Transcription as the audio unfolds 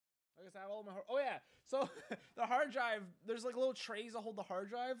because I have all my oh yeah, so the hard drive, there's like little trays that hold the hard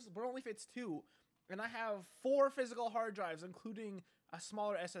drives, but it only fits 2. And I have 4 physical hard drives, including a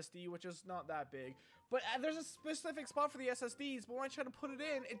smaller SSD, which is not that big. But there's a specific spot for the SSDs, but when I tried to put it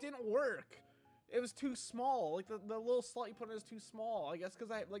in, it didn't work. It was too small. Like the little slot you put in is too small. I guess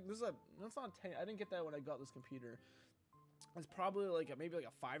because I like this is a that's not 10. I didn't get that when I got this computer. It's probably like maybe like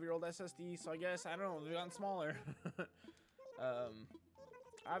a 5-year-old SSD. So I guess I don't know. They've gotten smaller.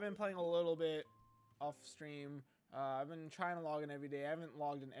 I've been playing a little bit off stream. I've been trying to log in every day. I haven't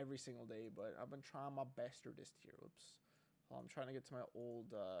logged in every single day, but I've been trying my bestest here. Whoops. Well, I'm trying to get to my old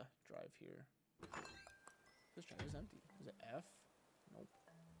drive here. This drive is empty. Is it F? Nope.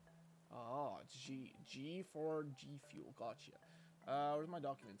 Oh, it's G. G for G Fuel. Gotcha. Where's my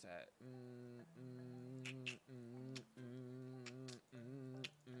documents at?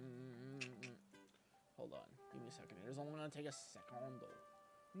 Hold on. Give me a second. It's only gonna take a second though.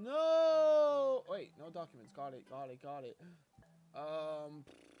 No! Wait, no documents. Got it. Got it. Got it. Well,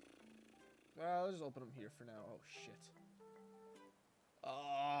 let's just open them here for now. Oh shit.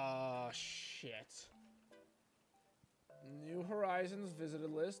 Oh shit. New Horizons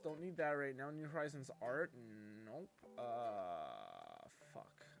visited list. Don't need that right now. New Horizons art. Nope.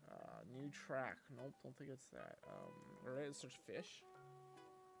 Fuck. New track. Nope. Don't think it's that. Alright, let's search fish.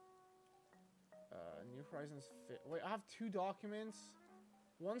 New Horizons fish. Wait, I have 2 documents.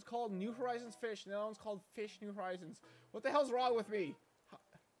 One's called New Horizons Fish, and the other one's called Fish New Horizons. What the hell's wrong with me?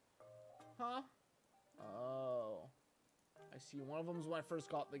 Huh? Oh. I see. One of them was when I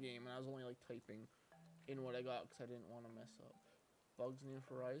first got the game, and I was only like typing in what I got because I didn't want to mess up. Bugs New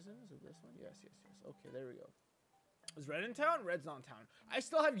Horizons? Is it this one? Yes, yes, yes. Okay, there we go. Is Red in town? Red's not in town. I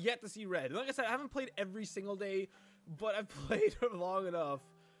still have yet to see Red. Like I said, I haven't played every single day, but I've played long enough.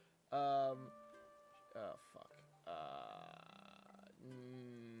 Oh, fuck.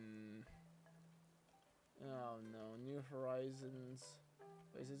 Oh, no. New Horizons.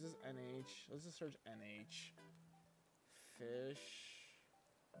 Wait, is this NH? Let's just search NH. Fish.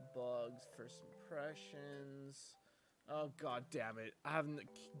 Bugs. First impressions. Oh, god damn it. I haven't...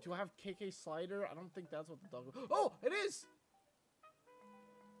 Do I have KK Slider? I don't think that's what the dog... Oh, it is!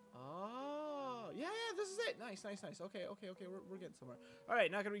 Oh, yeah, this is it. Nice, nice, nice. Okay, we're getting somewhere. All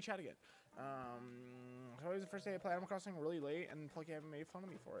right, not gonna re-chat again. It's always the first day I play Animal Crossing really late, and Plucky haven't made fun of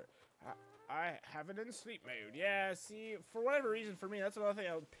me for it. I have it in sleep mode. Yeah, see, for whatever reason, for me, that's another thing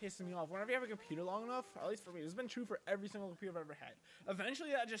that would piss me off. Whenever you have a computer long enough, at least for me, this has been true for every single computer I've ever had.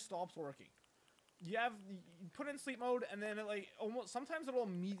 Eventually, that just stops working. You put it in sleep mode, and then it like almost sometimes it'll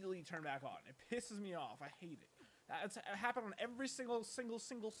immediately turn back on. It pisses me off. I hate it. It happened on every single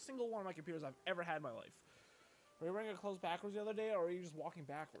one of my computers I've ever had in my life. Were you wearing your clothes backwards the other day, or are you just walking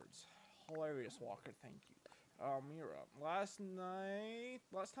backwards? Hilarious, Walker. Thank you. Mira. Last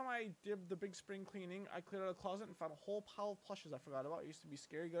time I did the big spring cleaning, I cleared out a closet and found a whole pile of plushes I forgot about. I used to be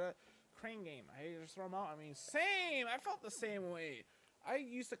scary good at crane game. I just throw them out. I mean, same. I felt the same way. I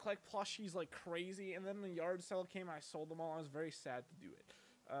used to collect plushies like crazy, and then the yard sale came and I sold them all. I was very sad to do it.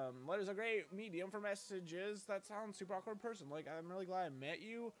 Letters are great medium for messages. That sounds super awkward person. Like, I'm really glad I met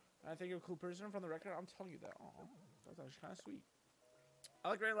you, and I think you're a cool person from the record. I'm telling you that. Oh, that's actually kind of sweet. I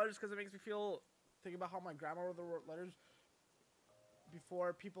like writing letters because it makes me think about how my grandma wrote letters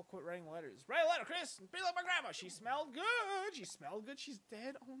before people quit writing letters. Write a letter, Chris! Be like my grandma! She smelled good! She smelled good! She's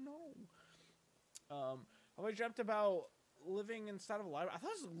dead! Oh, no. I always dreamt about living inside of a library. I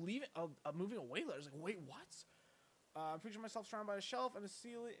thought I was moving away letters. Like, wait, what? I'm picturing myself surrounded by a shelf and a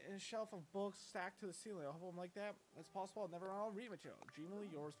shelf of books stacked to the ceiling. I hope I'm like that. That's possible. I'll never run out of read material. Dreamily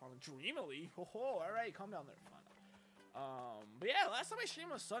yours, Fawn. Dreamily? Oh, all right. Calm down there, Fawn. But yeah, last time I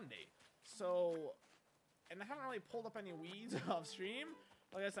streamed was Sunday. So, and I haven't really pulled up any weeds off stream.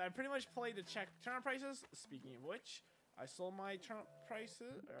 Like I said, I pretty much played to check turnip prices. Speaking of which, I sold my turnip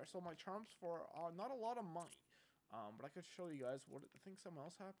prices. I sold my turnips for not a lot of money. But I could show you guys what I think something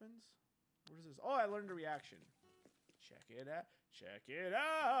else happens. What is this? Oh, I learned a reaction. Check it out. Check it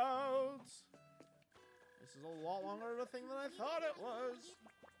out. This is a lot longer of a thing than I thought it was.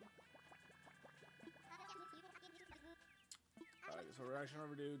 Alright, so reaction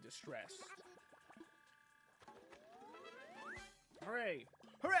overdue. Distress. Hooray!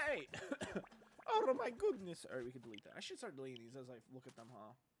 Hooray! Oh my goodness. Alright, we can delete that. I should start deleting these as I look at them,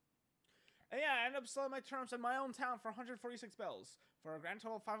 huh? And yeah, I ended up selling my turnips in my own town for 146 bells for a grand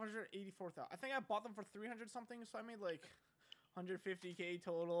total of 584,000. I think I bought them for 300 something, so I made like 150k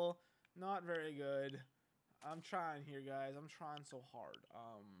total. Not very good. I'm trying here, guys. I'm trying so hard.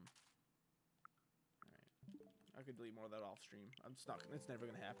 Alright. I could delete more of that off stream. It's never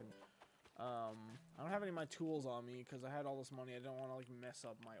gonna happen. I don't have any of my tools on me because I had all this money. I don't want to like mess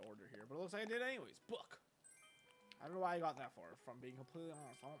up my order here, but it looks like I did anyways. Book. I don't know why I got that far. From being completely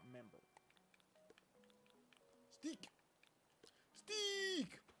honest, I don't remember. Steak.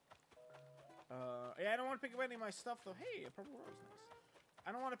 Yeah, I don't want to pick up any of my stuff though. Hey, a purple rose, nice.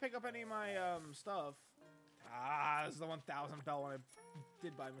 I don't want to pick up any of my stuff. Ah, this is the 1000 bell one I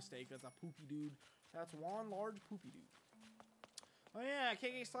did by mistake. That's a poopy dude. That's one large poopy dude. Oh yeah,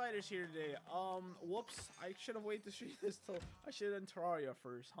 KK Slider's here today. Whoops. I should have waited to shoot this till I should have done Terraria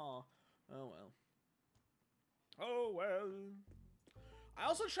first, huh? Oh well. Oh well. I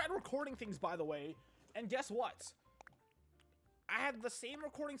also tried recording things, by the way, and guess what? I had the same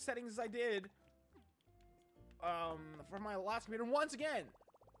recording settings as I did for my last computer. Once again,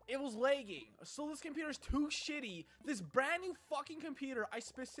 it was lagging. So this computer's too shitty. This brand new fucking computer, I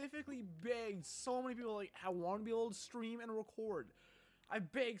specifically begged so many people, like, I want to be able to stream and record. I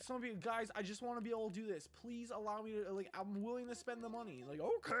begged so many people, guys, I just want to be able to do this. Please allow me to, like, I'm willing to spend the money. Like,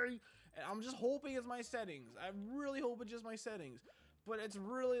 okay. And I'm just hoping it's my settings. I really hope it's just my settings. But it's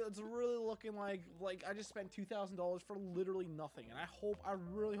really looking like I just spent $2,000 for literally nothing. And I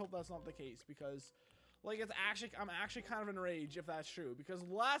really hope that's not the case, because like I'm actually kind of enraged if that's true, because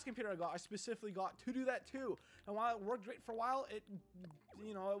the last computer I specifically got to do that too. And while it worked great for a while, it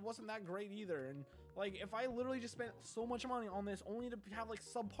wasn't that great either. And like, if I literally just spent so much money on this only to have like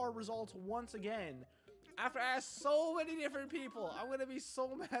subpar results once again, after I asked so many different people, I'm gonna be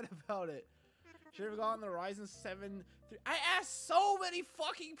so mad about it. Should have gotten the Ryzen 7 3. I asked so many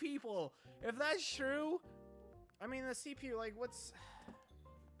fucking people. If that's true, I mean, the CPU, like, what's...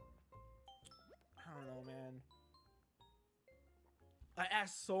 I don't know, man. I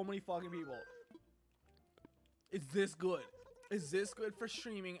asked so many fucking people. Is this good? Is this good for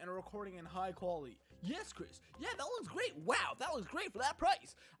streaming and recording in high quality? Yes, Chris. Yeah, that looks great. Wow, that looks great for that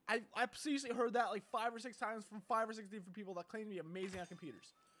price. I seriously heard that like 5 or 6 times from 5 or 6 different people that claim to be amazing on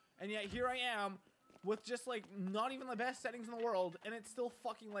computers. And yet here I am with just like not even the best settings in the world, and it's still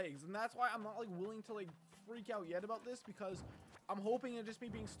fucking lags. And that's why I'm not like willing to like freak out yet about this, because I'm hoping it's just me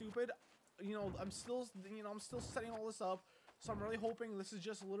being stupid. You know, I'm still setting all this up, so I'm really hoping this is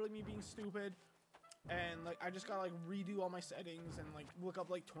just literally me being stupid. And like, I just gotta like redo all my settings and like look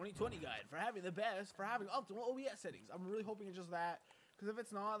up like 2020 guide for having the best, for having optimal OBS settings. I'm really hoping it's just that, because if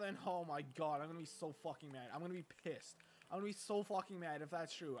it's not, then oh my god, I'm gonna be so fucking mad. I'm gonna be pissed. I'm gonna be so fucking mad if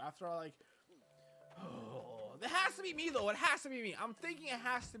that's true. After I like, oh, it has to be me though. It has to be me. I'm thinking it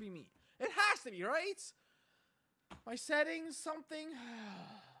has to be me. It has to be, right? My settings, something.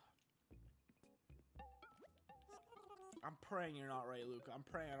 I'm praying you're not right, Luca. I'm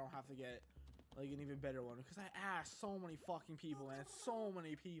praying I don't have to get like an even better one, because I asked so many fucking people, man. So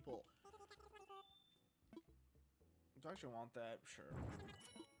many people. Do I actually want that? Sure.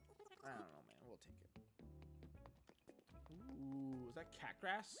 I don't know, man. We'll take it. Ooh, is that cat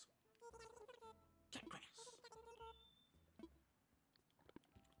grass? Cat grass.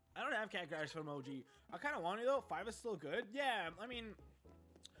 I don't have cat grass from OG. I kind of want it though. 5 is still good. Yeah, I mean,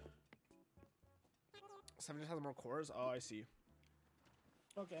 7 just has more cores. Oh, I see.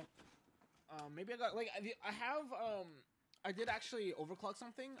 Okay. Maybe I got like I did actually overclock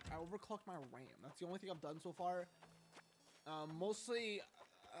something. I overclocked my RAM. That's the only thing I've done so far. Mostly,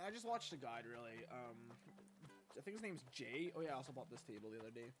 I just watched a guide really. I think his name's Jay. Oh yeah, I also bought this table the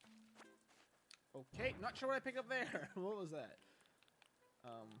other day. Okay, not sure what I picked up there. What was that?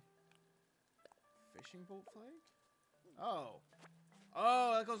 Fishing boat flag? Oh.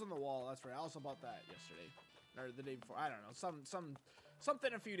 Oh, that goes on the wall. That's right. I also bought that yesterday. Or the day before. I don't know.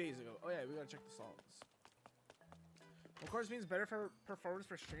 Something a few days ago. Oh yeah, we gotta check the salts. Of course, means better for performance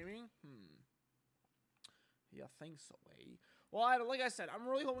for streaming. Yeah, thanks so, eh? Well, like I said, I'm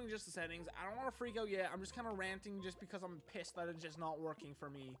really hoping just the settings. I don't want to freak out yet. I'm just kind of ranting just because I'm pissed that it's just not working for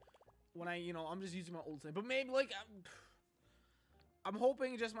me. When I'm just using my old setting. But maybe, like, I'm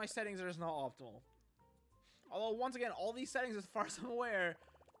hoping just my settings are just not optimal. Although, once again, all these settings, as far as I'm aware,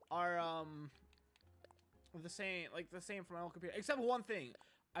 are, the same for my old computer. Except one thing.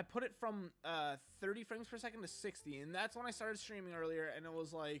 I put it from, 30 frames per second to 60. And that's when I started streaming earlier, and it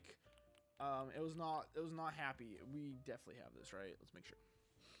was, like... it was not happy. We definitely have this, right? Let's make sure.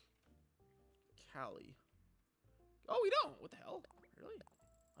 Cali. Oh, we don't. What the hell? Really?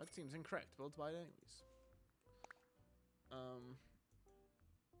 That seems incorrect, but let's buy it anyways. I'm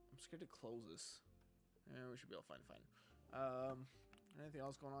scared to close this. Yeah, we should be able to find it fine. Anything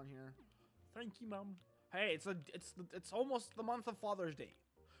else going on here? Thank you, Mom. Hey, it's almost the month of Father's Day.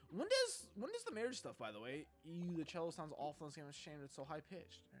 When does the marriage stuff, by the way? Ew, the cello sounds awful in this game. I'm ashamed it's so high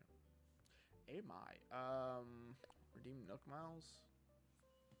pitched. Am I? Redeem Nook Miles.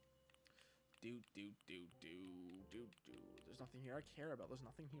 There's nothing here I care about. There's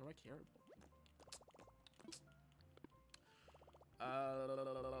nothing here I care about.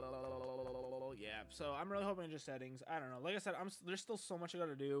 Yeah, so I'm really hoping it's just settings. I don't know. Like I said, there's still so much I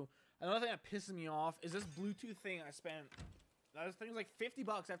gotta do. Another thing that pisses me off is this Bluetooth thing I spent. That thing was like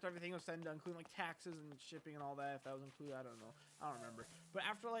 $50 after everything was said and done, including like taxes and shipping and all that. If that was included, I don't know. I don't remember. But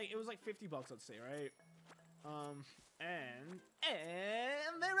after like it was like $50, let's say, right? And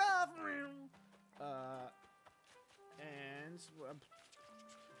they're off. And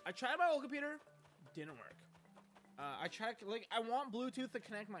I tried my old computer, didn't work. I tried, like, I want Bluetooth to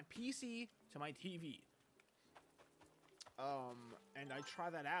connect my PC to my TV. And I try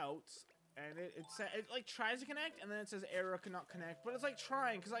that out, and it like tries to connect, and then it says error cannot connect. But it's like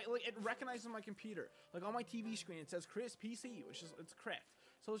trying, because like it recognizes my computer. Like on my TV screen, it says Chris PC, which is it's correct.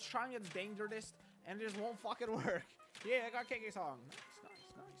 So it's trying its dang darndest, and it just won't fucking work. Yeah, I got KK song. Nice.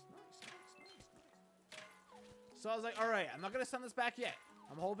 So I was like, all right, I'm not gonna send this back yet.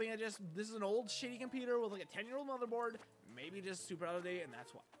 I'm hoping this is an old shitty computer with like a 10-year-old motherboard, maybe just super out of date, and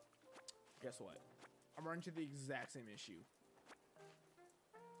that's why. Guess what? I'm running into the exact same issue.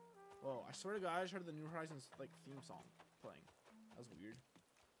 Whoa, I swear to God, I just heard the New Horizons like theme song playing. That was weird.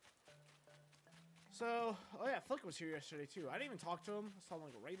 So, oh yeah, Flick was here yesterday too. I didn't even talk to him. I saw him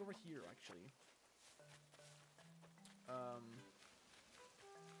like right over here actually.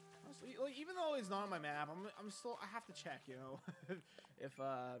 Honestly, like even though it's not on my map, I'm still I have to check, you know, if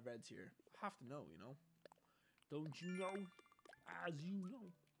Red's here. I have to know, you know. Don't you know? As you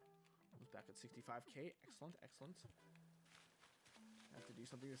know. I was back at 65K. Excellent, excellent. I have to do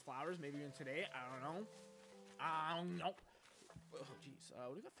something with flowers, maybe even today. I don't know. Oh jeez. What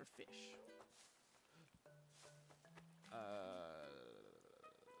do we got for fish?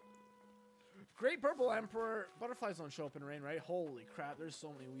 Great Purple Emperor. Butterflies don't show up in rain, right? Holy crap, there's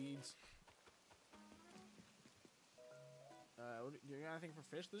so many weeds. Do you got anything for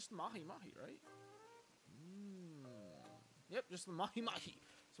fish? There's mahi-mahi, right? Yep, just the mahi-mahi.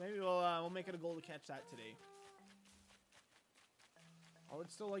 So maybe we'll make it a goal to catch that today. I would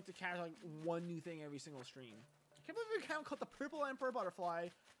still like to catch like one new thing every single stream. I can't believe we can't caught the Purple Emperor Butterfly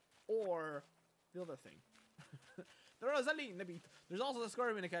or the other thing. There's also the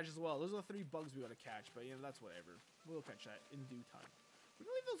scorpion to catch as well. Those are the 3 bugs we gotta catch, but you know, that's whatever. We'll catch that in due time. We're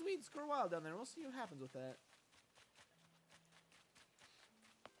gonna leave those weeds grow wild down there. We'll see what happens with that.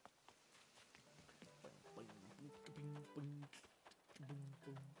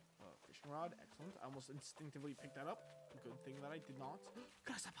 Fishing rod, excellent. I almost instinctively picked that up. Good thing that I did not.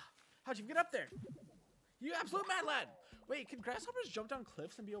 Grasshopper! How'd you get up there? You absolute mad lad! Wait, can grasshoppers jump down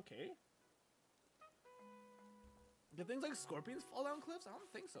cliffs and be okay? Do things like scorpions fall down cliffs? I don't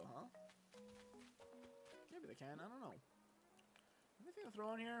think so, huh? Maybe they can. I don't know. Anything to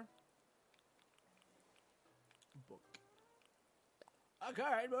throw in here? Book. A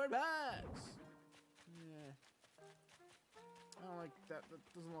cardboard box! Yeah. I don't like that. That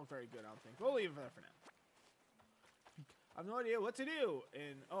doesn't look very good, I don't think. We'll leave it there for now. I have no idea what to do.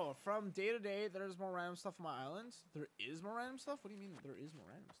 Oh, from day to day, there's more random stuff on my islands. There is more random stuff? What do you mean there is more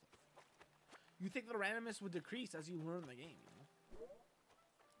random stuff? You think the randomness would decrease as you learn the game, you know?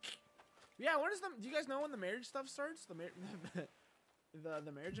 Yeah, when is do you guys know when the marriage stuff starts? The marriage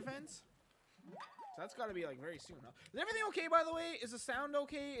events? So that's gotta be like very soon, huh? Is everything okay, by the way? Is the sound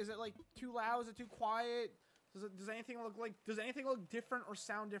okay? Is it like too loud? Is it too quiet? Does anything look different or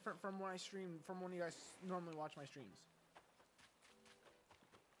sound different from when I stream, from when you guys normally watch my streams?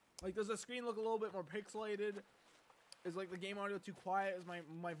 Like, does the screen look a little bit more pixelated? Is like the game audio too quiet? Is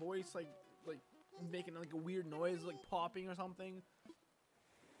my voice like making like a weird noise, like popping or something?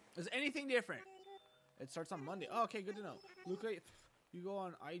 Is anything different? It starts on Monday. Oh, okay, good to know. Luca, you go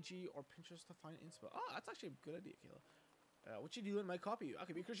on IG or Pinterest to find inspo. Oh, that's actually a good idea, Kayla. What you doing might copy you. I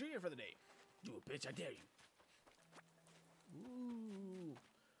could be Chris Jr. for the day. Do it, bitch, I dare you. Ooh.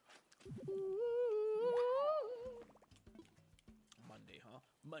 Monday, huh?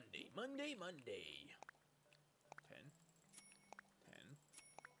 Monday.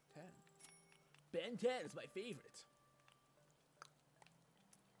 10. Ben 10 is my favorite.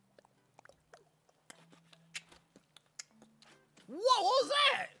 Whoa, what was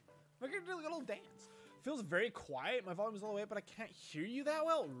that? We're gonna do like a little dance. Feels very quiet. My volume's all the way up, but I can't hear you that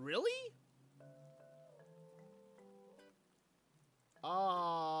well. Really?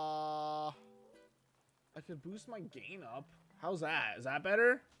 I could boost my gain up. How's that? Is that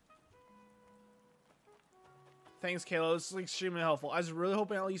better? Thanks, Kayla. This is like extremely helpful. I was really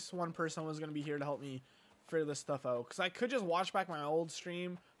hoping at least one person was gonna be here to help me figure this stuff out, because I could just watch back my old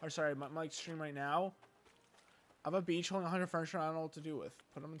stream, or sorry, my stream right now. I have a beach holding 100 furniture. I don't know what to do with.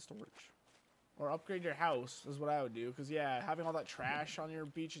 Put them in storage. Or upgrade your house is what I would do. Because, yeah, having all that trash on your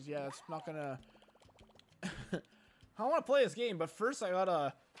beaches, yeah, it's not gonna... I want to play this game, but first I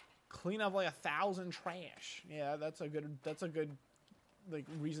gotta clean up like 1,000 trash. Yeah, that's a good like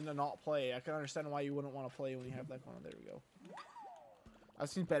reason to not play. I can understand why you wouldn't want to play when you have that going on. There we go. That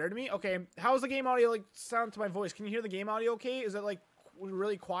seems better to me. Okay, how's the game audio like sound to my voice? Can you hear the game audio okay? Is it like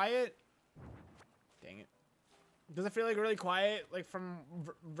really quiet? Dang it. Does it feel like really quiet, like from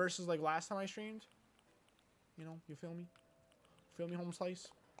versus like last time I streamed? You know, you feel me? Feel me, home slice?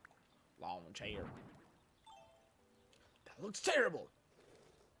 Long chair. That looks terrible.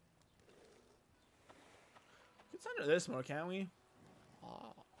 Let's under this more, can't we?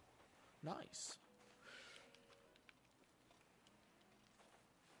 Ah, nice.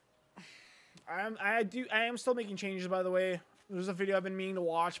 I am still making changes, by the way. There's a video I've been meaning to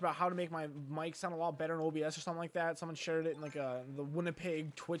watch about how to make my mic sound a lot better in OBS or something like that. Someone shared it in like the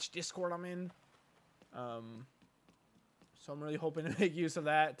Winnipeg Twitch Discord I'm in. So I'm really hoping to make use of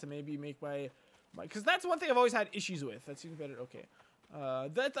that to maybe make my because that's one thing I've always had issues with. That seems better. Okay.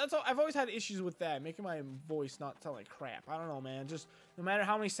 That's all, I've always had issues with that, making my voice not sound like crap. I don't know, man. Just no matter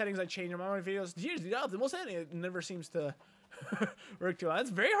how many settings I change in my videos, here's the optimal setting. It never seems to work too well. It's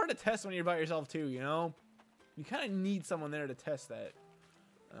very hard to test when you're by yourself too, you know? You kind of need someone there to test that.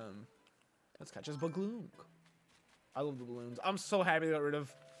 Let's catch this balloon. I love the balloons. I'm so happy they got rid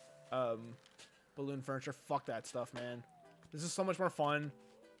of balloon furniture. Fuck that stuff, man. This is so much more fun.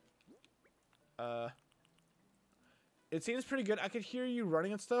 It seems pretty good. I could hear you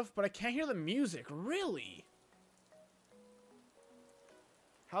running and stuff, but I can't hear the music. Really?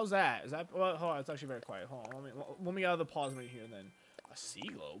 How's that? Is that... Well, hold on. It's actually very quiet. Hold on. Let me get out of the pause right here, then. A sea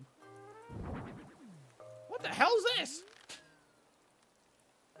globe? What the hell is this?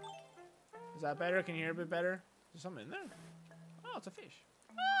 Is that better? Can you hear a bit better? Is there something in there? Oh, it's a fish.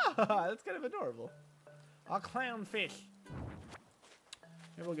 Ah, that's kind of adorable. A clownfish.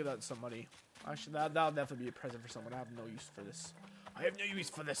 Maybe we'll get that to somebody. Actually, that'll definitely be a present for someone. I have no use for this. I have no use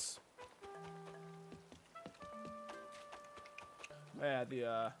for this. Yeah,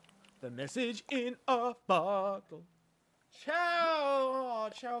 the message in a bottle. Chow,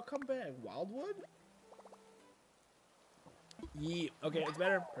 Chow, come back. Wildwood? Yeah. Okay, it's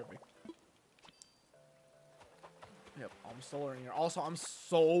better. Perfect. Yep, I'm still learning here. Also, I'm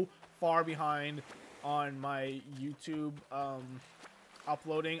so far behind on my YouTube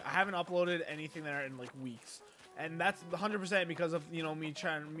uploading. I haven't uploaded anything there in like weeks, and that's 100% because of, you know, me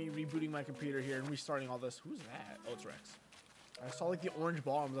rebooting my computer here and restarting all this. Who's that? Oh, it's Rex. I saw like the orange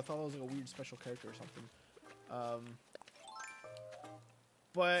bombs. I thought it was like a weird special character or something.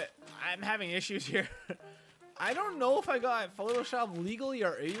 But I'm having issues here. I don't know if I got Photoshop legally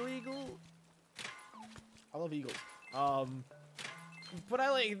or illegal. I love eagles. But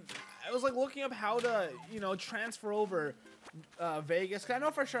I was like looking up how to, you know, transfer over Vegas. 'Cause I know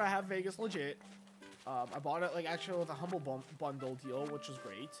for sure I have Vegas legit. I bought it like actually with a humble bundle deal, which was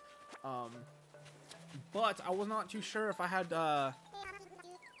great. But I was not too sure if I had right,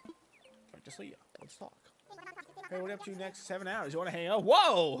 just so yeah, let's talk. Hey, what are you up to next? 7 hours. You want to hang out?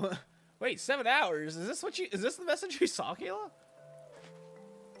 Whoa! Wait, 7 hours? Is this the message you saw, Kayla?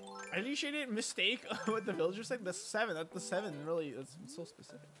 At least you didn't mistake what the villagers said. The 7. That's the 7. Really, that's so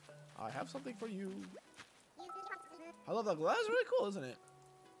specific. I have something for you. I love that glove. That's really cool, isn't it?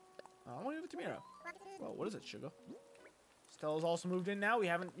 I want to give it to Mira. Well, what is it, sugar? Stella's also moved in now. We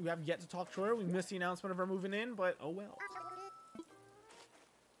have yet to talk to her. We missed the announcement of her moving in, but oh well.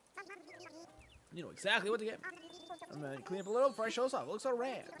 You know exactly what to get. I'm gonna clean up a little before I show us off. It looks so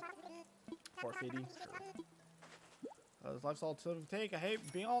rad. 450. Sure. This life's all to take. I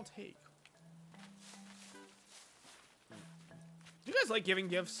hate being all take. Do you guys like giving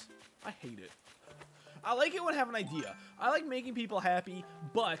gifts? I hate it. I like it when I have an idea. I like making people happy,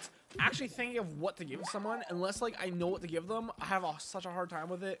 but actually thinking of what to give someone, unless like I know what to give them, I have such a hard time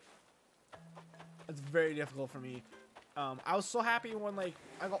with it. It's very difficult for me. I was so happy when like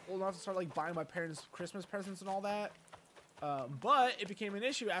I got old enough to start like buying my parents Christmas presents and all that. But it became an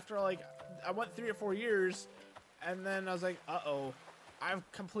issue after like I went 3 or 4 years, and then I was like, uh-oh,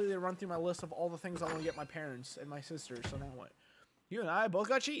 I've completely run through my list of all the things I want to get my parents and my sisters. So now what? You and I both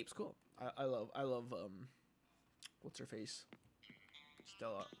got Cheeps. Cool. I love what's her face?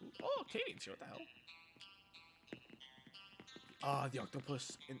 Stella. Oh, Katie. What the hell? Ah, the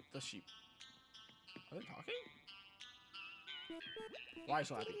octopus and the sheep. Are they talking? Why are you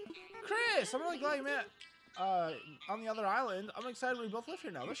so happy? Chris, I'm really glad you met on the other island. I'm excited we both live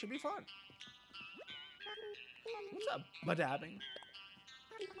here now. This should be fun. What's up, madabbing?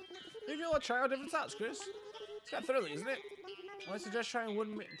 Maybe you'll try out different styles, Chris. kind of thoroughly, isn't it? I suggest trying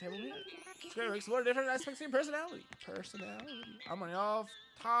wooden table meat. It's great to explore different aspects of your personality. I'm running off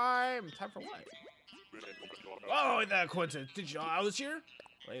time. Time for what? Oh, that coincidence. Did you know I was here?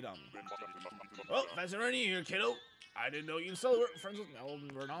 Wait on me. Well, thanks for running here, kiddo. I didn't know you still were friends with me. No,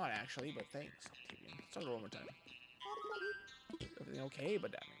 we're not actually, but thanks. Let's go one more time. Everything okay,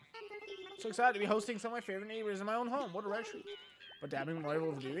 but dabbing. So excited to be hosting some of my favorite neighbors in my own home. What a rare treat. But dabbing more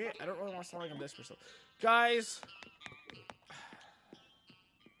overdoing it. I don't really want to sound like I'm desperate. So, guys,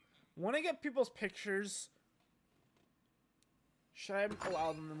 when I get people's pictures, should I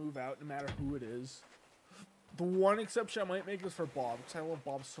allow them to move out, no matter who it is? The one exception I might make is for Bob, because I love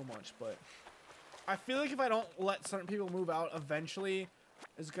Bob so much. But I feel like if I don't let certain people move out, eventually,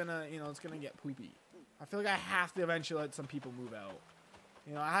 it's gonna, it's gonna get poopy. I feel like I have to eventually let some people move out.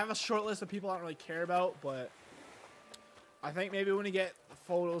 I have a short list of people I don't really care about, but I think maybe when we get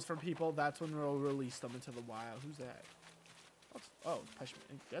photos from people, that's when we'll release them into the wild. Who's that? Oh,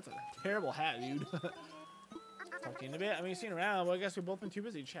 that's a terrible hat, dude. Talking in a bit. I mean, you've seen around, but I guess we've both been too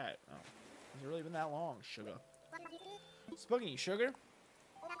busy to chat. Oh, has it really been that long? Sugar. Spooky, sugar.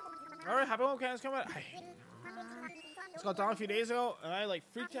 Alright, happy weekend's coming. It's got done a few days ago, and I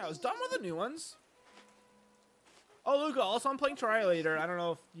freaked out. I was done with the new ones. Oh, Luca, also I'm playing Trilator. I don't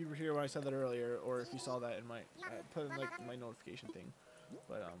know if you were here when I said that earlier, or if you saw that in my, put in my notification thing.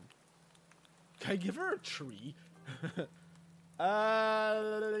 But, can I give her a tree? Give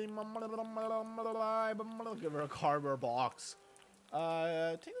her a cardboard box.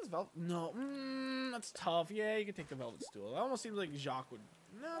 Take this velvet. No, that's tough. Yeah, you can take the velvet stool. It almost seems like Jacques would.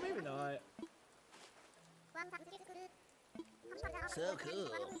 No, maybe not. So cool.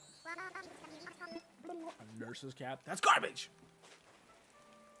 A nurse's cap. That's garbage.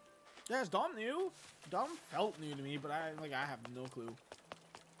 Yeah, is Dom new? Dom felt new to me, but I have no clue.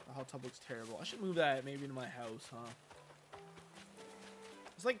 The hot tub looks terrible. I should move that maybe into my house, huh?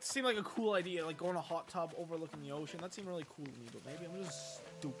 It's seemed like a cool idea, going to a hot tub overlooking the ocean. That seemed really cool to me, but maybe I'm just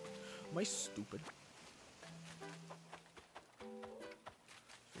stupid. Am I stupid?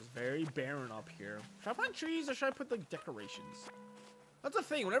 It's very barren up here. Should I plant trees or should I put decorations? That's the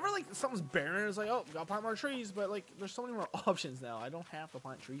thing. Whenever something's barren, it's oh, gotta plant more trees. But there's so many more options now. I don't have to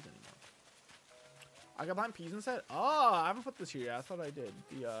plant trees anymore. I can plant peas instead. Oh, I haven't put this here yet. I thought I did.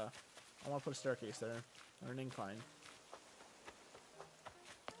 I want to put a staircase there or an incline.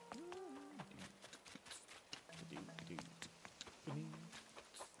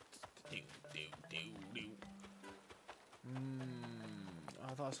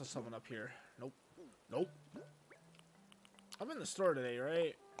 I thought I saw someone up here. Nope. Nope. I'm in the store today,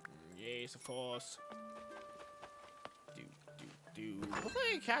 right? Yes, of course. Hopefully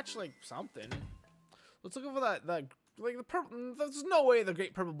I catch something. Let's look over that the purple. There's no way the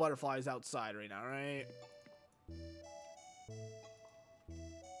great purple butterfly is outside right now, right?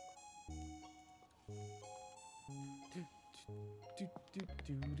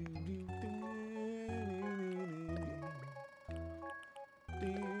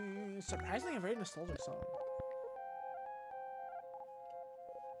 Surprisingly, a very nostalgic song.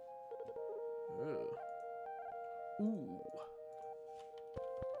 Ooh.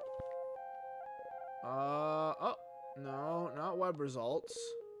 Oh, no, not web results.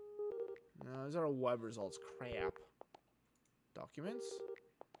 No, these are web results. Crap. Documents?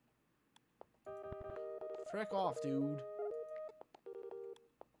 Frick off, dude.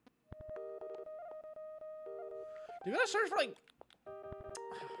 You gotta search for crap.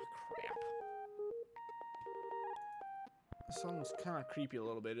 This song's kind of creepy a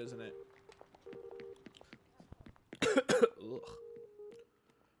little bit, isn't it? Ugh.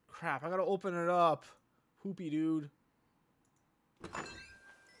 Crap, I gotta open it up. Hoopy, dude.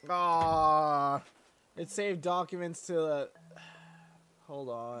 Ah, it saved documents to the. Hold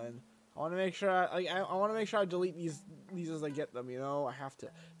on. I want to make sure. I want to make sure I delete these as I get them. I have to.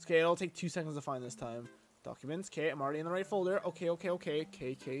 It's okay. It'll take 2 seconds to find this time. Documents. Okay, I'm already in the right folder. Okay.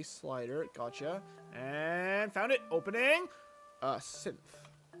 KK slider. Gotcha. And found it. Opening. Synth.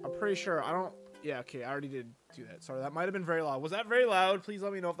 I'm pretty sure. I don't. Yeah. Okay. I already did do that. Sorry, that might have been very loud. Was that very loud? Please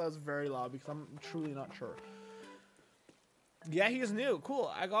let me know if that was very loud because I'm truly not sure. Yeah, he's new.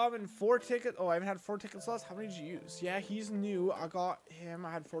 Cool. I got him in 4 tickets. Oh, I haven't had 4 tickets left. How many did you use? Yeah, he's new. I got him.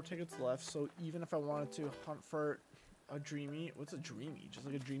 I had 4 tickets left. So even if I wanted to hunt for a dreamy, what's a dreamy? Just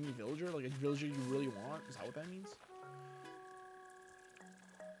like a dreamy villager? Like a villager you really want? Is that what that means?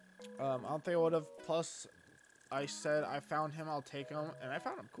 I don't think I would have. Plus, I said I found him. I'll take him. And I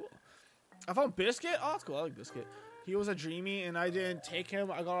found him. Cool. I found Biscuit. Oh, that's cool. I like Biscuit. He was a dreamy, and I didn't take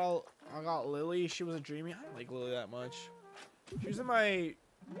him. I got Lily. She was a dreamy. I don't like Lily that much. She was in my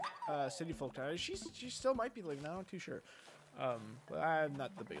City folk town. She still might be living. I'm not too sure. But I'm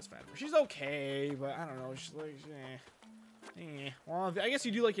not the biggest fan of her. She's okay, but I don't know. She's like, Well, I guess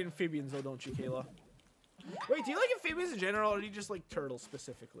you do like amphibians, though, don't you, Kayla? Wait, do you like amphibians in general, or do you just like turtles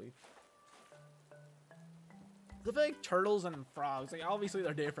specifically? I feel like turtles and frogs, like obviously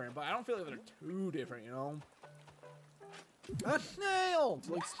they're different, but I don't feel like they're too different, you know? Snails!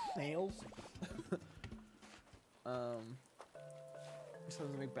 Like snails?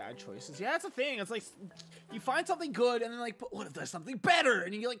 Doesn't make bad choices. Yeah, that's a thing. It's like you find something good and then like, but what if there's something better?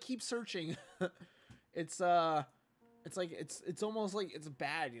 And you like keep searching. It's like it's almost like it's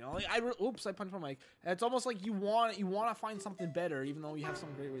bad, you know? Like oops, I punched my mic. It's almost like you want to find something better, even though you have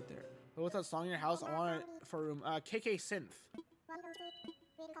something great right there. But what's that song in your house? I want it for a room. KK Synth.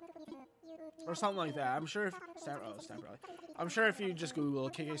 Or something like that. I'm sure if I'm sure if you just Google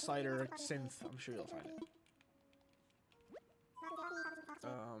KK Slider Synth, I'm sure you'll find it.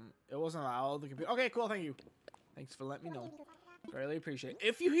 It wasn't allowed. The computer. Okay, cool. Thank you. Thanks for letting me know. Really appreciate it.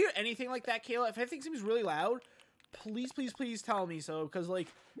 If you hear anything like that, Kayla, if anything seems really loud, please, please, please tell me so. Because like,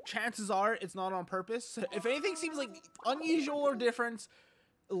 chances are it's not on purpose. If anything seems like unusual or different,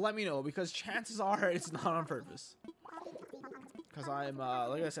 let me know. Because chances are it's not on purpose. Because I'm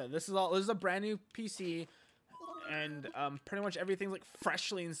like I said, this is a brand new PC, and pretty much everything's like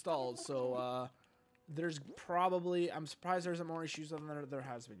freshly installed. So there's probably, I'm surprised there isn't more issues than there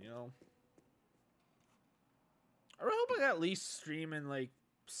has been, you know? I really hope I can at least stream in like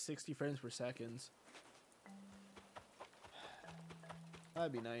 60 frames per second.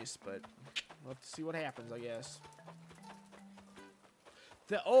 That'd be nice, but we'll have to see what happens, I guess.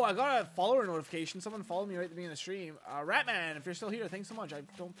 Oh, I got a follower notification. Someone followed me right at the beginning of the stream. Ratman, if you're still here, thanks so much. I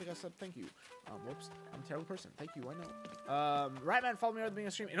don't think I said thank you. Whoops. I'm a terrible person. Thank you. I know. Ratman followed me right at the beginning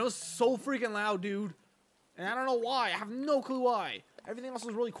of the stream. And it was so freaking loud, dude. And I don't know why. I have no clue why. Everything else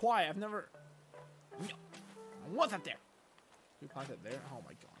was really quiet. I've never... What's that there? Can we plant that there? Oh,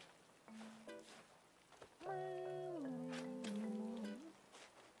 my God.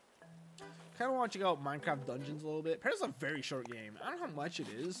 Kind of want to check out Minecraft Dungeons a little bit. Apparently it's a very short game. I don't know how much it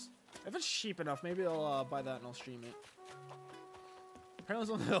is. If it's cheap enough, maybe I'll buy that and I'll stream it.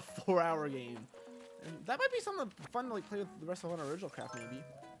 Apparently it's only a 4-hour game. And that might be something fun to like play with the rest of UnoriginalCraft maybe.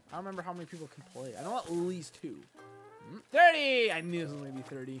 I don't remember how many people can play. I know at least 2. 30! I knew it was going to be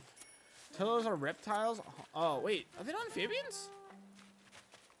 30. Turtles are reptiles? Oh, wait. Are they not amphibians?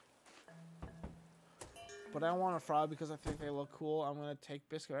 But I want a frog because I think they look cool. I'm going to take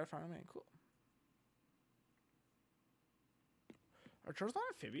Biscuit right from me. Cool. Are turtles not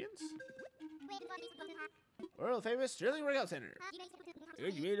amphibians? World famous Sterling Workout Center.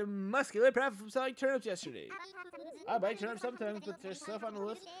 You made a muscular profit from selling turnips yesterday. I buy turnips sometimes, but there's stuff on the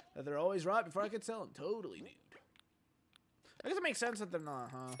list that they're always rot before I can sell them. Totally, dude. I guess it makes sense that they're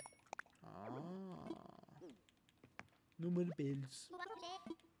not, huh? Ah. No more bills.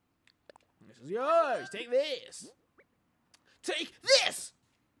 This is yours. Take this. Take this!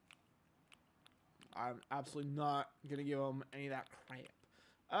 I'm absolutely not gonna give them any of that crap.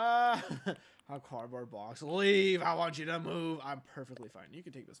 A cardboard box. Leave. I want you to move. I'm perfectly fine. You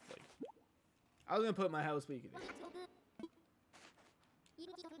can take this plate. I was gonna put it in my house, but you can take it.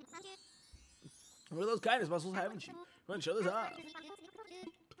 What are those kindness muscles, haven't you? Go ahead and show this off.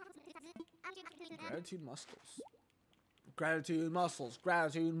 Gratitude muscles. Gratitude muscles.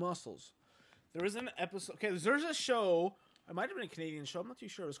 Gratitude muscles. There was an episode. Okay, there's a show. It might have been a Canadian show. I'm not too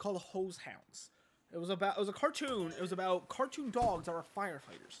sure. It was called Hose Hounds. It was a cartoon. It was about cartoon dogs that were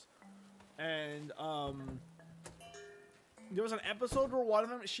firefighters. And there was an episode where one of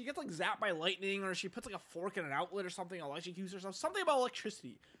them, she gets like zapped by lightning, or she puts like a fork in an outlet or something, electrocutes herself. Something about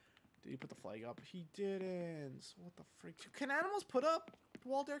electricity. Did he put the flag up? He didn't. What the freak? Can animals put up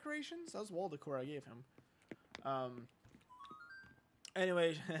wall decorations? That was wall decor I gave him.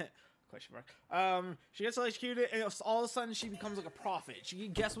 Anyway, question mark. She gets electrocuted, and all of a sudden she becomes like a prophet. She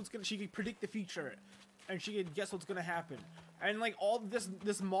can guess what's gonna. She can predict the future, and she can guess what's gonna happen. And like all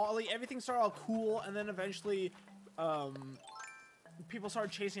this Molly, everything started all cool, and then eventually, people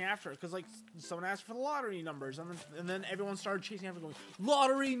started chasing after her because like someone asked for the lottery numbers, and then everyone started chasing after, going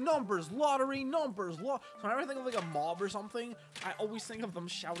lottery numbers, lottery numbers. So whenever I think of like a mob or something, I always think of them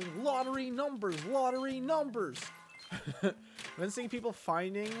shouting lottery numbers, lottery numbers. I've been seeing people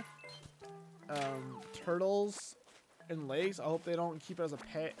finding turtles in lakes. I hope they don't keep it as a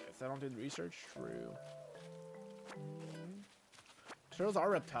pet if they don't do the research. True. Turtles are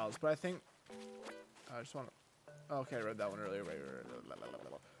reptiles, but I think I just want to. Okay, I read that one earlier.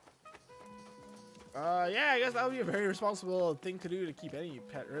 Yeah, I guess that would be a very responsible thing to do to keep any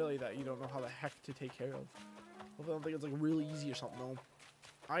pet, really, that you don't know how the heck to take care of. Hopefully I don't think it's like really easy or something though.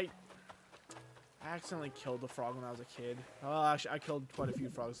 I accidentally killed the frog when I was a kid. Well, actually, I killed quite a few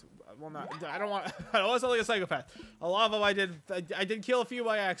frogs. Well, not. I don't want to sound like a psychopath. A lot of them I did. I did kill a few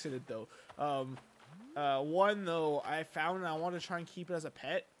by accident though. One though I found and I wanted to try and keep it as a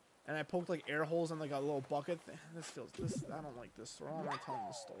pet, and I poked like air holes in like a little bucket. This. I don't like this. Why am I telling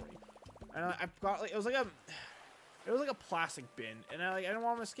this story? And I got like it was like a plastic bin, and I didn't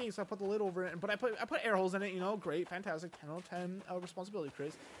want to escape, so I put the lid over it. But I put air holes in it. You know, great, fantastic, 10 out of 10 responsibility,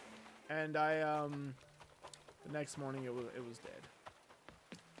 Chris. And the next morning it was dead.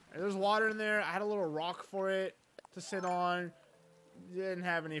 And there's water in there. I had a little rock for it to sit on. Didn't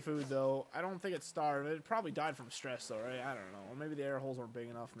have any food though. I don't think it starved. It probably died from stress though, right? I don't know. Or maybe the air holes weren't big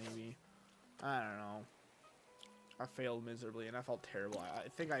enough. Maybe. I don't know. I failed miserably and I felt terrible. I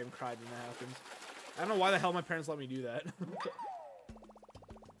think I even cried when that happened. I don't know why the hell my parents let me do that.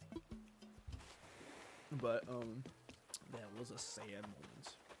 But that was a sad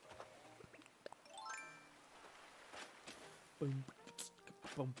moment. Boom,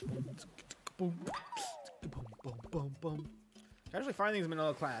 boom, boom, boom, boom, boom, boom, boom. Actually, find things in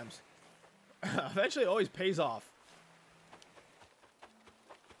vanilla clams. Eventually, it always pays off.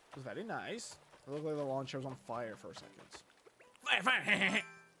 It was very nice. It looked like the launcher was on fire for a second. Fire, fire!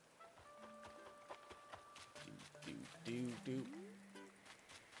 do.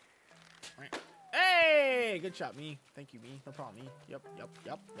 Hey! Good shot, me. Thank you, me. No problem, me. Yep.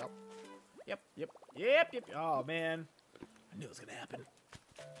 Oh, man. I knew it was gonna happen.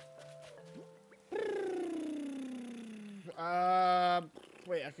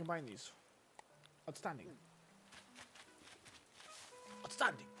 Wait, I can combine these. Outstanding.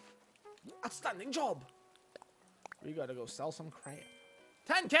 Outstanding job. We gotta go sell some crap.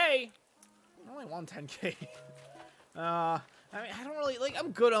 10K! I only want 10K. I mean, I don't really, like,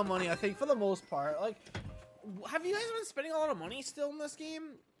 I'm good on money, I think, for the most part. Like, have you guys been spending a lot of money still in this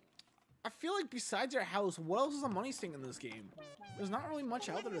game? I feel like besides your house, what else is a money sink in this game? There's not really much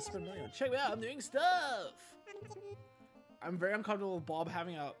out there to spend money on. Check me out, I'm doing stuff! I'm very uncomfortable with Bob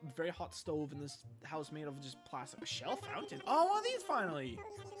having a very hot stove in this house made of just plastic. A shell fountain? Oh, one of these finally!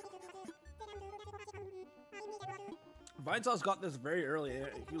 Vinesauce got this very early.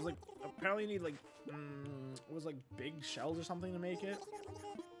 He was like, apparently you need like, it was like big shells or something to make it.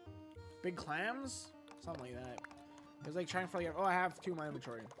 Big clams? Something like that. He was like trying to figure out, oh, I have 2 in my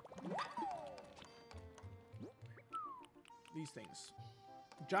inventory. These things.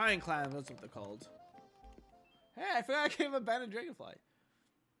 Giant clams, that's what they're called. Hey, I forgot I gave him a banded dragonfly.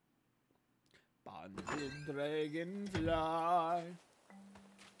 Banded dragonfly. Alright,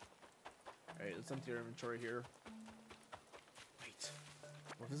 let's empty our inventory here. Wait.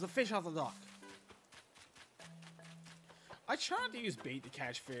 What if there's a fish off the dock? I try not to use bait to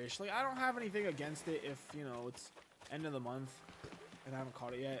catch fish. Like, I don't have anything against it if, you know, it's end of the month and I haven't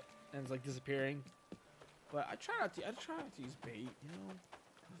caught it yet and it's like disappearing. But I try not to use bait, you know.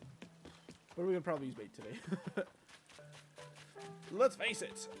 But we're gonna probably use bait today. Let's face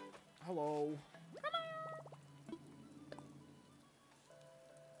it. Hello.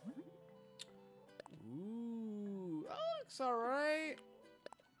 Ooh, that looks alright.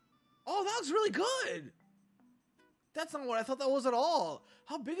 Oh, that looks really good. That's not what I thought that was at all.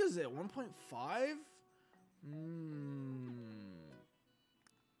 How big is it? 1.5?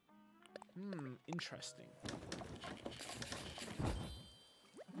 Interesting.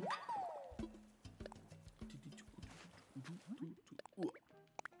 It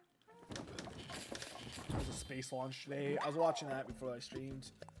was a space launch today. I was watching that before I streamed.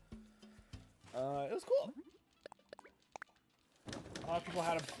 It was cool. A lot of people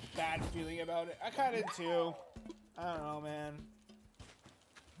had a bad feeling about it. I kind of did too. I don't know, man.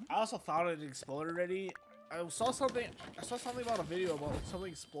 I also thought it exploded already. I saw something about a video about something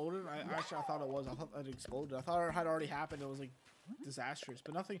exploded. I thought it was. I thought it exploded. I thought it had already happened. It was like disastrous,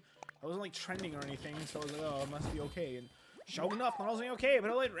 but nothing. It wasn't like trending or anything. So I was like, oh, it must be okay. And sure enough, it wasn't okay.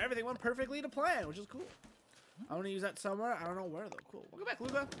 But everything went perfectly to plan, which is cool. I want to use that somewhere. I don't know where though. Cool. Welcome back,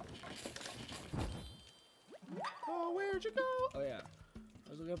 Luca. Oh, where'd you go? Oh yeah. I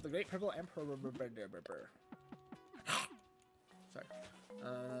was looking up the Great Purple Emperor. Sorry.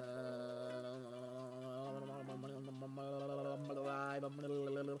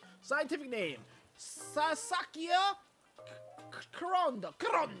 Scientific name: Sasakia Karonda.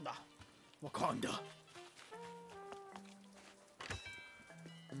 Wakanda.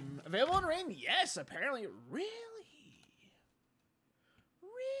 Available in rain? Yes, apparently. Really?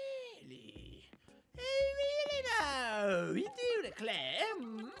 No, you do declare.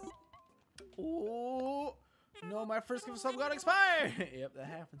 Oh no, my first gift sub got expired. Yep, that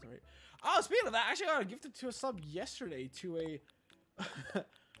happens, right? Oh, speaking of that, I actually got gifted to a sub yesterday to a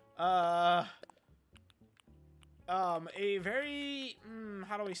A very,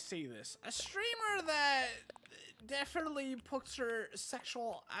 how do I say this? A streamer that definitely puts her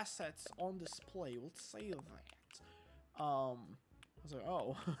sexual assets on display. We'll say that. I was like,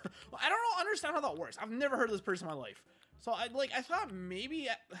 oh. Well, I don't understand how that works. I've never heard of this person in my life. So I thought maybe,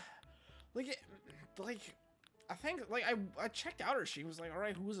 I think, I checked out her stream. Was like, all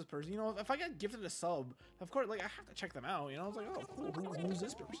right, who is this person? You know, if I get gifted a sub, of course, like, I have to check them out. You know, I was like, oh, cool. Who's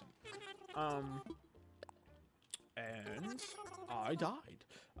this person? And I died.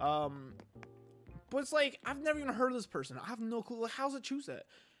 But it's like, I've never even heard of this person. I have no clue. Like, how's it choose that?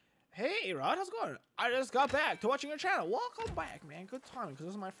 Hey, Rod, how's it going? I just got back to watching your channel. Welcome back, man. Good timing, because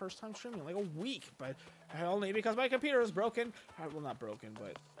this is my first time streaming, like a week. But only because my computer is broken. Well, not broken,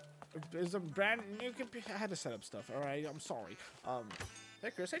 but it's a brand new computer. I had to set up stuff. All right, I'm sorry.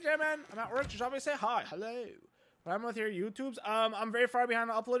 Hey, Chris. Hey, J-Man. I'm at work. Just drop me say hi. Hello. I'm with your YouTubes. I'm very far behind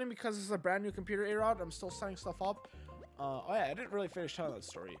on uploading because this is a brand new computer, A-Rod. I'm still setting stuff up. Oh yeah, I didn't really finish telling that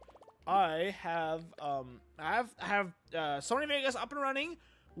story. I have Sony Vegas up and running.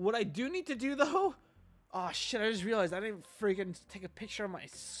 What I do need to do though, oh shit, I just realized I didn't freaking take a picture of my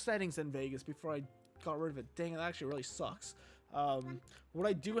settings in Vegas before I got rid of it. Dang, it actually really sucks. What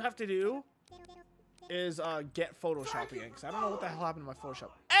I do have to do is get Photoshop again, because I don't know what the hell happened to my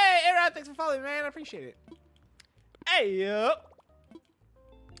Photoshop. Hey, A-Rod, thanks for following, man. I appreciate it. Hey,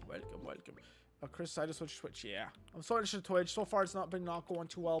 welcome. Chris, I just switched Twitch. Yeah, I'm switching to Twitch. So far, it's not going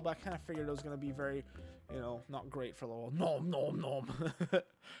too well, but I kind of figured it was gonna be very, you know, not great for a little while. Nom.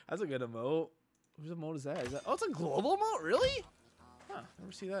 That's a good emote. Whose emote is that? Oh, it's a global emote, really? Huh?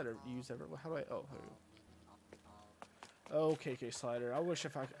 Never see that or use ever. How do I? Oh, here we go. Okay, Slider. I wish I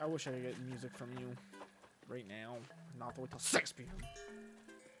could get music from you right now. Not to wait till 6 p.m.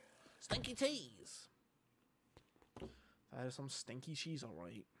 Stinky teas. That is some stinky cheese, all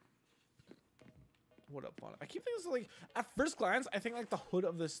right. What up on it? I keep thinking it's like, at first glance, I think like the hood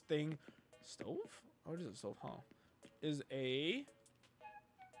of this thing, stove? What is it, stove? Huh? Is a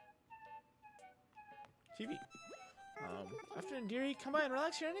TV. Afternoon, dearie, come by and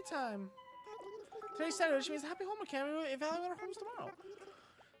relax here anytime. Today's Saturday, which means happy homework. Can we evaluate our homes tomorrow?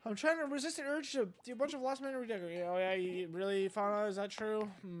 I'm trying to resist the urge to do a bunch of last minute redecorating. Oh yeah, you really found out? Is that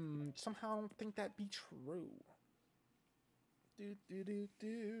true? Somehow I don't think that be true.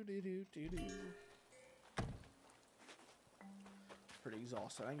 Pretty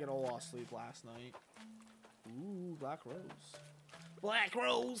exhausted. I didn't get a lot of sleep last night. Ooh, Black Rose. Black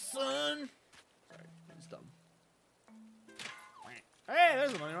Rose, son! Sorry, it's dumb. Hey,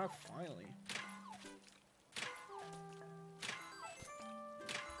 there's a money rock, finally.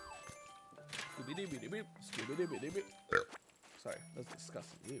 Scooby-Dooby-Dooby. Sorry, that's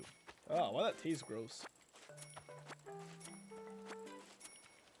disgusting. Ew. Oh, why that tastes gross.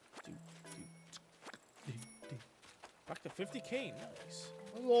 Back to 50K, nice.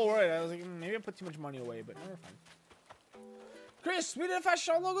 I was a little worried. I was like, maybe I put too much money away, but never mind. Chris, we did a fast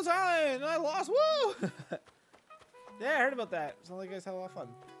show logo time, and I lost. Woo! Yeah, I heard about that. Sounds like you guys had a lot of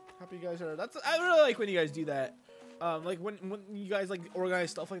fun. Happy you guys are. I really like when you guys do that. Like when you guys like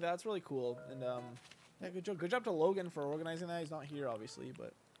organize stuff like that. It's really cool. And yeah, good job to Logan for organizing that. He's not here, obviously,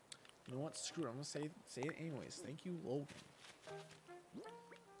 but you know what? Screw it. I'm gonna say it anyways. Thank you, Logan.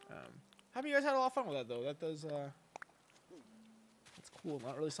 Happy you guys had a lot of fun with that, though. That does. That's cool.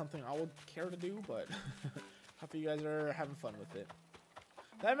 Not really something I would care to do, but happy you guys are having fun with it.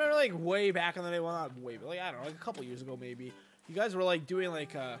 I remember like way back in the day, well not way, but like I don't know, like a couple years ago maybe. You guys were like doing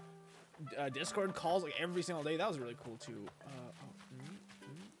like Discord calls like every single day. That was really cool too.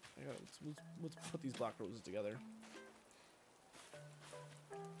 Let's put these Black Roses together.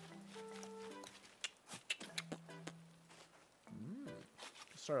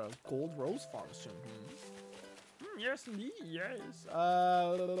 Start a gold rose farm soon. Yes, indeed. Yes.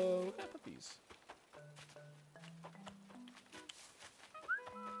 Where can I put these?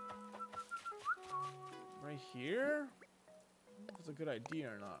 Right here? If it's a good idea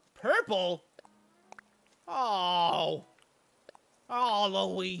or not. Purple? Oh. Oh,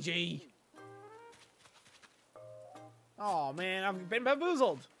 Luigi. Oh, man. I've been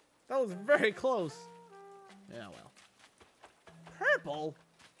bamboozled. That was very close. Yeah, well. Purple?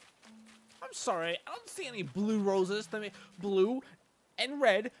 I'm sorry. I don't see any blue roses that make blue and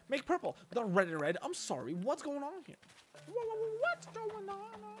red make purple. The red and red. I'm sorry. What's going on here? What's going on?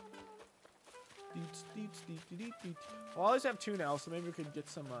 Well, I always have 2 now, so maybe we could get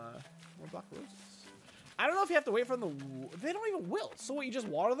some more Black Roses. I don't know if you have to wait for them to... They don't even wilt. So what, you just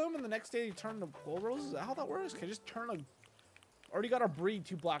water them and the next day you turn to gold roses? Is that how that works? Can you just turn a... Already got to breed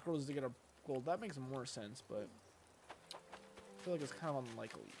 2 Black Roses to get a gold. That makes more sense, but... feel like it's kind of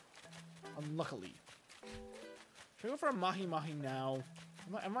unlikely. Unluckily. Should I go for a Mahi Mahi now?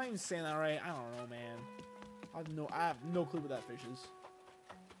 Am I even saying that right? I don't know, man. I have no clue what that fish is.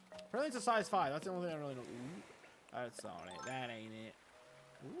 Apparently it's a size 5. That's the only thing I really know. Ooh, that's not it. That ain't it.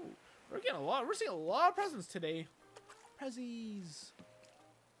 Ooh, we're getting a lot. We're seeing a lot of presents today. Prezzies.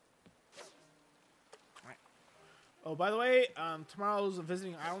 Right. Oh, by the way, tomorrow's a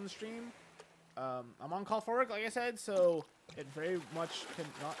visiting island stream. I'm on call for work, like I said, so it very much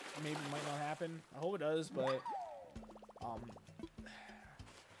might not happen. I hope it does, but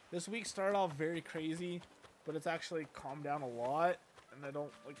this week started off very crazy, but it's actually calmed down a lot. And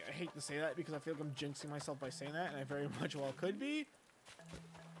I hate to say that because I feel like I'm jinxing myself by saying that, and I very much well could be.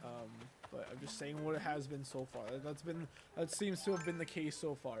 But I'm just saying what it has been so far. That seems to have been the case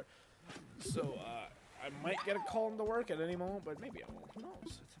so far. So I might get a call into work at any moment, but maybe I won't. Who knows?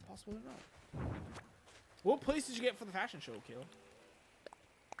 It's impossible to know. What place did you get for the fashion show, Caleb?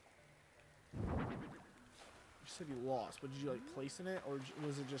 You said you lost, but did you like place in it, or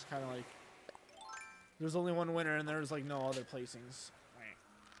was it just kind of like there's only one winner and there's like no other placings?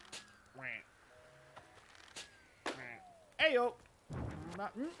 Hey yo! Why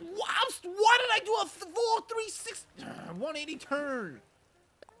did I do a 436 180 turn?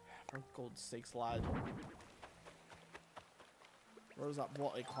 For God's sakes, lad. Where's that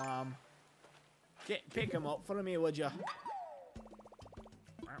bloody clam? Pick him up for me, would ya?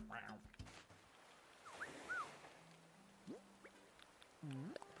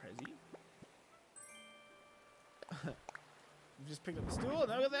 Prezzy. Just picked up the stool.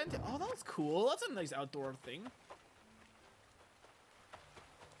 Now that. Oh, that's cool. That's a nice outdoor thing.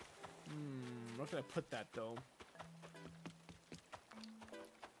 Where can I put that though?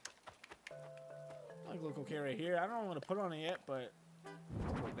 I look okay right here. I don't know what to put on it yet, but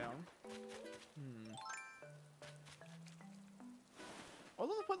let's put it down. I'd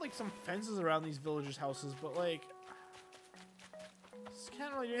love to put like some fences around these villagers' houses, but like, just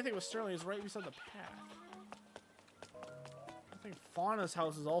can't really do anything with Sterling. It's right beside the path. I think Fauna's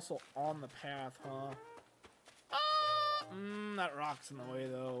house is also on the path, huh? That rock's in the way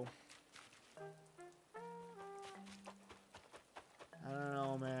though. I don't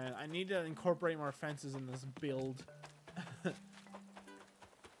know, man. I need to incorporate more fences in this build. I'm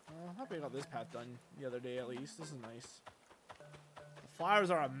happy I got this path done the other day, at least. This is nice. The flowers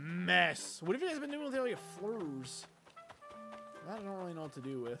are a mess. What have you guys been doing with all your flowers? That I don't really know what to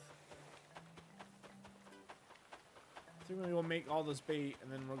do with. I think maybe we'll make all this bait,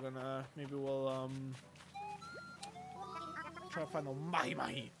 and then we're gonna... Maybe we'll, try to find the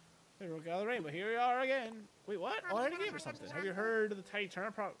mahi-mahi. Hey, we're gathering, but here we are again. Wait, what? Oh, I already gave her something. Have you heard of the tiny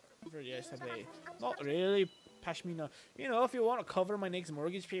turnip crop? Yes, have they? Not really, Pashmina. You know, if you want to cover my next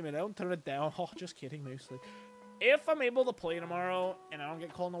mortgage payment, don't turn it down. Oh, just kidding, mostly. If I'm able to play tomorrow and I don't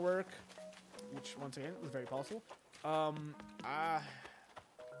get called to work, which once again is very possible, I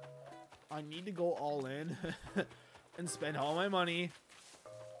need to go all in and spend all my money.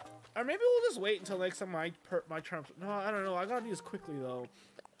 Or maybe we'll just wait until next time my terms. No, I don't know. I gotta do this quickly though.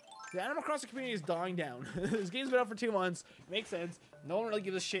 The Animal Crossing community is dying down. This game's been out for 2 months. Makes sense. No one really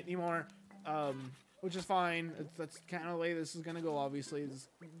gives a shit anymore, which is fine. That's kind of the way this is gonna go. Obviously, this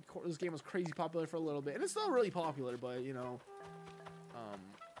game was crazy popular for a little bit, and it's still really popular. But you know,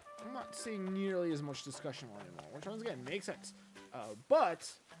 I'm not seeing nearly as much discussion on it anymore. Which once again makes sense. But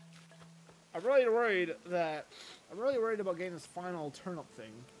I'm really worried about getting this final turnip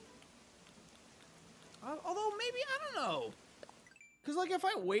thing. Although maybe I don't know. Because, like, if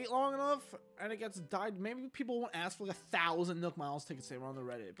I wait long enough and it gets died, maybe people won't ask for, like, 1,000 Nook Miles tickets they were on the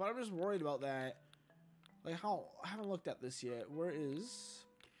Reddit. But I'm just worried about that. Like, I haven't looked at this yet. Where is...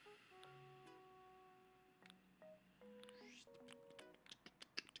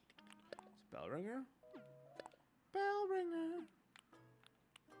 Bell ringer? Bell ringer.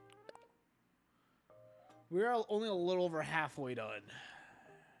 We're only a little over halfway done.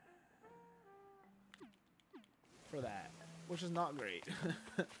 For that. Which is not great.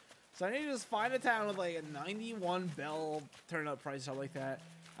 So I need to just find a town with like a 91 bell turnip price, something like that.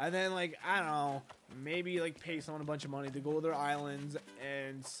 And then like, I don't know, maybe like pay someone a bunch of money to go to their islands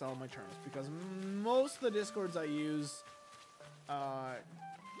and sell my turnips. Because most of the Discords I use,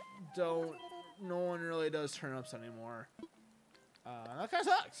 no one really does turnips anymore. That kind of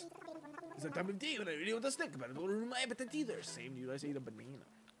sucks. It's that time of day when I really want to stick, but I don't remember my appetite either. Same dude, I say the banana.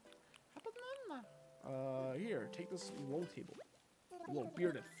 Here, take this low table. You little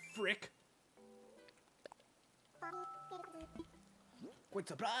bearded frick. Quite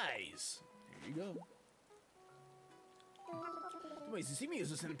surprise. Here you go. Mas esse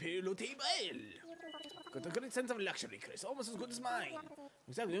mesmo, você não pegou o table. Got a great sense of luxury, Chris. Almost as good as mine.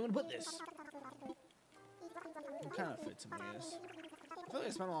 Exactly, I'm gonna put this. It kind of fits him, I guess. I feel like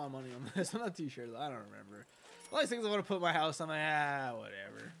I spent a lot of money on this. I'm not too sure. I don't remember. All these things I want to put in my house, I'm like,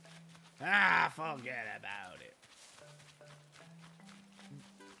 whatever. Forget about it.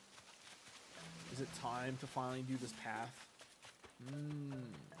 Is it time to finally do this path?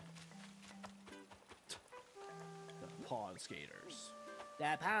 The Pond Skaters.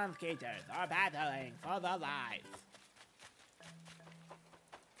 The Pond Skaters are battling for the life.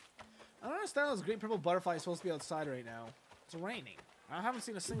 I don't understand how this great purple butterfly is supposed to be outside right now. It's raining. I haven't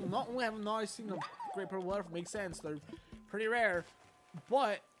seen a single, not only have I not seen a great purple butterfly, makes sense, they're pretty rare,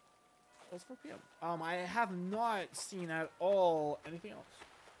 but it's 4 p.m. I have not seen at all anything else.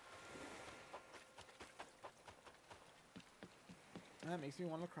 And that makes me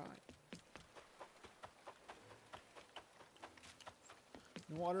want to cry.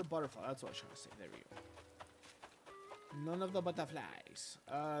 No water butterfly, that's what I was trying to say. There we go. None of the butterflies.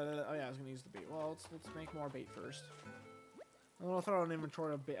 Oh yeah, I was gonna use the bait. Well, let's make more bait first. I'm gonna throw an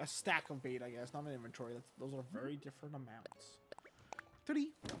inventory of bait, a stack of bait, I guess, not an inventory. Those are very different amounts.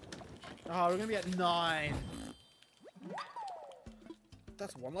 3. Oh, we're gonna be at 9.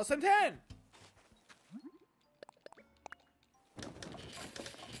 That's 1 less than 10.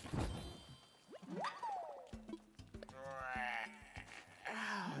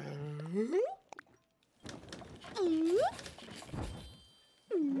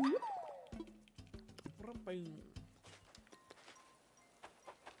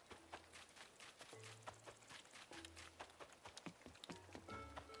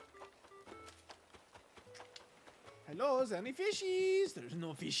 Hello, is there any fishies? There's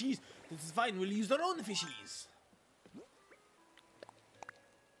no fishies. This is fine. We'll use our own fishies.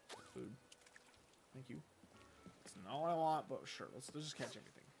 Food. Thank you. That's not what I want, but sure. Let's just catch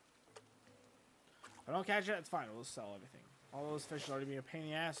everything. If I don't catch it, it's fine. We'll just sell everything. All those fish are already being a pain in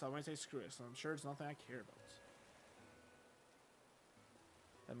the ass, so I might say screw it. So I'm sure it's nothing I care about.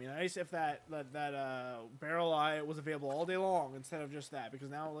 That'd be nice if that barrel eye was available all day long instead of just that, because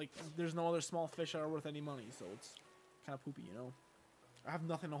now like there's no other small fish that are worth any money, so it's kind of poopy, you know. I have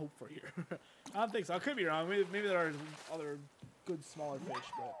nothing to hope for here. I don't think so. I could be wrong. Maybe there are other good smaller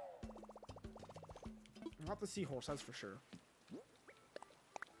fish, but not the seahorse, that's for sure.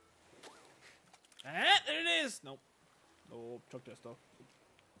 There it is. Nope. Nope. Took this though.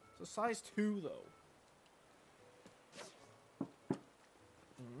 It's a size 2 though.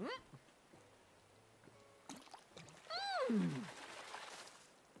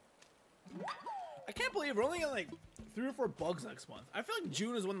 I can't believe we're only getting like 3 or 4 bugs next month. I feel like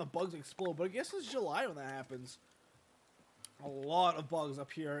June is when the bugs explode, but I guess it's July when that happens. A lot of bugs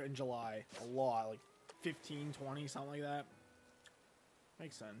up here in July. A lot, like 15, 20, something like that.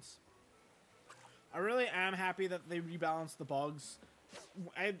 Makes sense. I really am happy that they rebalanced the bugs.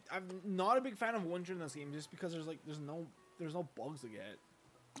 I'm not a big fan of winter in this game just because there's no bugs to get.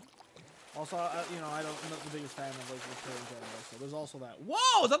 Also, you know, I'm not the biggest fan of like winter in general, so there's also that.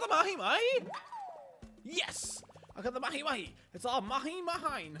 Whoa, is that the mahi mahi? Yes, I got the mahi mahi. It's all mahi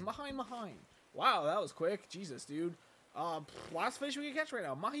mahi. Wow, that was quick. Jesus, dude. Last fish we can catch right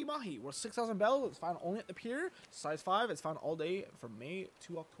now, mahi mahi. We're 6,000 bells. It's found only at the pier. Size 5. It's found all day from May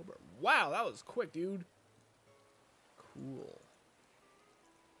to October. Wow, that was quick, dude. Cool.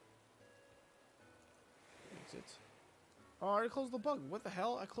 Exit. Oh, I already closed the bug. What the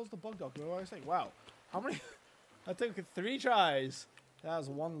hell? I closed the bug dock. What do I say? Wow. How many? I took 3 tries. That was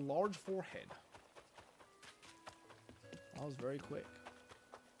 1 large forehead. That was very quick.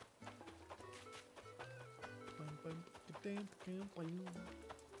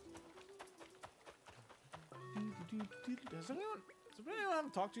 Does anyone have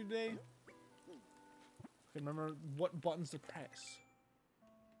to talk to today? I can remember what buttons to press.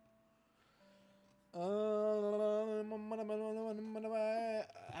 Have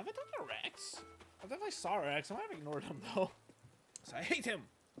I talked to Rex? I definitely saw Rex. I might have ignored him though. So I hate him.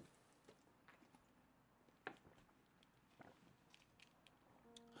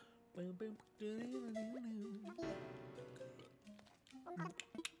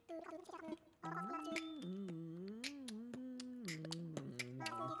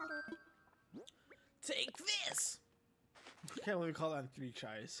 Take this! I can't believe we call that on 3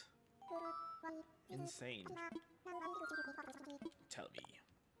 tries. Insane. Tell me.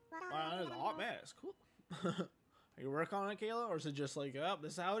 Wow, there's a hot mess. Cool. Are you working on it, Kayla? Or is it just like, oh,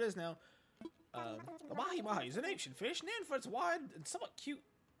 this is how it is now? The mahi mahi is an ancient fish named for its wide and somewhat cute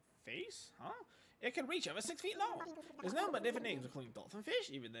face, huh? It can reach over 6 feet long. There's nothing but different names, including dolphinfish,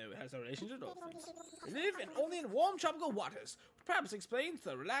 even though it has no relation to dolphins. They live only in warm tropical waters, which perhaps explains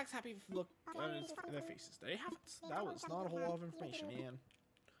the relaxed, happy look on their faces. There you have it. That was not a whole lot of information, man.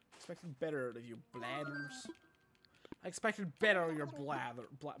 I expected better of you bladders. I expected better of your bladder.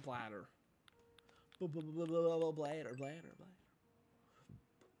 Bladder.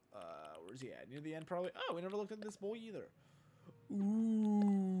 Where's he at? Near the end, probably. Oh, we never looked at this boy either.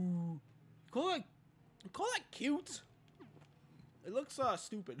 Ooh. Call that cute. It looks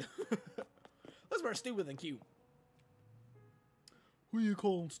stupid. Looks more stupid than cute. Who you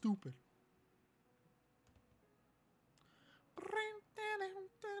calling stupid?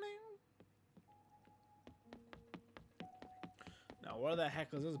 Now where the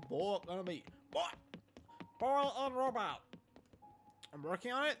heck is this boy gonna be? Boy on robot. I'm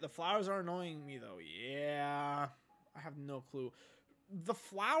working on it. The flowers are annoying me though. Yeah, I have no clue. The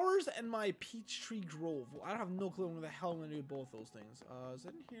flowers and my peach tree grove. I don't have no clue what the hell I'm gonna do with both those things. Is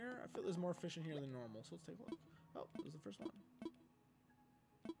it in here? I feel there's more fish in here than normal. So let's take a look. Oh, there's the first one.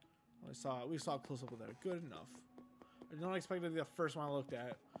 We saw a close up of that. Good enough. I did not expect it to be the first one I looked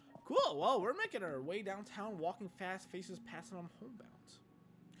at. Cool. Well, we're making our way downtown, walking fast, faces passing on homebound.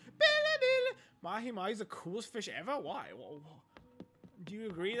 Mahi Mahi's the coolest fish ever. Why? Well, do you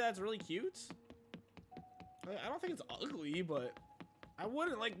agree that's really cute? I don't think it's ugly, but I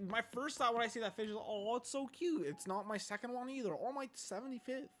wouldn't, like, my first thought when I see that fish is, oh, it's so cute. It's not my second one either, or my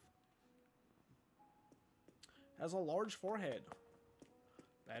 75th. Has a large forehead.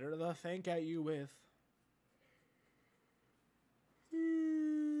 Better to think at you with.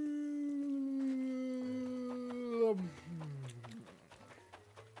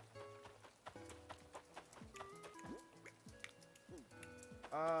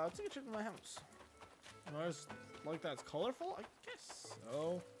 Let's take a trip to my house. I just like that it's colorful? I guess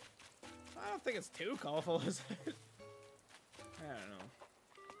so. I don't think it's too colorful, is it? I don't know.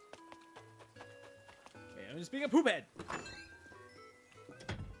 Okay, I'm just being a poop head.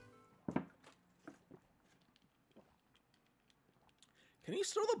 Can you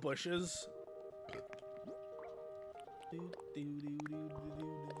stir the bushes?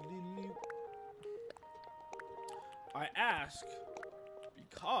 I ask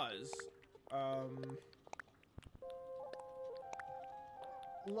because,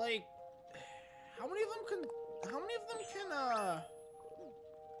 like, how many of them can,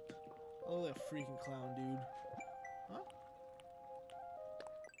 oh, that freaking clown, dude. Huh?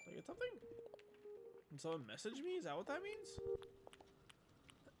 Did I get something? Did someone message me? Is that what that means?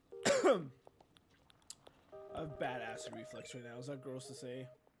 I have bad acid reflex right now. Is that gross to say?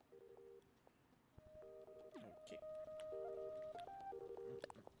 Okay.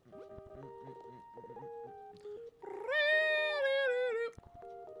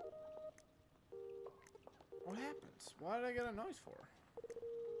 What happens? Why did I get a noise for?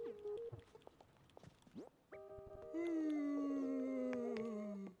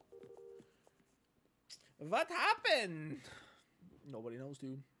 What happened? Nobody knows,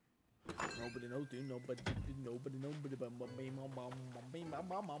 dude. Nobody knows, dude. Nobody knows.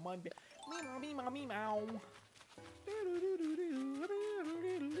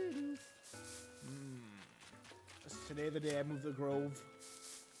 Just today the day I moved the grove.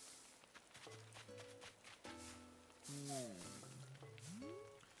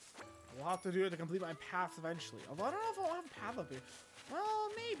 We'll have to do it to complete my path eventually. Although I don't know if I'll have a path up here. Well,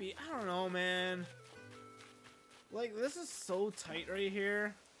 maybe. I don't know, man. Like, this is so tight right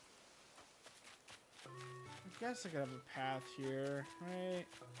here. I guess I could have a path here, right?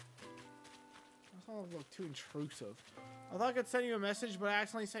 That's not look too intrusive. I thought I could send you a message, but I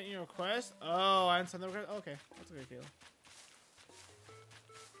accidentally sent you a request. Oh, I didn't send the request. Okay, that's okay, Caleb.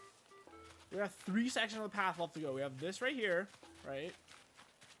 We have 3 sections of the path left to go. We have this right here, right?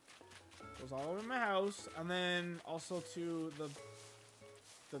 Goes all over my house, and then also to the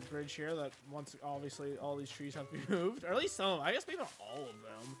bridge here. That once, obviously, all these trees have to be moved, or at least some of them. I guess maybe not all of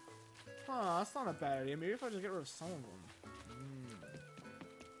them. Huh, that's not a bad idea. Maybe if I just get rid of some of them.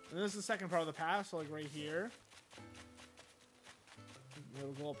 And this is the second part of the path, so like right here.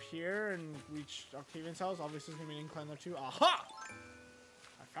 We'll go up here and reach Octavian's house. Obviously, there's gonna be an incline there too. Aha!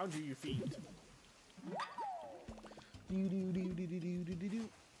 I found you, you fiend.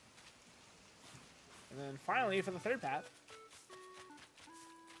 And then finally, for the third path,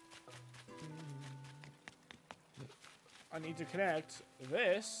 I need to connect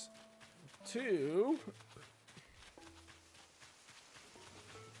this to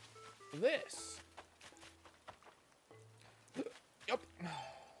this. Yep.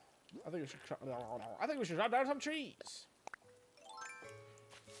 I think we should chop down some trees.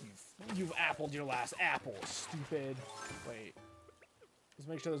 You've appled your last apple, stupid. Wait. Let's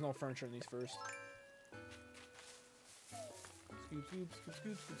make sure there's no furniture in these first. Scoop, scoop, scoop,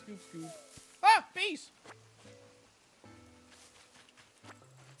 scoop, scoop, scoop, scoop. Ah! Bees!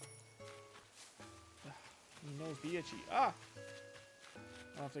 He knows be itchy. Ah!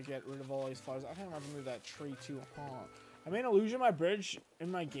 I'll have to get rid of all these flowers. I think I'm gonna move that tree too, huh? I made an illusion. My bridge in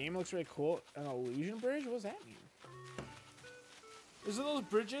my game looks really cool. An illusion bridge? What does that mean? Is it those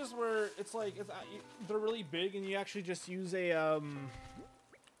bridges where it's like they're really big and you actually just use a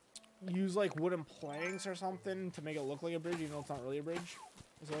use like wooden planks or something to make it look like a bridge, even though it's not really a bridge?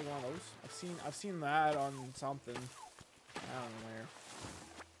 Is it like one of those? I've seen that on something. I don't know where.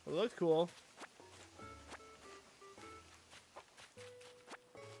 But it looked cool.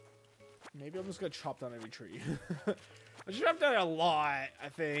 Maybe I'm just gonna chop down every tree. I chop down a lot, I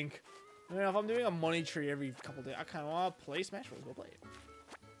think. I mean, if I'm doing a money tree every couple days, I kind of want to play Smash Bros. Go play it.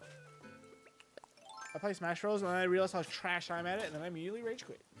 I play Smash Bros. And then I realized how trash I'm at it, and then I immediately rage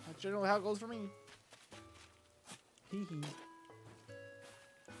quit. That's generally how it goes for me. Hee hee.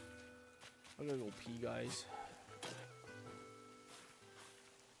 I gotta go pee, guys.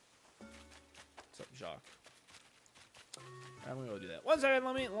 What's up, Jacques? I'm gonna go do that. 1 second,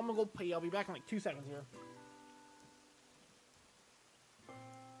 let me go pee. I'll be back in like 2 seconds here.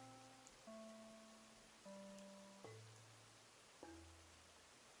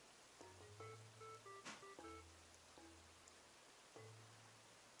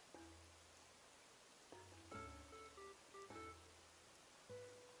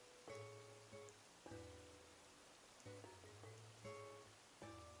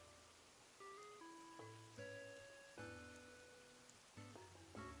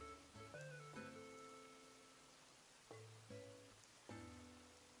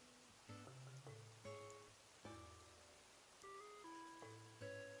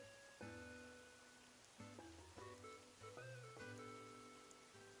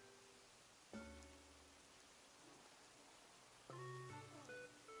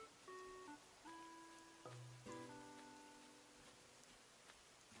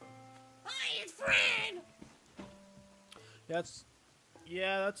 Friend. That's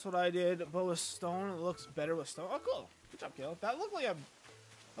what I did. But with stone, it looks better with stone. Oh, cool. Good job, Caleb. That looked like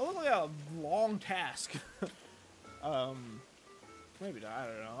a long task. Maybe not. I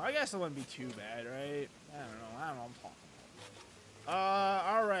don't know. I guess it wouldn't be too bad, right? I don't know what I'm talking about.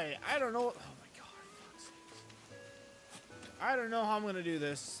 All right. I don't know. Oh my god. Fuck's sakes. I don't know how I'm gonna do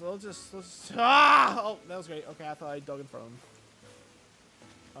this. So let's. Ah! Oh, that was great. Okay, I thought I dug in front of him.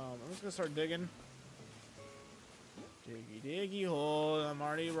 I'm just gonna start digging. Diggy diggy hole. I'm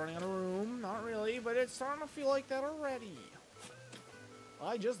already running out of room. Not really, but it's starting to feel like that already.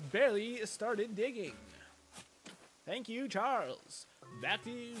 I just barely started digging. Thank you, Charles. Back to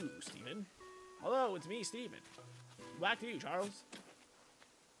you, Steven. Hello, it's me, Steven. Back to you, Charles.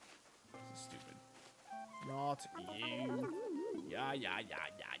 This is stupid. Not you. Yeah.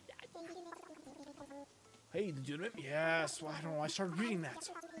 Hey, the gentleman. Yes. Well, I don't know. I started reading that.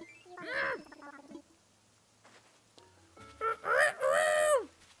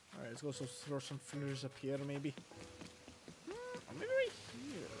 Alright, let's go throw some fingers up here, maybe. Or maybe right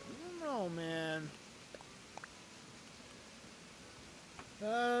here. I don't know, man.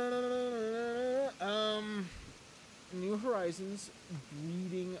 New Horizons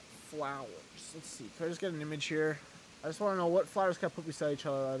breeding flowers. Let's see. Can I just get an image here? I just want to know what flowers can I put beside each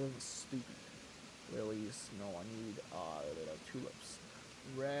other. I didn't speak. Lilies. No, I need tulips.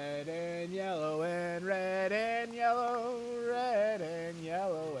 Red and yellow and red and yellow, red and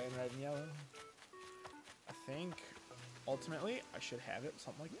yellow and red and yellow. I think ultimately I should have it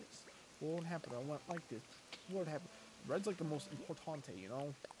something like this. What would happen? I went like this. What would happen? Red's like the most importante, you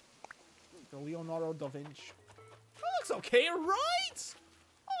know? The Leonardo da Vinci. That looks okay, right?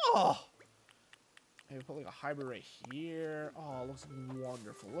 Oh! Maybe put like a hybrid right here. Oh, it looks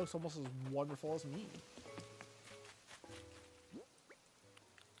wonderful. It looks almost as wonderful as me.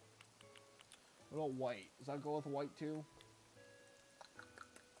 What about white? Does that go with white too?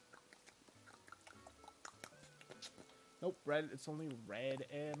 Nope, red. It's only red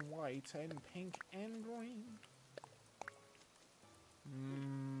and white and pink and green.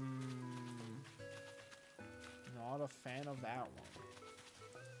 Not a fan of that one.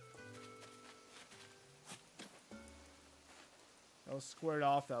 That was squared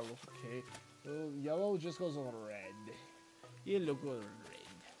off. That looks okay. Yellow just goes with red. Yellow goes with red.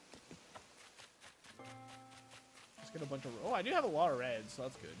 Let's get a bunch of. Oh, I do have a lot of reds, so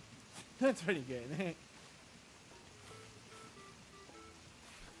that's good. That's pretty good.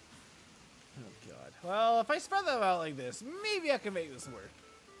 Oh god. Well, if I spread them out like this, maybe I can make this work.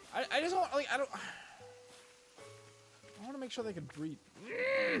 I just want, like, I want to make sure they can breed.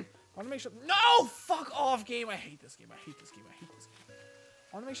 I want to make sure. No! Fuck off, game. I hate this game. I hate this game. I hate this game.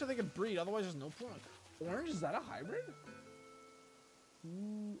 I want to make sure they can breed. Otherwise, there's no point. Orange? Is that a hybrid?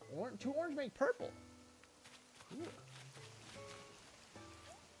 Ooh, two orange make purple. Cool.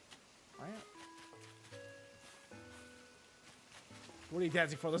 What are you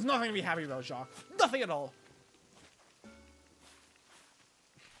dancing for? There's nothing to be happy about, Jacques. Nothing at all.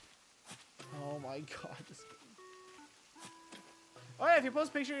 Oh my god. Oh yeah, if you post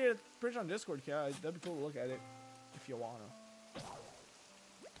a picture of your bridge on Discord, yeah, that'd be cool to look at it. If you wanna.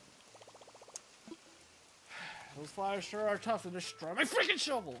 Those flowers sure are tough to destroy my freaking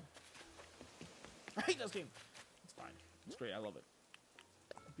shovel. I hate this game. It's fine. It's great. I love it.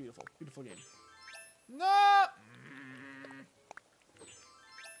 Beautiful. Beautiful game. No! I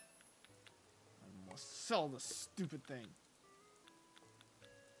must sell this stupid thing.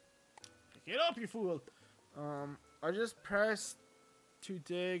 Pick it up, you fool. I just pressed to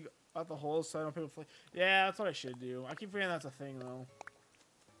dig out the holes so I don't pick up. Yeah, that's what I should do. I keep forgetting that's a thing, though.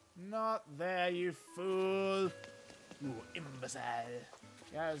 Not there, you fool. You imbecile.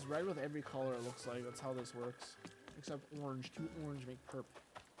 Yeah, it's red with every color, it looks like. That's how this works. Except orange. Two orange make purple.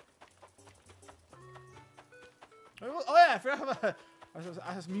 Oh yeah, I forgot about I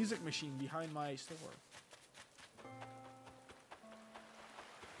have a music machine behind my store.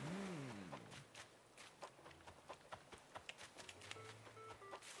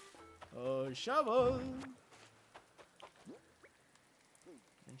 Oh, shovel.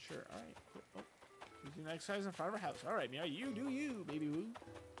 And sure, alright. Cool. Oh, you can exercise in front of our house. Alright, now you do you, baby woo.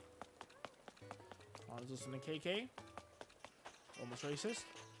 Oh, is this in the KK? Almost racist.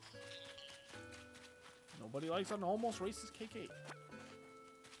 Nobody likes an almost racist KK.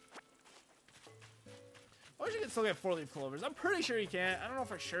 I wish you could still get 4-leaf clovers. I'm pretty sure you can't. I don't know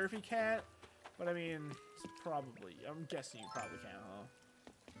for sure if you can't. But I mean, it's probably. I'm guessing you probably can, huh?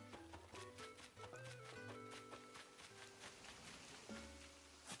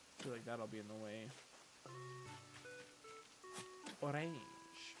 I feel like that'll be in the way. Orange.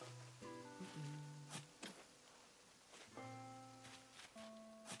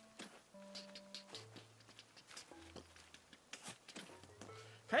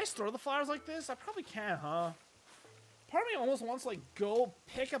 Can I store the flowers like this? I probably can, huh? Part of me almost wants to, like, go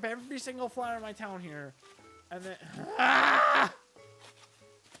pick up every single flower in my town here. And then... Ah!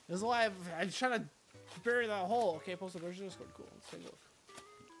 This is why I'm trying to bury that hole. Okay, post a version of Discord. Cool. Let's take a look.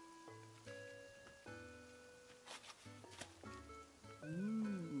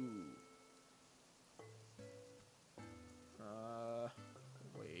 Ooh.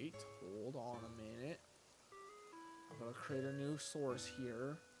 Wait. Hold on a minute. I'm gonna create a new source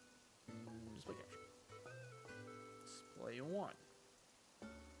here. Display capture. Display 1.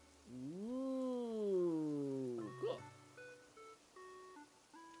 Ooh, cool.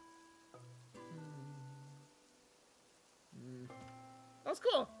 That's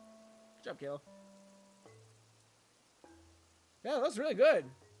cool. Good job, Kayla. Yeah, that's really good.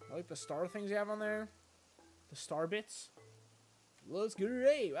 I like the star things you have on there. The star bits. Looks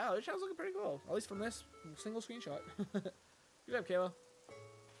great. Wow, this shot's looking pretty cool. At least from this single screenshot. Good job, Kayla.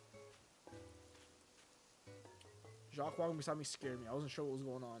 Jacques walking beside me scared me. I wasn't sure what was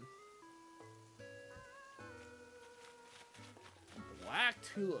going on. Black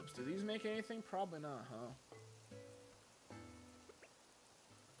tulips. Do these make anything? Probably not, huh?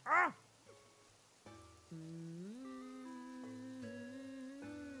 Ah!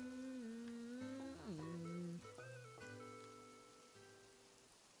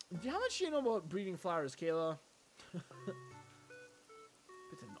 How much do you know about breeding flowers, Kayla? Bit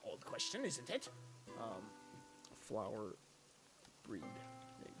of an old question, isn't it? Flower breed.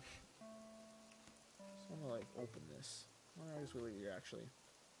 Maybe. Just want to like open this. I guess we'll leave here actually.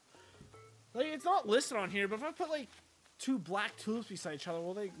 Like it's not listed on here, but if I put like 2 black tulips beside each other,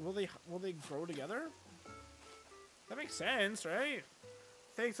 will they grow together? That makes sense, right?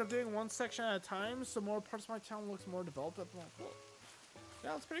 Thanks. I'm doing one section at a time, so more parts of my town looks more developed. At the moment. Cool.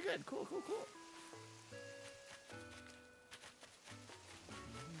 Yeah, that's pretty good. Cool, cool, cool.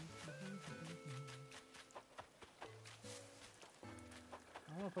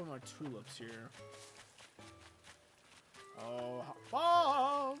 I want to put my tulips here. Oh,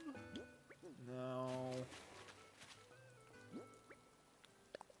 Bob! No.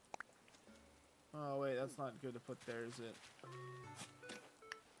 Oh, wait, that's not good to put there, is it?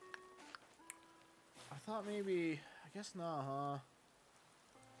 I thought maybe... I guess not, huh?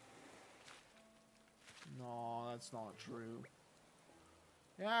 No, that's not true.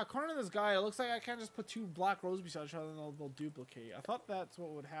 Yeah, according to this guy, it looks like I can't just put 2 black rows beside each other and they'll duplicate. I thought that's what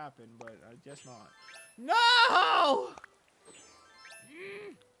would happen, but I guess not. No!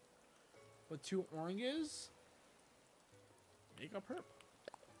 But 2 oranges? Make a purple.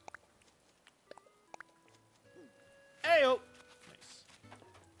 Ayo! Nice.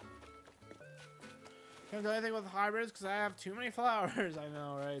 Can't do anything with hybrids because I have too many flowers. I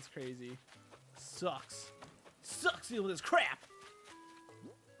know, right? It's crazy. Sucks. Sucks dealing with this crap!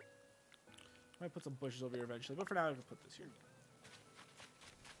 Might put some bushes over here eventually, but for now I can put this here.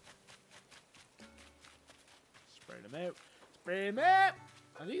 Spray them out. Spray them out!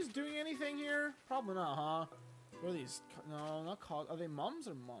 Are these doing anything here? Probably not, huh? What are these? No, not called. Are they mums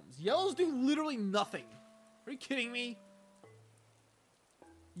or mums? Yellows do literally nothing. Are you kidding me?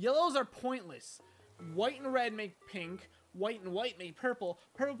 Yellows are pointless. White and red make pink. White and white make purple.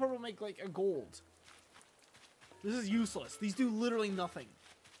 Purple and purple make like a gold. This is useless. These do literally nothing.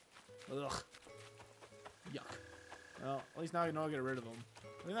 Ugh. Yuck. Well, at least now I know I get rid of them.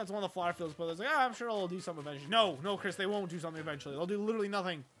 I think that's one of the flower fields, but it's like, ah, I'm sure they'll do something eventually. No, no, Chris, they won't do something eventually. They'll do literally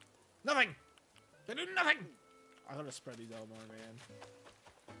nothing. Nothing! They do nothing! I gotta spread these out more, man.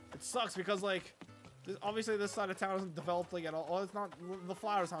 It sucks because, like, obviously this side of town isn't developed, like, at all. Well, it's not, the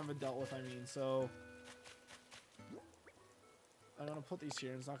flowers haven't been dealt with, I mean, so. I'm gonna put these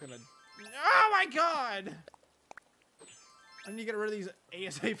here, and it's not gonna. Oh my god! I need to get rid of these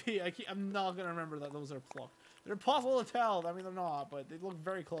ASAP. I'm not gonna remember that those are plucked. They're impossible to tell. I mean, they're not, but they look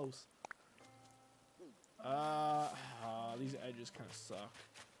very close. These edges kind of suck.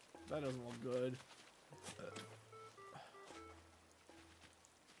 That doesn't look good.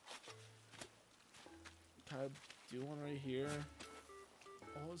 Can I do one right here?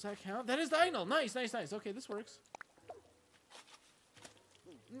 Oh, does that count? That is diagonal. Nice, nice, nice. Okay, this works.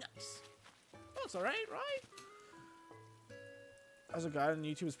 Nice. Looks alright, right? As a guy on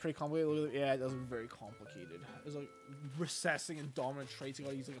YouTube, it's pretty complicated. Look at yeah, it does look very complicated. It's like recessing and dominant traits. You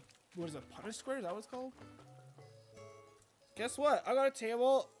gotta use like a, what is it, Punnett square? Is that what it's called? Guess what? I got a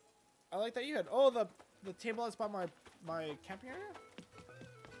table. I like that you had. Oh, the table that's by my camping area.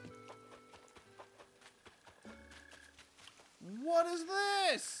 What is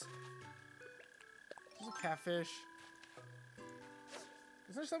this? This is a catfish.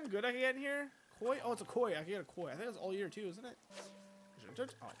 Is there something good I can get in here? Koi? Oh, it's a koi. I can get a koi. I think it's all year too, isn't it? Oh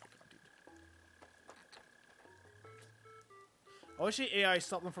my god, dude. I wish the AI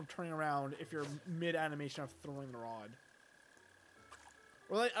stopped them from turning around if you're mid-animation of throwing the rod.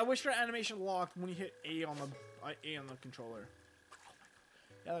 Or like, I wish your animation locked when you hit A on the controller.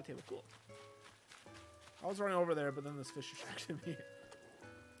 Yeah, that table, cool. I was running over there, but then this fish distracted me.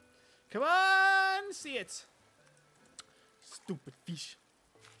 Come on, see it. Stupid fish.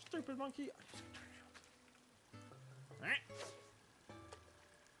 Stupid monkey. Alright.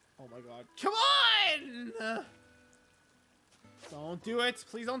 Oh my god. Come on! Don't do it.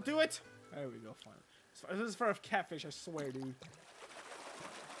 Please don't do it. There we go. Fine. This is for a catfish, I swear, dude.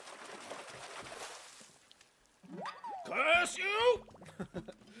 Curse you!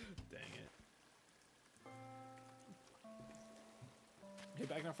 Dang it. Get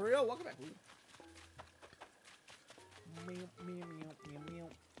back now for real. Welcome back. Meow, meow, meow, meow, meow.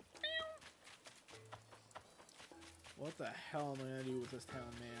 What the hell am I gonna do with this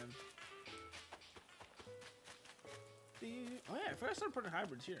town, man? Oh yeah, I forgot to start putting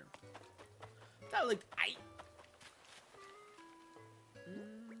hybrids here. That looked aight.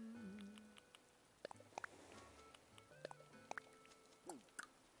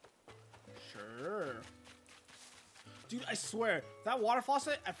 Sure. Dude, I swear, that water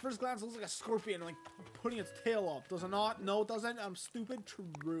faucet at first glance looks like a scorpion, like putting its tail up. Does it not? No, it doesn't. I'm stupid.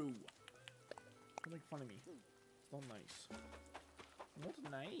 True. Don't make fun of me. It's not nice. Not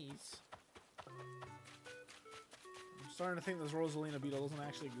nice. I'm starting to think this Rosalina beetle doesn't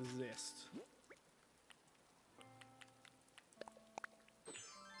actually exist.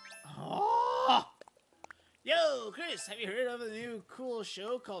 Oh! Yo, Chris, have you heard of a new cool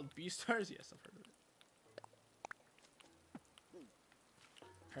show called Beastars? Yes, I've heard of it.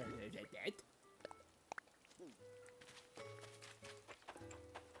 Heard of that.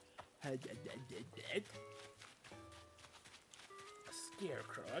 Heard of that. A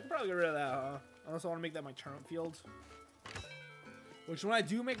scarecrow. I can probably get rid of that, huh? Unless I want to make that my turnip field. Which, when I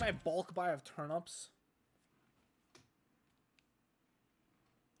do make my bulk buy of turnips,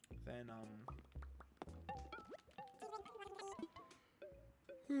 then,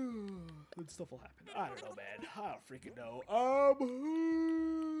 good stuff will happen. I don't know, man. I don't freaking know.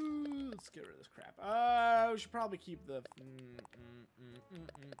 Let's get rid of this crap. We should probably keep the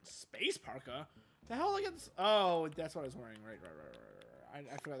space parka. The hell against? Oh, that's what I was wearing. Right. I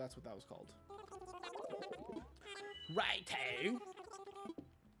forgot that's what that was called. Righto.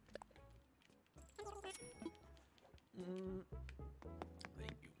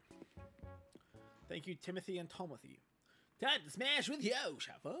 Thank you. Thank you, Timothy and Tomothy. Time to smash with Yosh.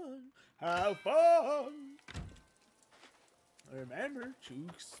 Have fun. Have fun. Remember to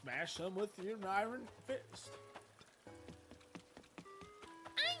smash them with your iron fist.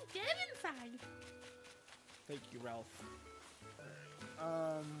 I'm dead inside. Thank you, Ralph.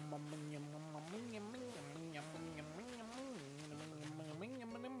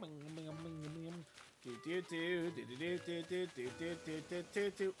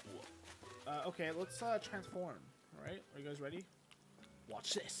 Okay, let's transform. All right, are you guys ready?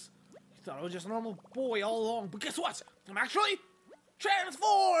 Watch this. You thought I was just a normal boy all along, but guess what? I'm actually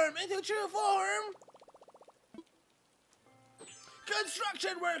transformed into true form.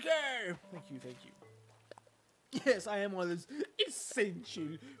 Construction worker. Thank you, thank you. Yes, I am one of those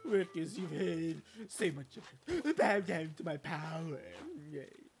essential workers you've heard so much about. Bow down to my power. Yes.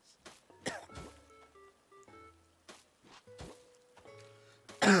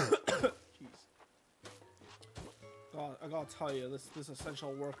 Jeez. I gotta tell you, this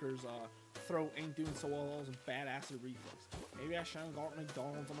essential worker's throat ain't doing so well. That was a bad acid reflux. Maybe I shouldn't have got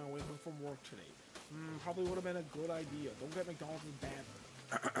McDonald's on my way home from work today. Probably would have been a good idea. Don't get McDonald's, is bad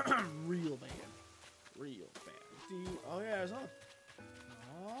for me. Real bad. Real bad. Oh yeah, it's on.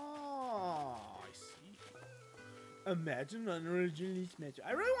 Oh, I see. Imagine unoriginally smash.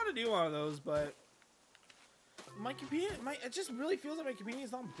 I really want to do one of those, but my computer, it just really feels like my computer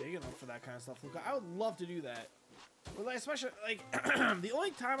is not big enough for that kind of stuff. Look, I would love to do that, but like, especially like the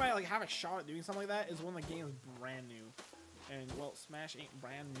only time I like have a shot at doing something like that is when the game is brand new, and well, Smash ain't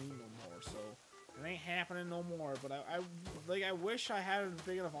brand new no more, so. It ain't happening no more, but I wish I had a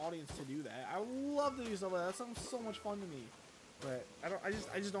big enough audience to do that. I would love to do something like that. That sounds so much fun to me. But I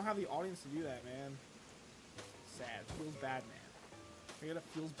just don't have the audience to do that, man. Sad. Feels bad, man. I get a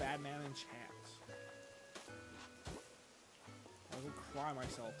feels bad man in chat. I will cry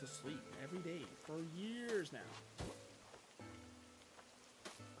myself to sleep every day for years now.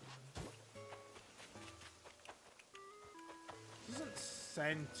 This isn't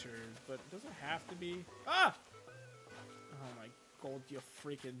centered, but it doesn't have to be. Ah! Oh my god, you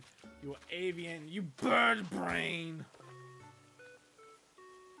freaking, you avian, you bird brain!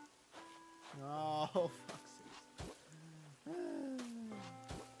 Oh, fuck's sake.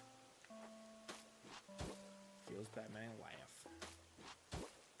 Feels bad, man. Laugh.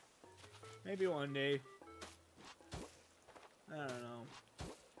 Maybe one day. I don't know.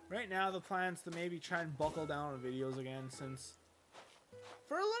 Right now, the plan's to maybe try and buckle down on videos again, since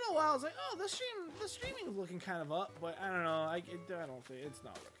for a little while I was like, oh, the streaming is looking kind of up, but I don't know. I don't think it's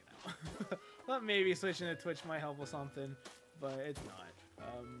not working out. But maybe switching to Twitch might help with something, but it's not.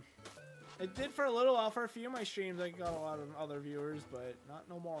 It did for a little while. For a few of my streams, I got a lot of other viewers, but not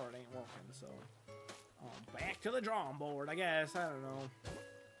no more. It ain't working. So, back to the drawing board, I guess. I don't know.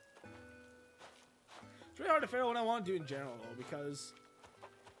 It's really hard to figure out what I want to do in general, though, because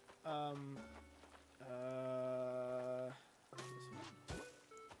there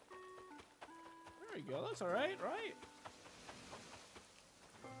we go. That's all right, right?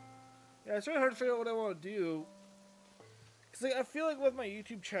 Yeah, it's really hard to figure out what I want to do. Cause like, I feel like with my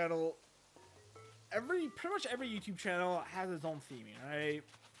YouTube channel, pretty much every YouTube channel has its own theming, right?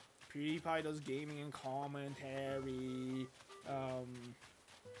 PewDiePie does gaming and commentary.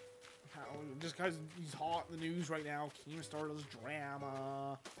 Just because he's hot in the news right now, Keemstar does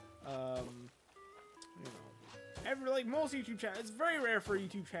drama. You know, like most YouTube channels, it's very rare for a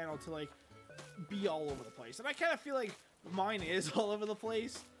YouTube channel to like be all over the place, and I kind of feel like mine is all over the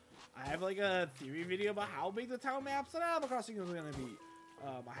place. I have like a theory video about how big the town maps in Animal Crossing is gonna be.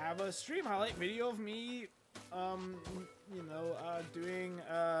 I have a stream highlight video of me, you know, doing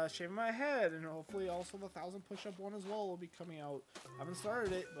shaving my head, and hopefully also the 1,000 push-up one as well will be coming out. I haven't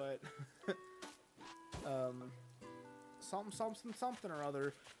started it, but something or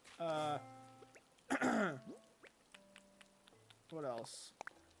other. What else?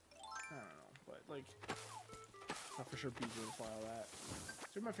 I don't know, but like, I'm for sure BJ will file that.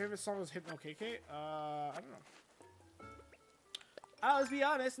 So my favorite song was Hypno KK. I don't know. I'll just be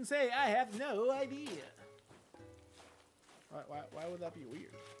honest and say I have no idea. Why would that be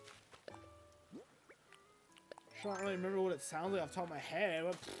weird? I don't really remember what it sounds like off the top of my head.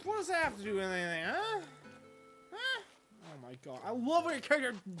 But what does that have to do with anything, huh? Huh? Oh my god. I love when your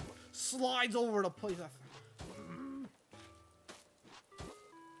character slides over the place.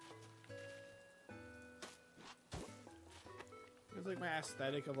 It's like my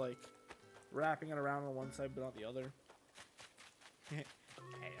aesthetic of like wrapping it around on one side but not the other.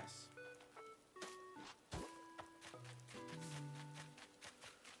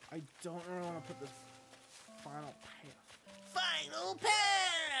 I don't really want to put this final path. Final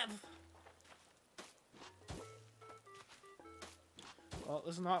path! Well,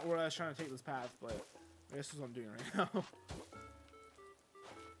 this is not where I was trying to take this path, but I guess this is what I'm doing right now.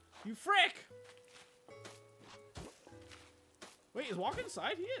 You frick! Wait, is Walker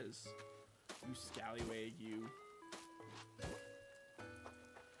inside? He is. You scallywag, you.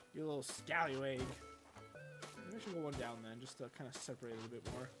 You little scallywag. Maybe I should go one down then, just to kind of separate it a bit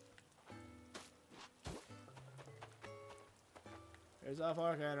more. There's a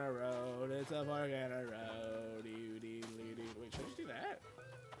fork in a road, it's a fork in a road. Wait, should I just do that?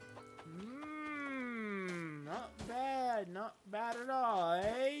 Not bad at all,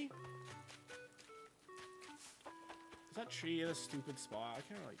 eh? Is that tree in a stupid spot? I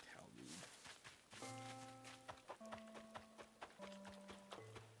can't really tell, dude.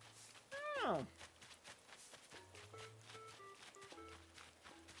 Oh.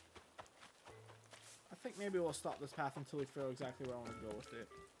 I think maybe we'll stop this path until we figure out exactly where I want to go with it.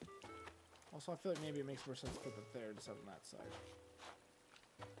 Also, I feel like maybe it makes more sense to put it there instead of on that side.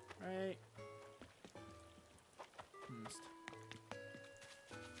 Right.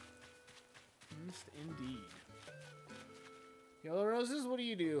 Mist indeed. Yellow roses, what do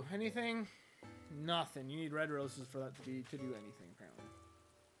you do? Anything? Nothing. You need red roses for that to do anything, apparently.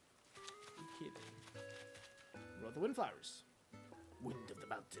 You kidding. What about the windflowers? Wind of the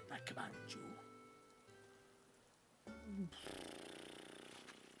mountain, I command you.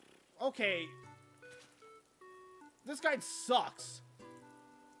 Okay. This guide sucks.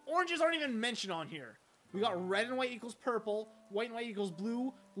 Oranges aren't even mentioned on here. We got red and white equals purple, white and white equals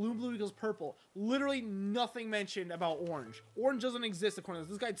blue, blue and blue equals purple. Literally nothing mentioned about orange. Orange doesn't exist according to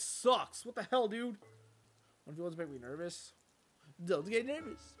this. This guide sucks. What the hell, dude? One feels make me nervous. Don't get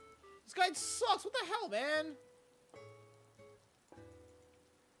nervous. This guide sucks. What the hell, man?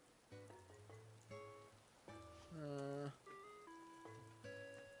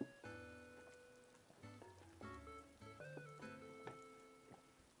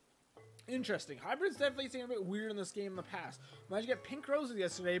 Interesting. Hybrids definitely seem a bit weird in this game in the past. Managed to get pink roses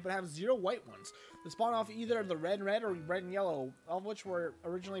yesterday, but have 0 white ones. They spawn off either the red and red or red and yellow, all of which were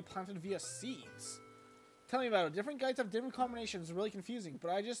originally planted via seeds. Tell me about it. Different guides have different combinations. It's really confusing,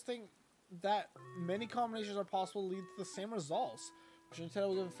 but I just think that many combinations are possible to lead to the same results. Which instead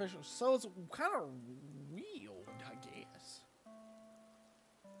will give official. So it's kind of weird, I guess.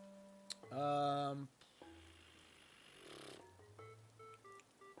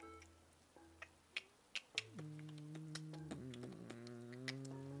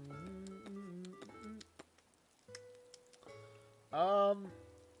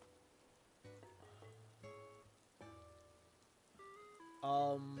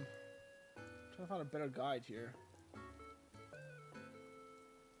 Trying to find a better guide here.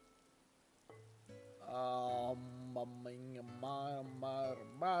 Oh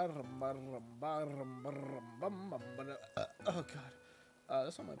god.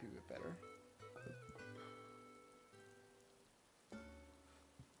 This one might be a bit better.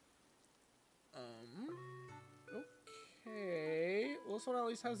 Okay. Well, this one at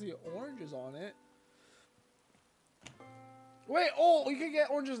least has the oranges on it. Wait, oh, you can get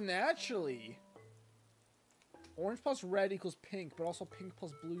oranges naturally. Orange plus red equals pink, but also pink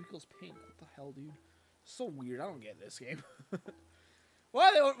plus blue equals pink. What the hell, dude? So weird. I don't get this game.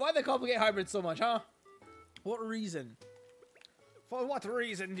 Why they complicate hybrids so much, huh? What reason? For what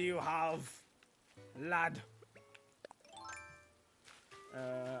reason do you have, lad?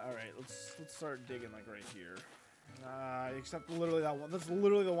 Alright, let's start digging like right here. Except literally that one. That's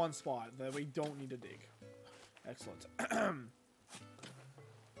literally the one spot that we don't need to dig. Excellent.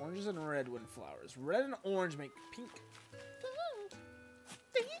 Oranges and red windflowers. Red and orange make pink.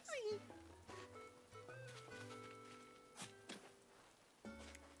 Daisy.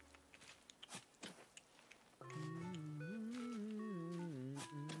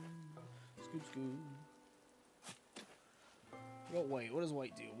 Scoop, scoop. What white? What does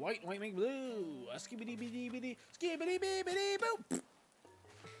white do? White make blue. Skibidi bidi bidi. Skibidi bidi boop.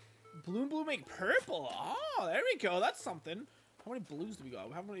 Blue and blue make purple. Oh, there we go. That's something. How many blues do we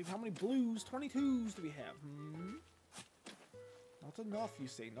got? How many blues? 22s do we have? Not enough, you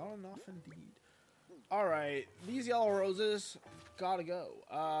say. Not enough indeed. Alright. These yellow roses gotta go.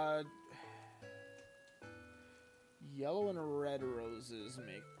 Yellow and red roses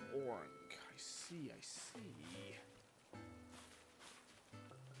make orange. I see.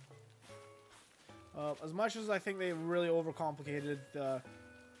 As much as I think they really overcomplicated the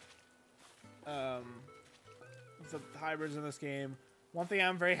hybrids in this game, one thing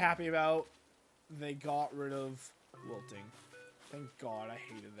I'm very happy about, they got rid of wilting. Thank God, I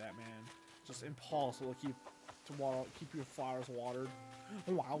hated that, man. Just impossible to keep your flowers watered.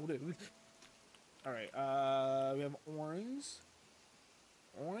 Wow, dude. All right, we have orange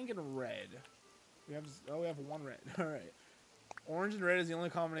and red. We have one red. All right, orange and red is the only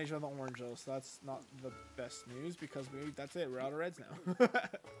combination of the orange though, so that's not the best news because that's it. We're out of reds now.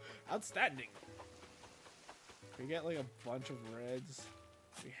 Outstanding. We get like a bunch of reds.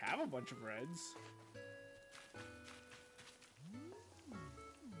 We have a bunch of reds.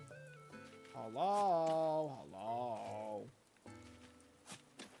 Hello, hello.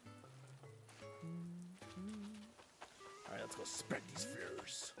 All right, let's go spread these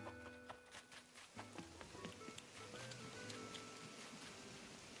fears.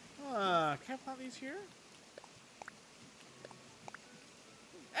 Can I plant these here?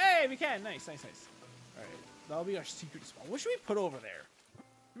 Hey, we can. Nice, nice, nice. All right, that'll be our secret spot. What should we put over there?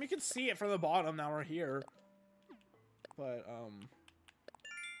 We can see it from the bottom now we're here. But,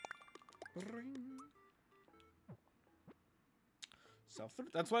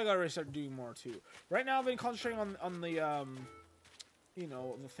 that's why I gotta start doing more too. Right now I've been concentrating on the you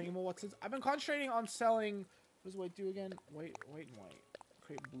know, the thingamo what's it? I've been concentrating on selling. What does white do again? White and white.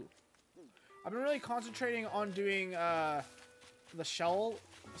 Create blue. I've been really concentrating on doing the shell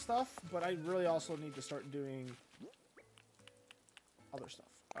stuff, but I really also need to start doing other stuff.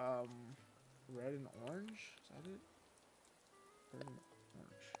 Red and orange. Is that it? Red and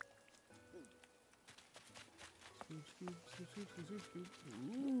orange.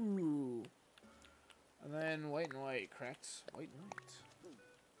 Ooh. And then white and white, correct? White and white.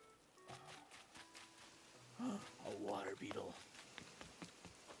 A water beetle.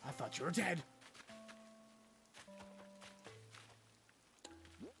 I thought you were dead.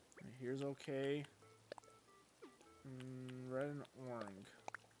 Here's okay. Red and orange.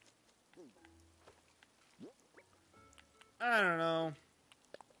 I don't know.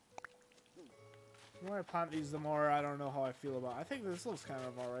 The more I plant these, the more I don't know how I feel about it. I think this looks kind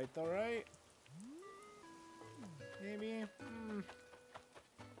of alright though, right? Maybe?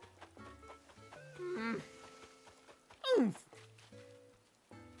 Oomph!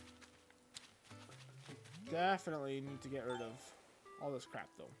 Definitely need to get rid of all this crap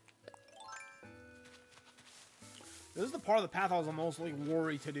though. This is the part of the path I was the most like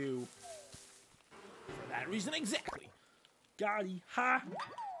worried to do. For that reason exactly. Gotti, ha!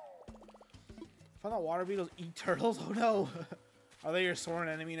 Found out water beetles eat turtles? Oh no! Are they your sworn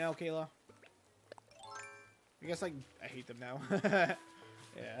enemy now, Kayla? I guess like I hate them now.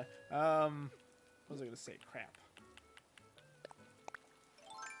 Yeah. What was I gonna say? Crap.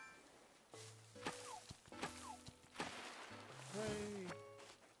 Hey.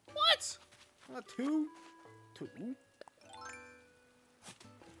 What? Not two? Two?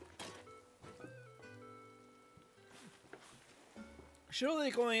 Surely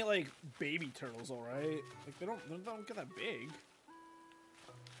they can only eat like baby turtles, alright? Like they don't get that big.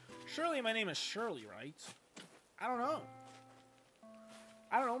 Surely my name is Shirley, right? I don't know.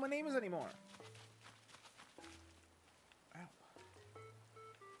 I don't know what my name is anymore. Ow.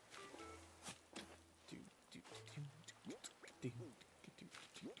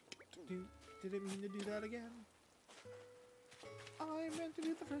 Didn't mean to do that again. I meant to do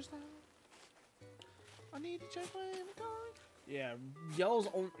it the first time. I need to check my inventory. Yeah, yellows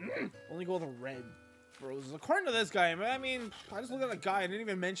only go with red roses. According to this guy, I mean, I just looked at the guy and didn't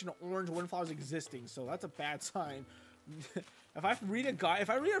even mention orange windflowers existing, so that's a bad sign. If I read a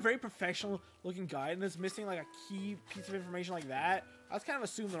very professional looking guide and it's missing like a key piece of information like that, I just kind of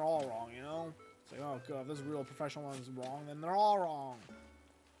assume they're all wrong, you know? It's like, oh god, if this real professional one's wrong, then they're all wrong.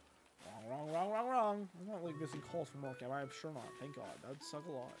 Wrong. I'm not like missing calls from work, am I? I'm sure not. Thank god. That would suck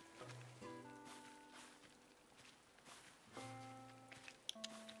a lot.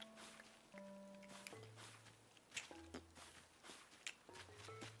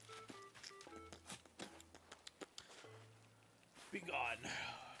 Be gone.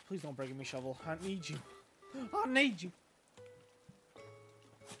 Please don't break me, shovel. I need you. I need you.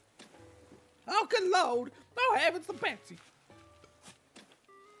 Oh, good lord. Oh, heavens to Betsy.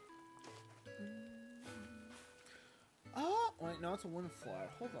 Oh, wait, no, it's a windflower.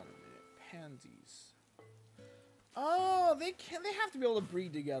 Hold on a minute. Pansies. Oh, they have to be able to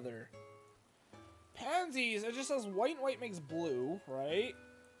breed together. Pansies, it just says white and white makes blue, right?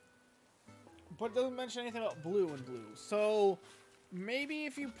 But it doesn't mention anything about blue and blue. So, maybe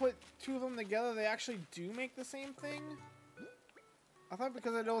if you put two of them together, they actually do make the same thing? I thought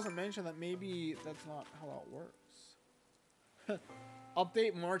because it doesn't mention that maybe that's not how that works.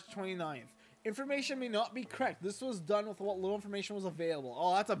 Update March 29th. Information may not be correct. This was done with what little information was available.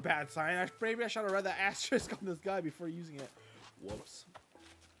 Oh, that's a bad sign. Maybe I should have read that asterisk on this guy before using it. Whoops.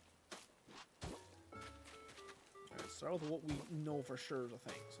 Let's start with what we know for sure is a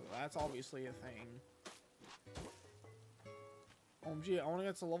thing. So that's obviously a thing. OMG, I want to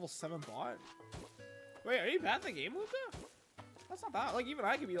get to level 7 bot. Wait, are you bad at the game, Luca? That's not bad. Like, even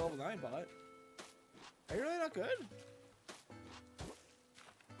I could be level 9 bot. Are you really not good?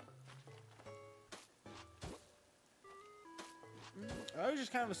 I always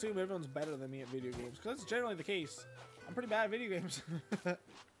just kind of assume everyone's better than me at video games, because that's generally the case. I'm pretty bad at video games. But,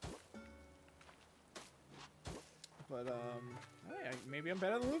 hey, maybe I'm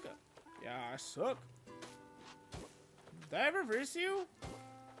better than Luca. Yeah, I suck. Did I ever verse you?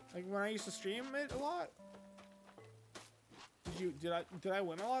 Like, when I used to stream it a lot? Did I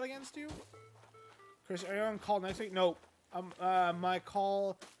win a lot against you? Chris, are you on call next week? No. My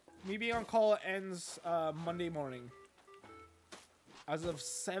call, me being on call ends, Monday morning. As of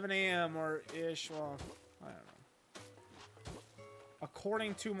 7 a.m. or ish, well, I don't know.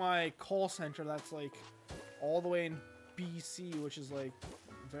 According to my call center, that's like all the way in BC, which is like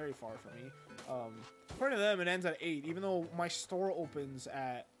very far from me. According to them, it ends at 8, even though my store opens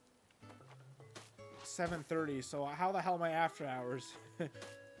at 7:30. So how the hell am I after hours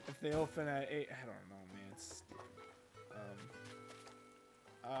if they open at 8? I don't know, man. It's stupid.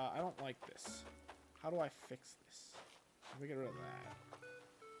 I don't like this. How do I fix this? Let me get rid of that.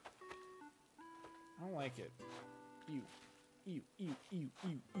 I don't like it. Ew. Ew, ew, ew,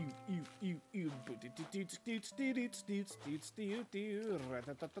 ew, ew, ew, ew,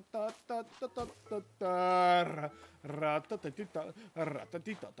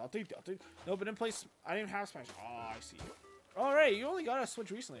 no, but in place, I didn't have Smash. Oh, I see. Alright, you only got a Switch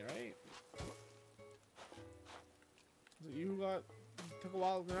recently, right? You got, took a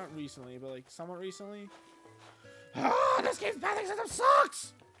while, not recently, but like somewhat recently. Ah, this game's pathing system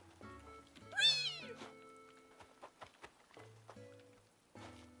sucks!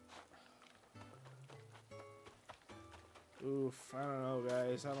 Oof, I don't know,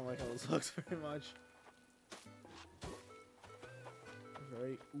 guys. I don't like how this looks very much.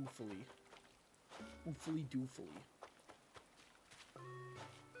 Very oofily. Oofily doofily.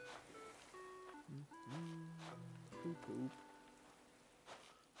 Poop poop.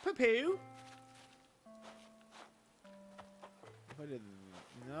 Poo poo! If I didn't.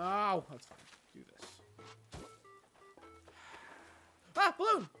 No! That's fine. Do this. Ah!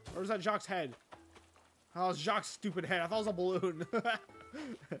 Balloon! Or was that Jacques' head? Oh, it's Jacques' stupid head. I thought it was a balloon.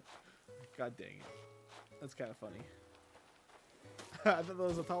 God dang it. That's kind of funny. I thought that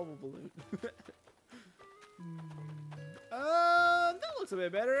was a palpable balloon. That looks a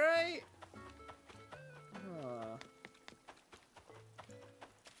bit better, right?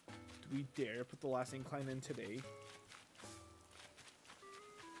 Do we dare put the last incline in today?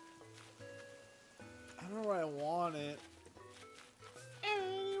 I don't know where I want it.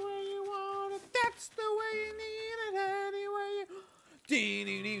 Anywhere you want it, that's the way you need it. Anywhere you...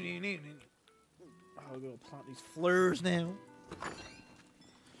 I'll go plant these fleurs now.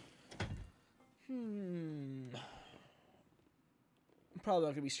 I'm probably not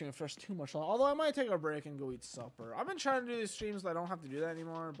going to be streaming for too much long. Although I might take a break and go eat supper. I've been trying to do these streams, but I don't have to do that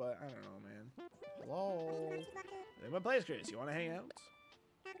anymore. But I don't know, man. Hello? Hey, my place, Chris. You want to hang out?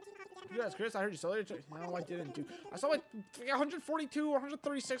 Yes, Chris, I heard you sell it. No, I didn't do. I saw like 142 or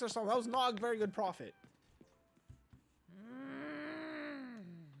 136 or something. That was not a very good profit.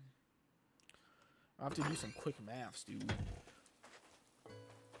 I have to do some quick maths, dude.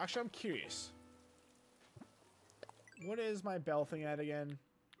 Actually, I'm curious. What is my bell thing at again?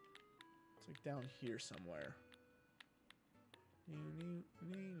 It's like down here somewhere.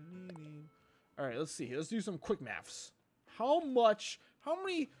 Alright, let's see. Let's do some quick maths. How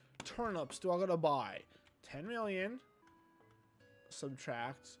many turnips do I gotta buy? 10 million.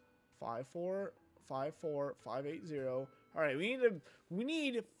 Subtract 54580. Alright, we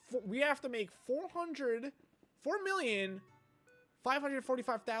have to make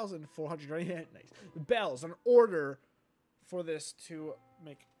 4,545,499 nice bells in order for this to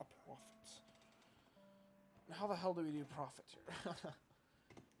make a profit. How the hell do we do profit here?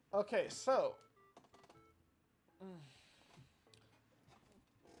 Okay, so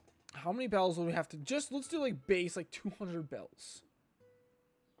how many bells will we have to let's do like base like 200 bells.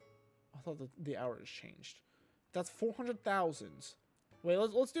 I thought the hour has changed. That's 400,000. Wait,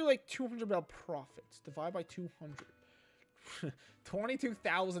 let's do like 200 bell profits. Divide by 200.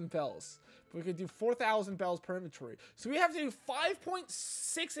 22,000 bells. We could do 4,000 bells per inventory. So we have to do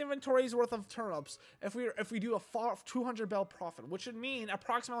 5.6 inventories worth of turnips if we do a 200 bell profit, which would mean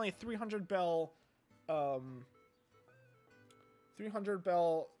approximately 300 bell.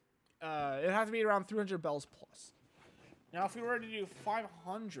 It have to be around 300 bells plus. Now, if we were to do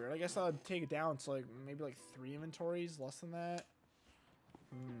 500, I guess I would take it down to like maybe like 3 inventories, less than that.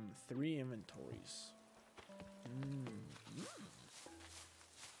 3 inventories.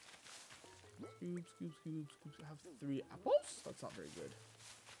 Scoop, scoop, scoop, scoop. I have 3 apples? That's not very good.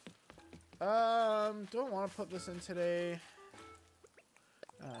 Don't want to put this in today.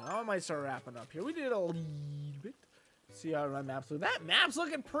 I might start wrapping up here. We did a little bit. See how my map's looking. That map's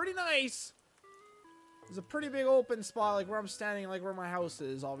looking pretty nice. There's a pretty big open spot, like where I'm standing, like where my house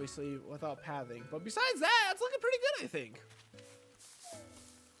is, obviously, without pathing. But besides that, it's looking pretty good, I think.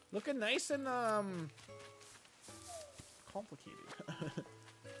 Looking nice and, complicated.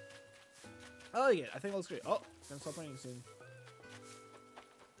 I like it. I think it looks great. Oh, it's gonna stop raining soon.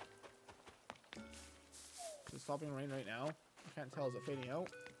 Is it stopping rain right now? I can't tell. Is it fading out?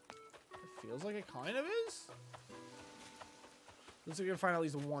 It feels like it kind of is. Let's see if we can find at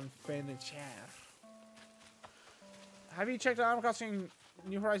least one fan in chat. Have you checked out Animal Crossing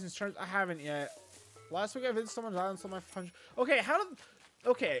New Horizons terms? I haven't yet. Last week I visited someone's island, so my punch. Okay,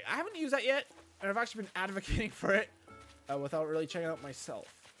 okay, I haven't used that yet, and I've actually been advocating for it without really checking out myself.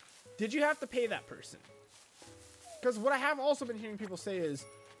 Did you have to pay that person? Because what I have also been hearing people say is,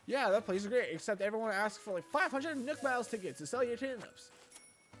 yeah, that place is great, except everyone asks for like 500 Nook Miles tickets to sell your turnips.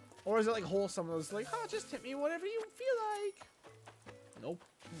 Or is it like wholesome? It's like, oh, just tip me whatever you feel like. Nope.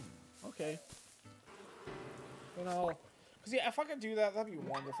 Okay. You know, because yeah, if I could do that, that'd be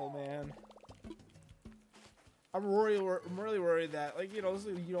wonderful, man. I'm really worried that, like, you know, this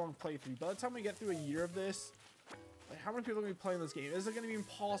is a year-long playthrough. By the time we get through a year of this, like, how many people are going to be playing this game? Is it going to be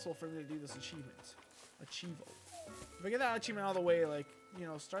impossible for me to do this achievement? Achievo. If I get that achievement out of the way, like, you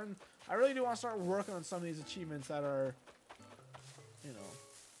know, I really do want to start working on some of these achievements that are, you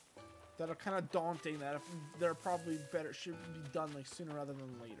know, that are kind of daunting, that if they're probably better, should be done, like, sooner rather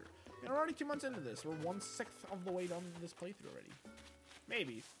than later. And we're already 2 months into this. We're 1/6 of the way done this playthrough already.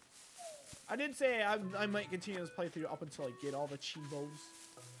 Maybe. I did say I might continue this playthrough up until I get all the Chivos.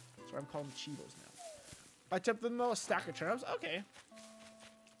 So I'm calling them Chivos now. I tipped them a stack of turnips. Okay.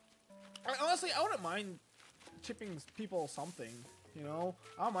 Honestly, I wouldn't mind tipping people something. You know,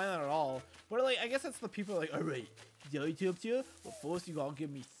 I don't mind that at all. But like, I guess that's the people like, all right, did I tip you? Well, first you gotta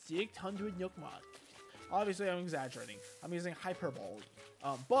give me 600 Nook Miles. Obviously, I'm exaggerating. I'm using hyperbole.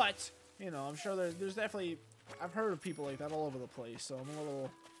 But, you know, I'm sure there's definitely, I've heard of people like that all over the place, so I'm a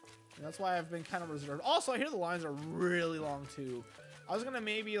little, and that's why I've been kind of reserved. Also, I hear the lines are really long, too. I was gonna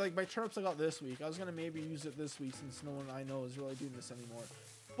maybe, like, my turnips I got this week, I was gonna maybe use it this week since no one I know is really doing this anymore.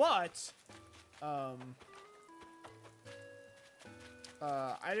 But, I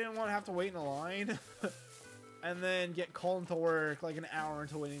didn't want to have to wait in a line and then get called into work like an hour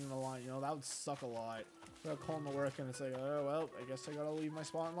into waiting in the line. You know, that would suck a lot. I got called to work and it's like, oh, well, I guess I gotta leave my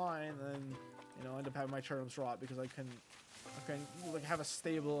spot in line and then, you know, end up having my turnips rot because I couldn't like have a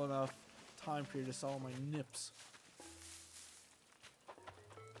stable enough time period to sell my nips.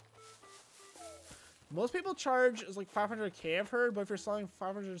 Most people charge is like 500k, I've heard, but if you're selling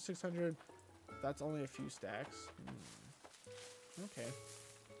 500 to 600, that's only a few stacks. Okay.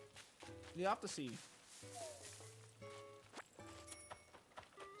 You have to see.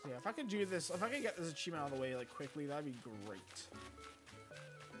 So yeah, if I could do this, if I could get this achievement out of the way like quickly, that'd be great.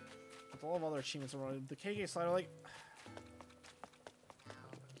 With all of other achievements around, the KK slider, like,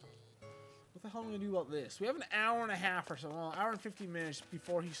 what the hell am I gonna do about this? We have an hour and a half or so, well, an hour and 15 minutes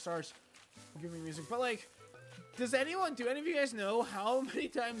before he starts giving me music. But like, do any of you guys know how many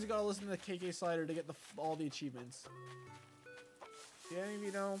times you gotta listen to the KK slider to get all the achievements? Do any of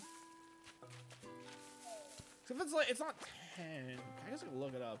you know? So if it's like, it's not 10. I guess I can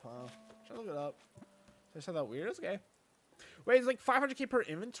look it up, huh? Should I look it up? Did I say that weird? It's okay. Wait, it's like 500k per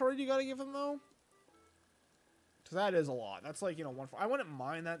inventory you gotta give them, though? Because that is a lot. That's like, you know, I wouldn't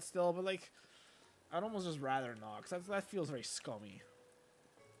mind that still, but like, I'd almost just rather not, because that feels very scummy.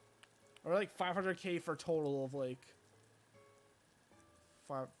 Or like 500k for a total of like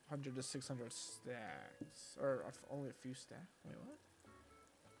 500 to 600 stacks. Or only a few stacks. Wait, what?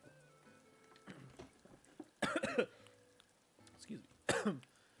 Excuse me.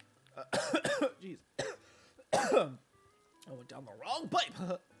 Jeez. I went down the wrong pipe.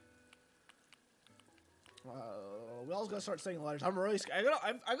 We all gotta start saying letters. I'm really scared.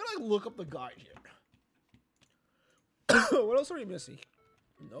 I gotta look up the guide here. What else are we missing?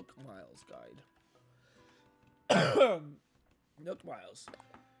 Nook Miles guide. Nook Miles.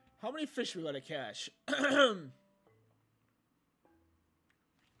 How many fish we gotta catch?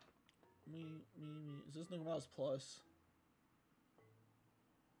 Me. Is this Nook Miles Plus?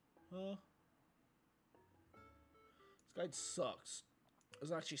 Huh? This guide sucks. It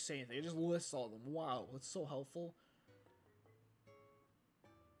doesn't actually say anything. It just lists all of them. Wow, that's so helpful.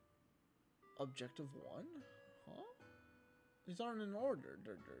 Objective 1? Huh? These aren't in order.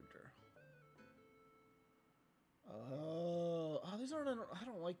 Oh, these aren't in, I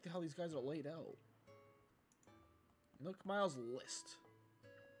don't like how these guys are laid out. Nook Miles list. I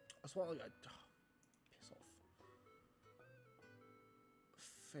just want like a... piss off.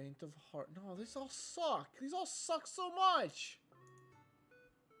 Faint of heart. No, these all suck. These all suck so much.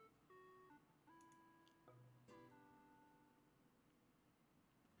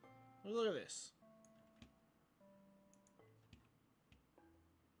 Look at this.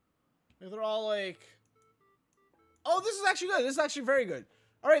 They're all like... Oh, this is actually good. This is actually very good.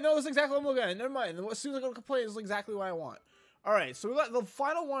 Alright, no, this is exactly what I'm looking at. Never mind. As soon as I go to complain, this is exactly what I want. Alright, so we got the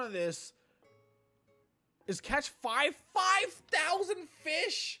final one of this is catch 5,000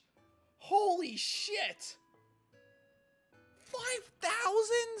 fish? Holy shit.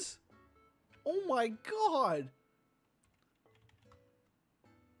 5,000? Oh my god.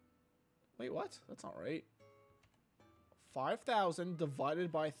 Wait, what? That's not right. 5,000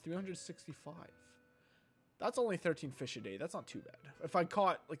 divided by 365. That's only 13 fish a day. That's not too bad. If I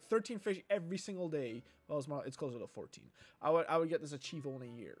caught like 13 fish every single day, well, it's closer to 14. I would get this achievable in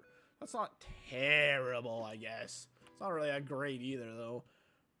a year. That's not terrible, I guess. It's not really that great either, though.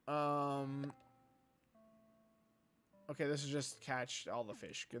 Okay, this is just catch all the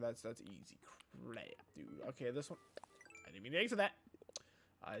fish. Good, that's easy crap, dude. Okay, this one. I didn't mean to answer that.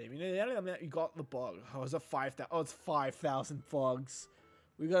 I didn't mean to. You got the bug. Oh, is it 5,000? Oh, it's 5,000 bugs.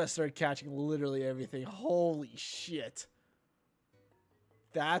 We gotta start catching literally everything. Holy shit.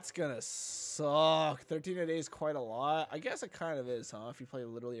 That's gonna suck. 13 a day is quite a lot. I guess it kind of is, huh? If you play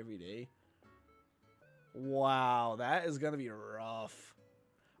literally every day. Wow, that is gonna be rough.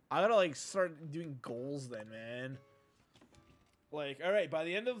 I gotta like start doing goals then, man. Like, alright, by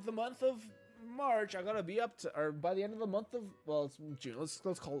the end of the month of March, I gotta be up to, or by the end of the month of, well, it's June.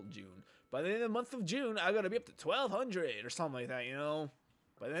 Let's call it June. By the end of the month of June, I gotta be up to 1,200 or something like that, you know?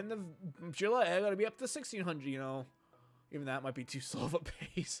 By the end of July, I gotta be up to 1,600, you know? Even that might be too slow of a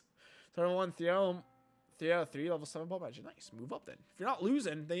pace. So everyone, 3 out of 3, level 7 ball magic. Nice, move up then. If you're not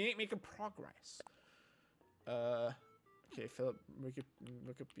losing, then you ain't making progress. Okay, Philip,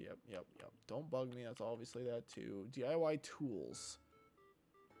 yep. Don't bug me, that's obviously that too. DIY tools.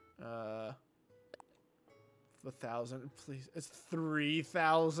 1,000, please. It's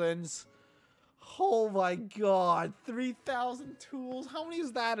 3,000. Oh my god, 3,000 tools. How many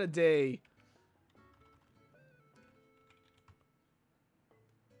is that a day?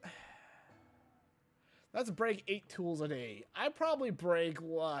 That's break 8 tools a day. I probably break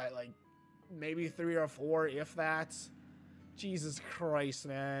what, like maybe 3 or 4, if that. Jesus Christ,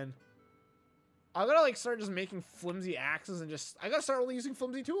 man. I gotta like start just making flimsy axes and just I gotta start using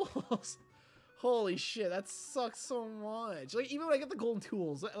flimsy tools. Holy shit, that sucks so much. Like, even when I get the golden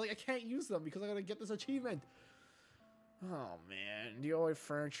tools, like, I can't use them because I gotta get this achievement. Oh, man. DIY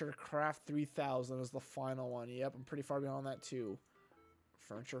furniture, craft 3,000 is the final one. Yep, I'm pretty far behind that, too.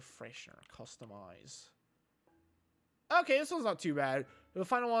 Furniture freshener, customize. Okay, this one's not too bad. The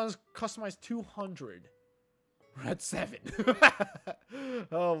final one is customize 200. We're at 7.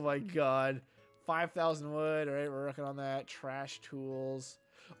 Oh, my God. 5,000 wood. All right, we're working on that. Trash tools.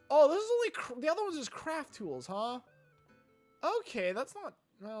 Oh, this is only... the other one's just craft tools, huh? Okay, that's not...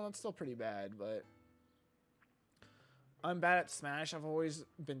 well, that's still pretty bad, but... I'm bad at Smash. I've always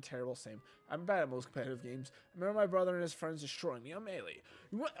been terrible. Same. I'm bad at most competitive games. I remember my brother and his friends destroying me on Melee.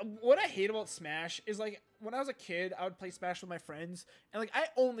 What I hate about Smash is, like, when I was a kid, I would play Smash with my friends, and, like, I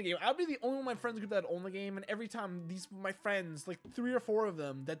own the game. I would be the only one of my friends group that own the game, and every time my friends, like, 3 or 4 of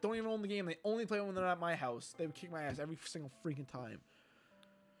them that don't even own the game, they only play when they're at my house. They would kick my ass every single freaking time.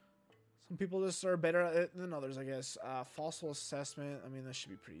 Some people just are better at it than others, I guess. Fossil assessment. I mean, that should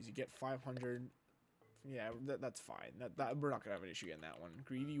be pretty easy. Get 500. Yeah, that's fine. We're not gonna have an issue getting that one.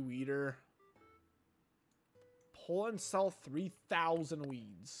 Greedy weeder. Pull and sell 3,000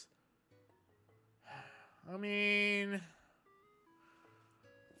 weeds. I mean,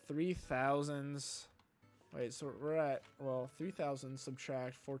 3,000s. Wait, so we're at, well, 3,000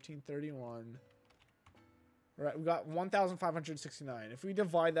 subtract 1,431. We got 1,569. If we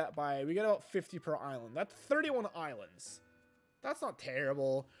divide that by, we get about 50 per island. That's 31 islands. That's not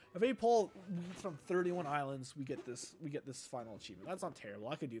terrible. If we pull from 31 islands, we get this final achievement. That's not terrible.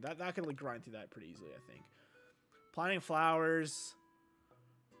 I could do that. I could like grind through that pretty easily, I think. Planting flowers.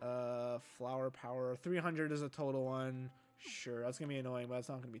 Flower power. 300 is a total one. Sure, that's gonna be annoying, but it's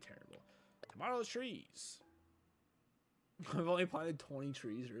not gonna be terrible. Tomato trees. I've only planted 20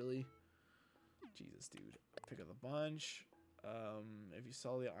 trees, really. Jesus, dude. Pick up a bunch. If you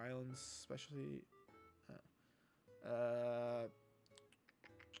sell the islands, especially.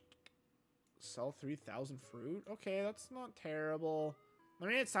 Sell 3,000 fruit? Okay, that's not terrible. I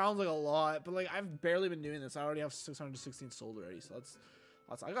mean, it sounds like a lot, but like I've barely been doing this. I already have 616 sold already, so that's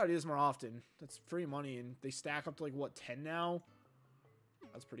I gotta do this more often. That's free money, and they stack up to like what, 10 now?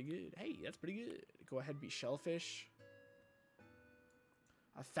 That's pretty good. Hey, that's pretty good. Go ahead and be shellfish.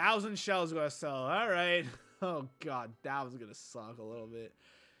 1,000 shells gonna sell. All right. Oh god, that was gonna suck a little bit.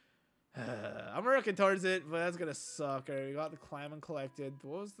 I'm working towards it, but that's gonna suck. Alright, we got the clam and collected.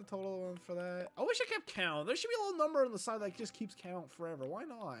 What was the total one for that? I wish I kept count. There should be a little number on the side that just keeps count forever. Why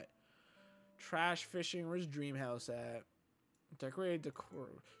not? Trash fishing. Where's Dream House at? Decorated decor.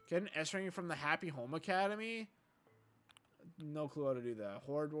 Get an S ranking from the Happy Home Academy? No clue how to do that.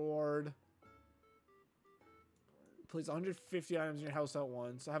 Hoard reward. Place 150 items in your house at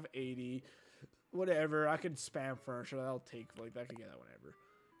once. I have 80. Whatever. I could spam furniture. That'll take, like, that could get that whenever.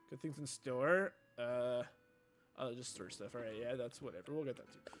 Good things in store. Oh, just store stuff. Alright, yeah, that's whatever. We'll get that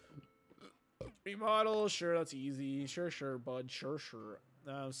too. Remodel. Sure, that's easy. Sure, bud. Sure.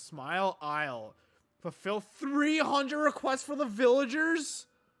 Smile Isle. Fulfill 300 requests for the villagers?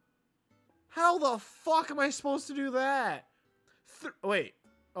 How the fuck am I supposed to do that? Wait.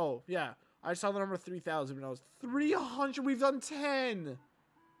 Oh, yeah. I saw the number 3,000, but I was 300. We've done 10.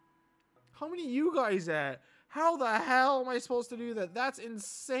 How many you guys at? How the hell am I supposed to do that? That's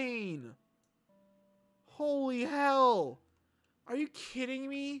insane. Holy hell. Are you kidding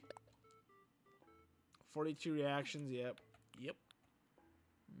me? 42 reactions. Yep.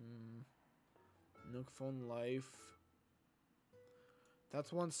 Nook phone life.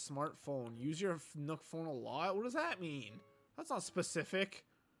 That's one smartphone. Use your Nook phone a lot? What does that mean? That's not specific.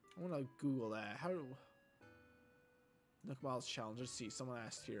 I want to Google that. How do... Nook Miles challenge. Let's see. Someone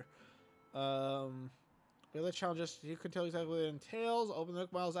asked here. The other challenge, you can tell exactly what it entails. Open the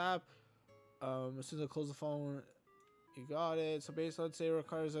Nook Miles app. As soon as I close the phone, you got it. So basically, let's say it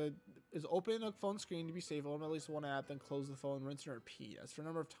requires open the phone screen to be safe. Open at least one app, then close the phone, rinse and repeat. As for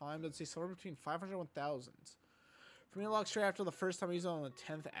number of times, I'd say somewhere between 500 and 1,000. For me to lock straight after the first time I use it on the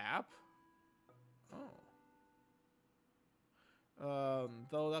 10th app. Oh.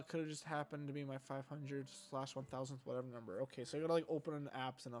 Though that could have just happened to be my 500/1000th whatever number. Okay, so you gotta like open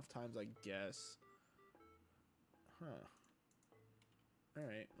apps enough times, I guess. Huh.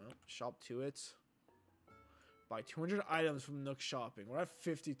 Alright, well, shop to it. Buy 200 items from Nook Shopping. We're at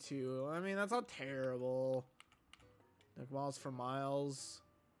 52. I mean, that's not terrible. Nook Miles for miles.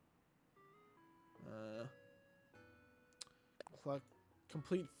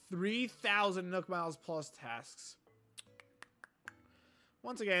 Complete 3,000 Nook Miles plus tasks.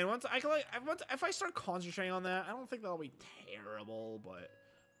 Once again, if I start concentrating on that, I don't think that'll be terrible, but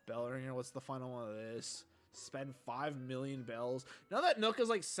bell ringer, what's the final one of this? Spend 5 million bells. Now that Nook is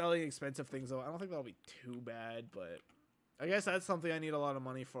like selling expensive things though, I don't think that'll be too bad, but I guess that's something I need a lot of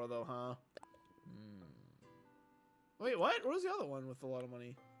money for though, huh? Wait, what? What was the other one with a lot of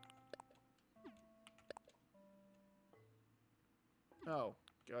money? Oh,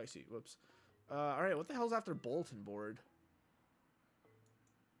 I see. Whoops. Alright, what the hell's after bulletin board?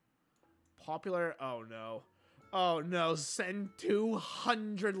 Popular. Oh no. Oh no. Send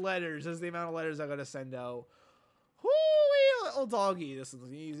 200 letters is the amount of letters I gotta send out. Whoo, little doggy. This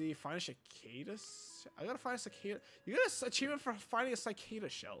is easy. Find a cicada. I gotta find a cicada. You got an achievement for finding a cicada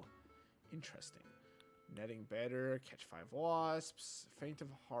shell. Interesting. Netting better. Catch 5 wasps. Faint of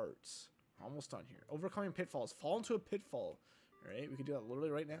hearts. Almost done here. Overcoming pitfalls. Fall into a pitfall. Alright, we can do that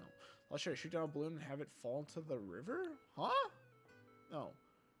literally right now. Let's try to shoot down a balloon and have it fall into the river? Huh? No.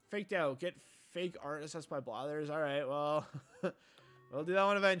 Faked out. Get fake art assessed by blathers. Alright, well. We'll do that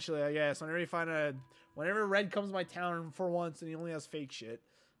one eventually, I guess. Whenever Red comes to my town for once and he only has fake shit.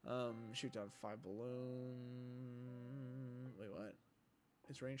 Shoot down 5 balloon. Wait, what?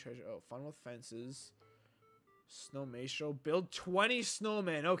 It's rain treasure. Oh, fun with fences. Snow maestro. Build 20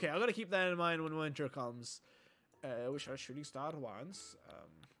 snowmen. Okay, I gotta keep that in mind when winter comes. Wish I was shooting star at once.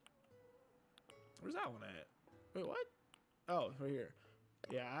 Where's that one at? Wait, what? Oh, right here.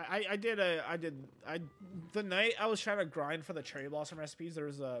 Yeah, the night I was trying to grind for the cherry blossom recipes, there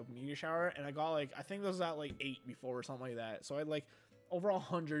was a meteor shower, and I got like, I think this was at like 8 before or something like that. So I had like over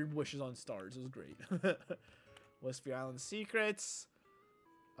 100 wishes on stars. It was great. Wispy Island secrets.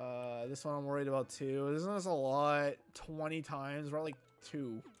 This one I'm worried about too. Isn't this a lot? 20 times. We're at like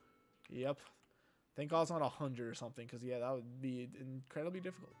 2. Yep. Thank God it's not 100 or something, because yeah, that would be incredibly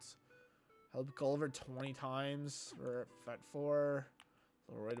difficult. Help Gulliver 20 times. We're at 4.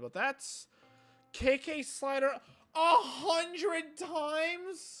 So we're worried about that. KK Slider 100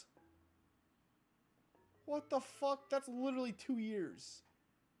 times? What the fuck? That's literally 2 years.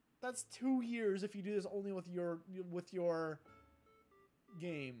 That's 2 years if you do this only with your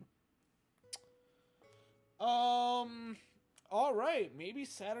game. All right, maybe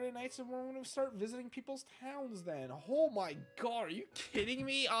Saturday nights and we're gonna start visiting people's towns then. Oh my god, are you kidding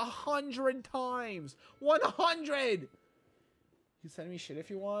me? 100 times, 100. You send me shit if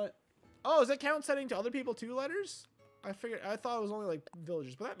you want. Oh, does that count sending to other people too? Letters? I thought it was only like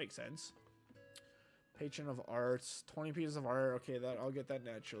villagers, but that makes sense. Patron of arts, 20 pieces of art. Okay, that I'll get that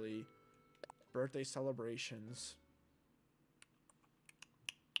naturally. Birthday celebrations.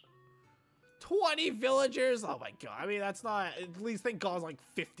 20 villagers. Oh my god. I mean, that's not, at least thank God it's like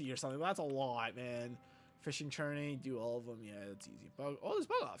 50 or something. But that's a lot, man. Fishing tourney, do all of them. Yeah, that's easy. Bug, oh, there's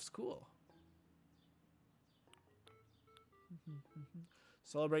bug offs. Cool.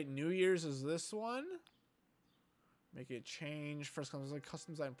 Celebrate New Year's is this one. Make it change. First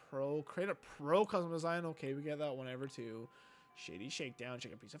custom design pro. Create a pro custom design. Okay, we get that whenever too. Shady shakedown.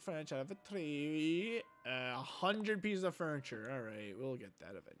 Check a piece of furniture out of a tree. 100 pieces of furniture. All right, we'll get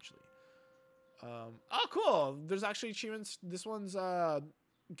that eventually. Oh, cool. There's actually achievements. This one's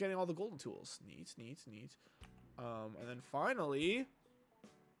getting all the golden tools. Neat, neat, neat. And then finally,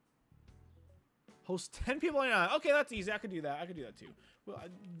 host 10 people. Okay, that's easy. I could do that. I could do that too. Well,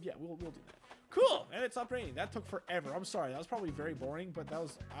 yeah, we'll do that. Cool. And it stopped raining. That took forever. I'm sorry. That was probably very boring, but that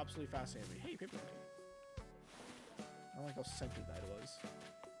was absolutely fascinating. Hey, paper plane. I don't like how centered that was.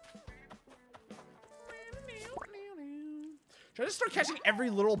 Should I just start catching every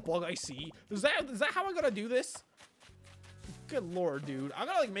little bug I see? Is that how I gotta do this? Good lord, dude. I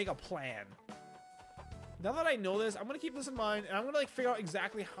gotta like make a plan. Now that I know this, I'm gonna keep this in mind, and I'm gonna like figure out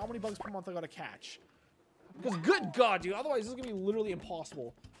exactly how many bugs per month I gotta catch. Because good god, dude, otherwise this is gonna be literally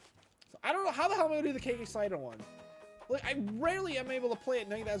impossible. So I don't know how the hell I'm gonna do the KK Slider one. Like, I rarely am able to play at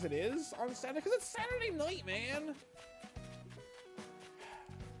night as it is on Saturday, because it's Saturday night, man.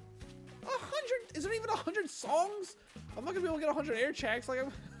 100? Is there even 100 songs? I'm not gonna be able to get 100 air checks. Like,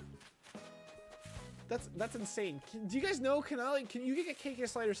 I'm. That's insane. Do you guys know? Can you get KK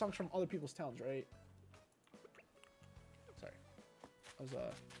Slider songs from other people's towns, right? Sorry, I was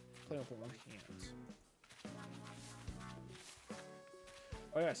playing with one hand.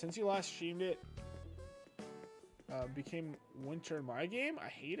 Oh yeah, since you last streamed it, became winter in my game. I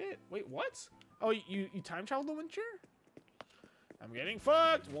hate it. Wait, what? Oh, you time traveled to winter? I'm getting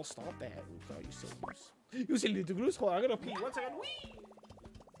fucked. Well, stop that. Oh god, you silly goose. You silly little goose. Hold on, I gotta pee. 1 second. Whee!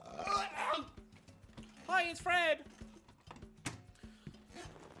 Hi, it's Fred.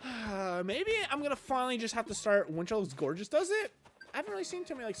 Maybe I'm gonna finally just have to start Winter Looks Gorgeous. Does it? I haven't really seen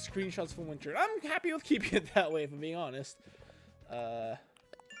too many like screenshots from Winter. I'm happy with keeping it that way, if I'm being honest. Was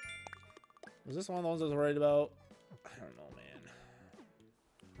this one of the ones I was worried about? I don't know, man.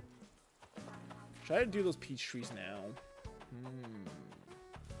 Try to do those peach trees now.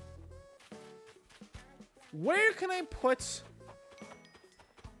 Where can I put?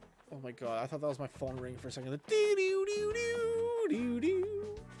 Oh my god, I thought that was my phone ringing for a second.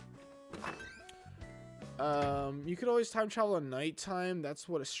 You could always time travel at nighttime. That's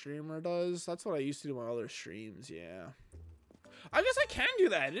what a streamer does. That's what I used to do on other streams, yeah. I guess I can do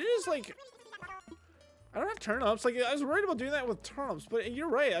that. It is like, I don't have turnips. Like, I was worried about doing that with turnips, but you're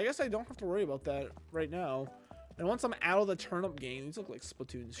right. I guess I don't have to worry about that right now. And once I'm out of the turnip gang, these look like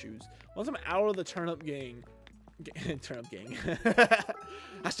Splatoon shoes. Once I'm out of the turnip gang, turnip gang,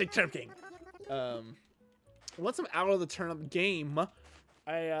 hashtag turnip gang. Once I'm out of the turnip game,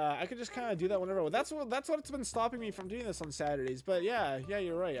 I could just kind of do that whenever. That's what's been stopping me from doing this on Saturdays. But yeah,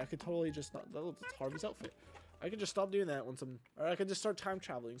 you're right. I could totally just not. That's Harvey's outfit. I could just stop doing that once I'm, or I could just start time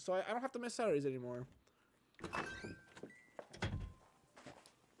traveling, so I don't have to miss Saturdays anymore.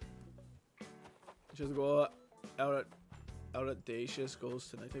 Just go out at day shift, goes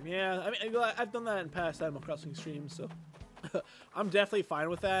to nighttime. Yeah, I mean, I've done that in past Animal Crossing streams, so I'm definitely fine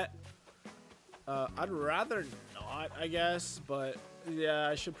with that. I'd rather not, I guess, but yeah,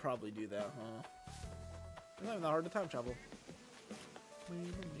 I should probably do that, huh? It's not even that hard to time travel.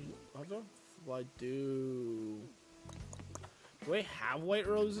 What do I do? Do I have white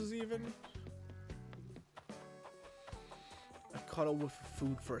roses even? I caught a whiff of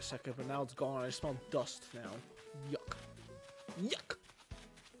food for a second, but now it's gone. I smell dust now. Yuck. Yuck!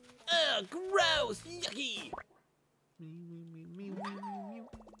 Ugh, gross! Yucky!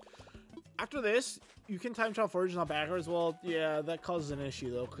 After this, you can time travel forwards, not backwards. Well, yeah, that causes an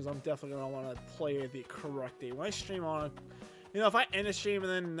issue though, because I'm definitely gonna want to play it the correct date. When I stream on, you know, if I end a stream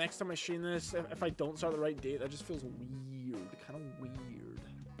and then next time I stream this, if I don't start the right date, that just feels weird, kind of weird, you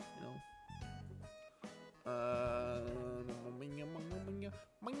know.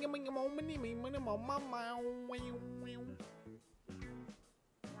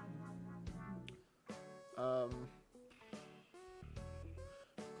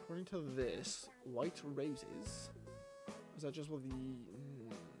 according to this, white roses. Is that just with the...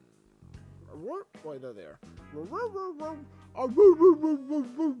 Wait, they're there.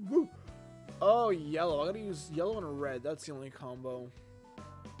 Oh, yellow. I gotta use yellow and red. That's the only combo. Do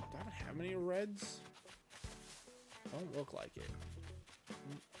I even have any reds? Don't look like it.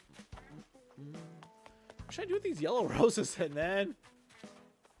 What should I do with these yellow roses then, man?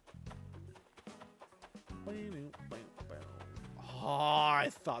 Oh, I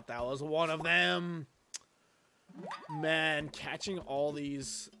thought that was one of them. Man, catching all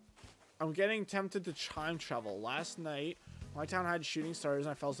these. I'm getting tempted to time travel. Last night, my town had shooting stars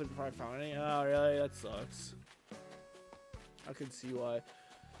and I fell asleep before I found any. Oh, really? That sucks. I could see why.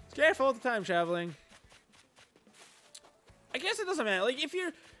 It's careful with the time traveling. I guess it doesn't matter. Like, if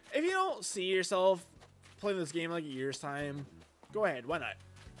you don't see yourself playing this game like a year's time, go ahead. Why not?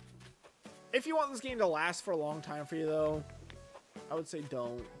 If you want this game to last for a long time for you, though, I would say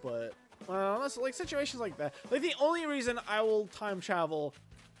don't. But unless like situations like that, like the only reason I will time travel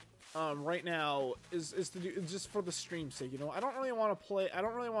right now is to do just for the stream's sake. You know, I don't really want to play. I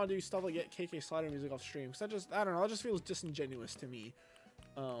don't really want to do stuff like get KK Slider music off stream because I don't know. That just feels disingenuous to me.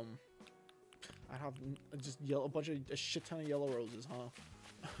 I have just a shit ton of yellow roses,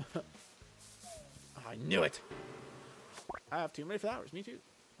 huh? I knew it. I have too many flowers. Me too.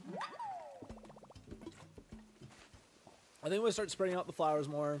 I think we'll start spreading out the flowers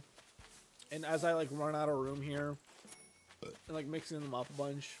more, and as I like run out of room here, and like mixing them up a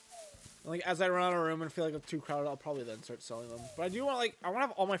bunch. And, like as I run out of room and feel like I'm too crowded, I'll probably then start selling them. But I do want I want to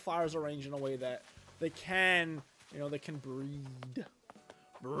have all my flowers arranged in a way that they can, you know, they can breed.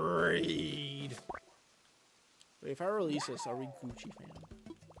 Breed. Wait, if I release this, are we Gucci fan?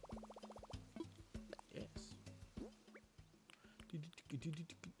 Yes.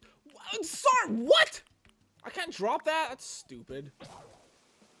 Sorry, what? I can't drop that? That's stupid.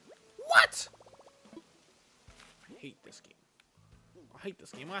 What? I hate this game. I hate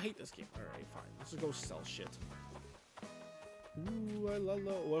this game. I hate this game. Alright, fine. Let's just go sell shit. Ooh, I love.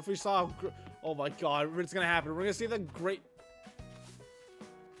 What if we saw... Oh my god, what's gonna happen? We're gonna see the great...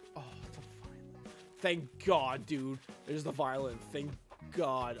 Oh, it's a violin. Thank god, dude. There's the violin. Thank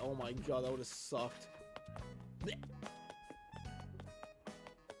god. Oh my god, that would have sucked. Blech.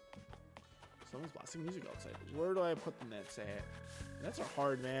 Someone's blasting music outside. Where do I put the nets at? Nets are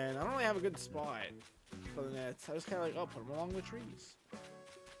hard, man. I don't really have a good spot for the nets. I just kind of like, oh, put them along the trees.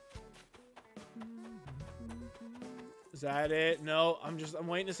 Is that it? No, I'm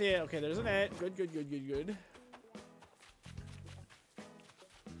waiting to see it. Okay, there's a net. Good, good, good, good, good.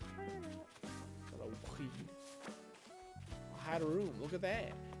 I had a room. Look at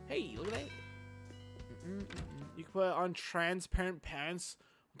that. Hey, look at that. You can put it on transparent pants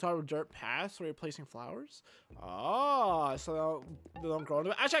on top of dirt paths where you're placing flowers. Oh, so they don't grow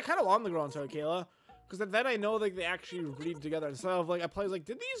into it. Actually, I kind of want them to grow into it, Kayla. Because then I know like they actually breed together. Instead of like I play like,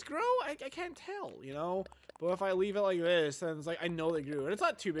 did these grow? I can't tell, you know? But if I leave it like this, then it's like I know they grew. And it's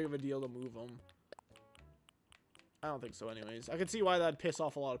not too big of a deal to move them. I don't think so anyways. I can see why that'd piss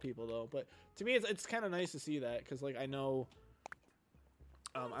off a lot of people though. But to me, it's kind of nice to see that. Because like I know...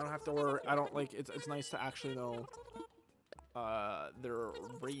 I don't have to worry. I don't like. It's nice to actually know. They're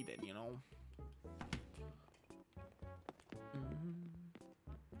rated, you know.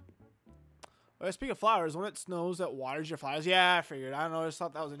 Speaking of flowers, when it snows, that waters your flowers. Yeah, I figured. I don't know. I just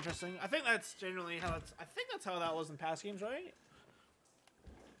thought that was interesting. I think that's generally how it's. I think that's how that was in past games, right?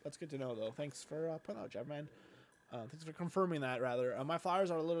 That's good to know, though. Thanks for putting out, Jeff, man. Thanks for confirming that, rather. My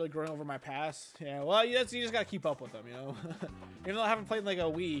flowers are literally growing over my pass. Yeah, well, you just gotta keep up with them, you know? Even though I haven't played in like a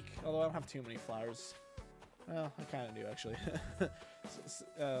week, although I don't have too many flowers. Well, I kind of do, actually.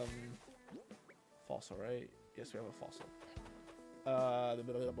 Fossil, right? Yes, we have a fossil. Yeah,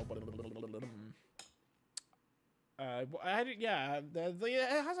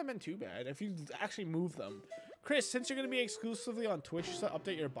 it hasn't been too bad if you actually move them. Chris, since you're going to be exclusively on Twitch, just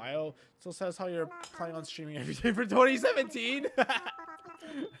update your bio. It still says how you're planning on streaming every day for 2017.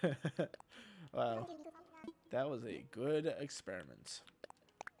 Wow. That was a good experiment.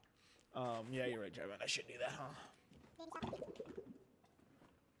 Yeah, you're right, Javon. I should do that, huh?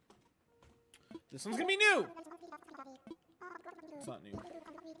 This one's going to be new. It's not new.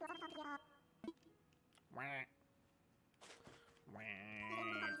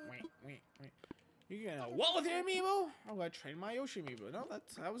 You gonna what with your amiibo? I'm gonna train my Yoshi amiibo. No,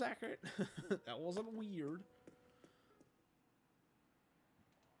 that was accurate. That wasn't weird.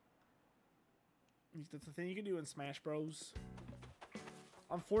 That's the thing you can do in Smash Bros.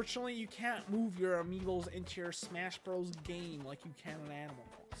 Unfortunately, you can't move your amiibos into your Smash Bros. Game like you can in Animal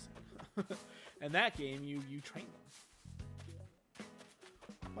Crossing. In that game, you train them.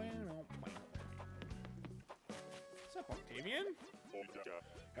 What's up, Octavian?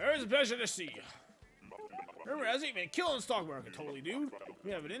 It's a pleasure to see you. Remember, as ain't been killing the stock market, totally, dude.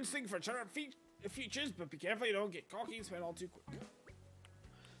 We have an instinct for turnip features, but be careful you don't get cocky and spend all too quick.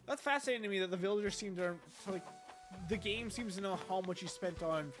 That's fascinating to me that the villagers seem to, like, the game seems to know how much you spent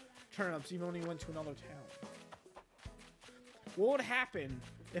on turnips even when you went to another town. What would happen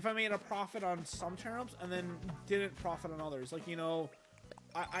if I made a profit on some turnips and then didn't profit on others? Like, you know,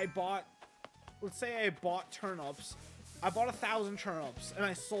 I bought, let's say I bought turnips. I bought 1,000 turnips and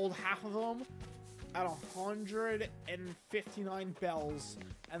I sold half of them at 159 bells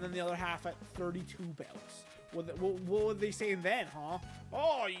and then the other half at 32 bells. What would they say then, huh?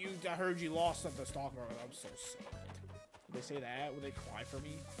 Oh, I heard you lost at the stock market. I'm so sad. Would they say that? Would they cry for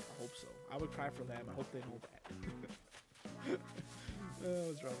me? I hope so. I would cry for them. I hope they know that.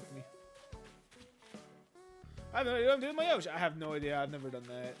 What's wrong with me? I have no idea what I'm doing my Yoshi. I have no idea. I've never done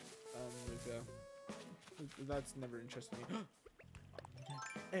that. That's never interested me.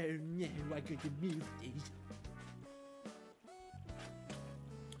 Oh no, I could move these.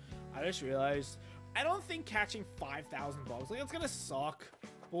 I just realized I don't think catching 5,000 bugs, like, it's gonna suck.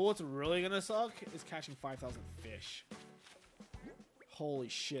 But what's really gonna suck is catching 5,000 fish. Holy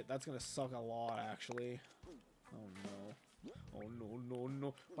shit, that's gonna suck a lot, actually. Oh no. Oh no, no,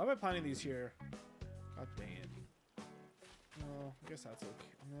 no. Why am I planting these here? God dang it. Well, I guess that's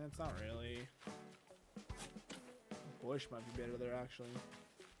okay. It's not really. Bush might be better there, actually.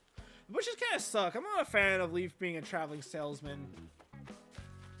 The bushes kind of suck. I'm not a fan of Leaf being a traveling salesman.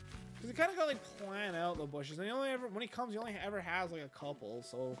 Because he kind of got like plan out the bushes. And he only ever, when he comes, he only ever has like a couple.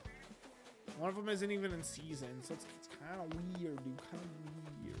 So one of them isn't even in season. So it's kind of weird, dude. Kind of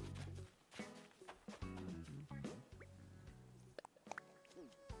weird.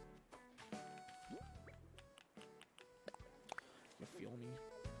 You feel me?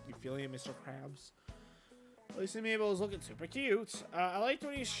 You feel me, Mr. Krabs? At least Mabel was looking super cute. I liked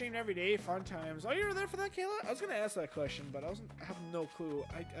when he streamed every day. Fun times. Oh, you were there for that, Kayla? I was gonna ask that question, but I have no clue.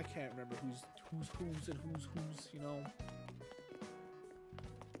 I can't remember who's and who's, you know.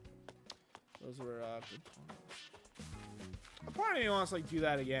 Those were good times. A part of me wants to like do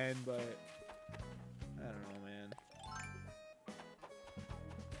that again, but I don't know, man.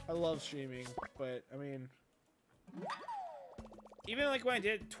 I love streaming, but I mean, even like when I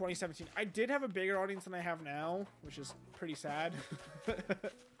did 2017, I did have a bigger audience than I have now, which is pretty sad.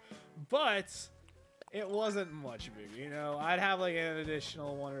 But it wasn't much bigger, you know. I'd have like an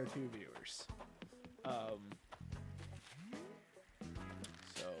additional 1 or 2 viewers.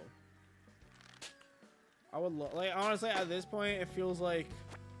 So I would like, honestly, at this point, it feels like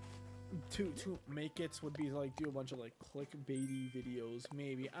to make it would be like do a bunch of like clickbaity videos.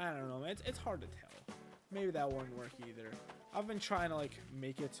 Maybe, I don't know. It's hard to tell. Maybe that wouldn't work either. I've been trying to like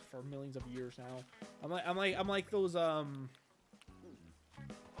make it for millions of years now. I'm like those man,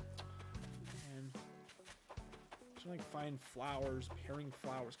 trying to like find flowers. Pairing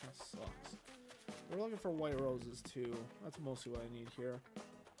flowers kind of sucks. We're looking for white roses too. That's mostly what I need here.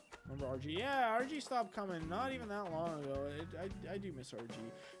 Remember RG? Yeah, RG stopped coming not even that long ago. I do miss RG.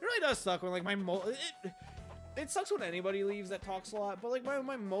 It really does suck when like my it sucks when anybody leaves that talks a lot, but like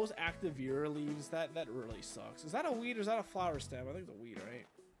my most active viewer leaves, that really sucks. Is that a weed or is that a flower stem? I think it's a weed, right?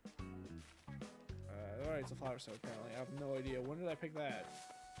 Alright, it's a flower stem apparently. I have no idea. When did I pick that?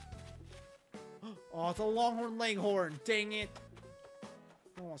 Oh, it's a longhorn langhorn. Dang it. I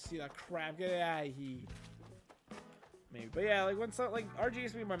don't want to see that crap. Get it out of here. Maybe. But yeah, like when like RG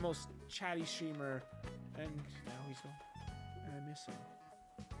used to be my most chatty streamer, and now he's gone. And I miss him.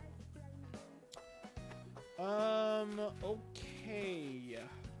 Okay.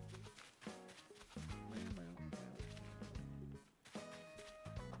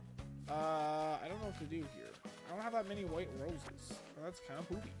 I don't know what to do here. I don't have that many white roses. Well, that's kind of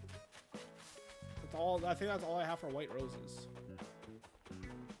poopy. That's all. I think that's all I have for white roses.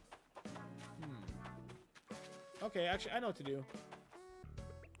 Okay, actually, I know what to do.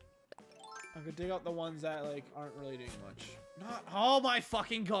 I could dig out the ones that like aren't really doing much. Not. Oh my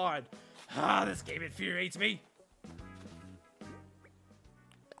fucking god! Ah, this game infuriates me.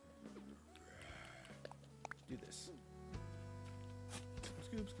 Do this.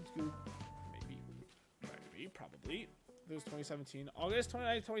 Scoop, scoop, scoop. Maybe, probably. This was 2017, August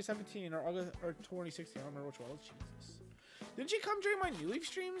 29th, 2017, or August or 2016. I don't remember which one. Jesus. Didn't you come during my New Leaf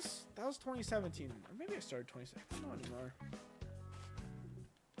streams? That was 2017. Or maybe I started 2017. I don't know anymore.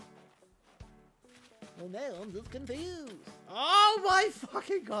 Well, now I'm just confused. Oh my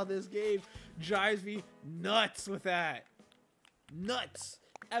fucking god, this game drives me nuts with that. Nuts.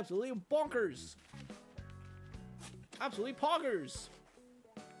 Absolutely bonkers. Absolutely poggers.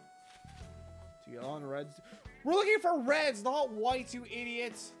 Yellow and reds. We're looking for reds, not whites, you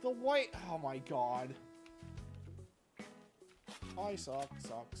idiots. The white. Oh my god. I suck.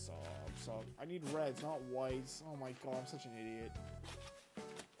 I need reds, not whites. Oh my god, I'm such an idiot.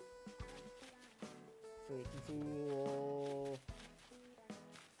 Freaking fool.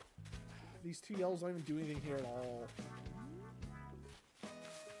 These two yellows don't even do anything here at all. I'm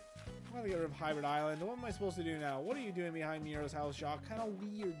gonna get rid of Hybrid Island. What am I supposed to do now? What are you doing behind Miro's house, Jacques? Kind of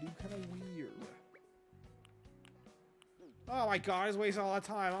weird, dude. Kind of weird. Oh my god, I just wasted all that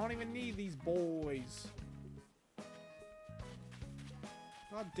time. I don't even need these boys.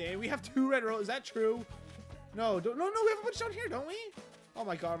 God damn, we have 2 red rows. Is that true? No, no, we have a bunch down here, don't we? Oh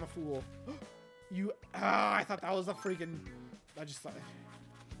my god, I'm a fool. I thought that was a freaking. I just thought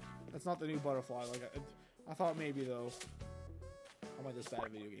that's not the new butterfly. Like I thought maybe though. How am I this bad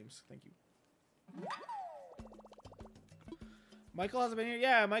at video games? Thank you. Michael hasn't been here.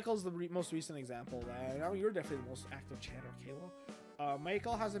 Yeah, Michael's the most recent example of that. Now you're definitely the most active chatter, Kayla.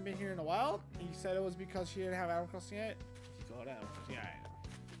 Michael hasn't been here in a while. He said it was because she didn't have Animal Crossing yet. He got out. Yeah, I know.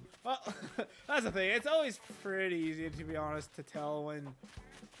 Well, that's the thing. It's always pretty easy, to be honest, to tell when,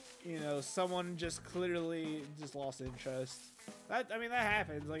 you know, someone just clearly just lost interest. I mean, that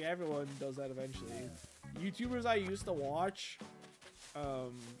happens. Like, everyone does that eventually. YouTubers I used to watch,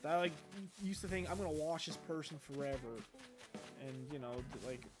 that, like, used to think, I'm gonna watch this person forever. And, you know,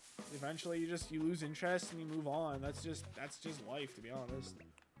 like, eventually you lose interest and you move on. That's just life, to be honest.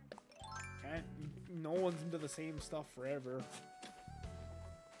 No one's into the same stuff forever.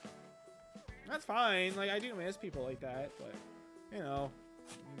 That's fine. Like, I do miss people like that, but, you know,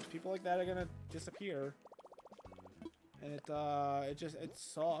 people like that are gonna disappear. And it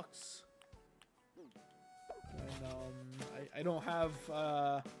sucks. And, I don't have,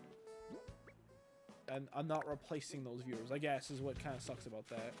 and I'm not replacing those viewers, I guess, is what kind of sucks about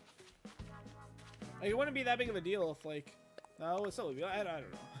that. Like, it wouldn't be that big of a deal if, like, no, it's still, I don't know.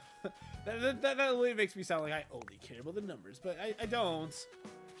 that really makes me sound like I only care about the numbers, but I don't.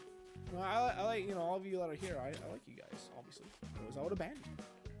 Well, I like, you know, all of you that are here, I like you guys, obviously. Otherwise, I would abandon you.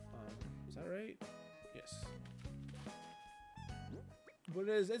 Is that right? Yes. But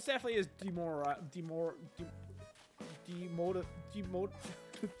it's definitely is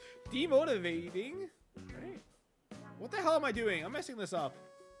demotivating, right? What the hell am I doing? I'm messing this up.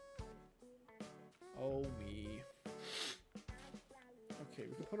 Oh, me. Okay,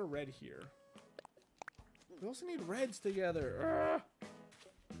 we can put a red here. We also need reds together. Ugh.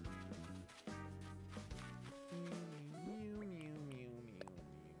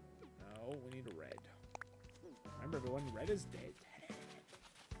 No, we need a red. Remember, everyone, red is dead.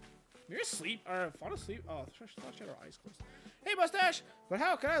 You're asleep, or fall asleep. Oh, thought she had her eyes closed. Hey, Mustache! But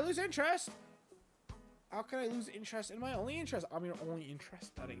how can I lose interest? How can I lose interest in my only interest? I'm your only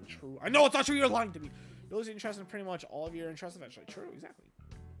interest? That ain't true. I know it's not true. You're lying to me. You lose interest in pretty much all of your interests eventually. True, exactly.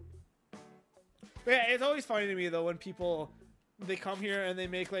 But yeah, it's always funny to me though when people they come here and they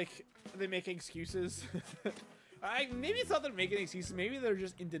make excuses. Maybe it's not that they're making excuses. Maybe they're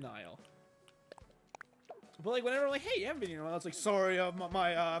just in denial. But like whenever I'm like, hey, you haven't been here in a while, it's like, sorry, I've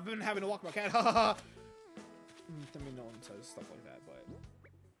been having to walk my cat. I mean, no one says stuff like that, but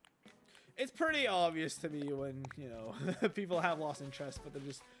it's pretty obvious to me when, you know, people have lost interest, but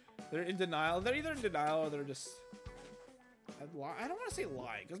they're in denial. They're either in denial or they're just, I don't want to say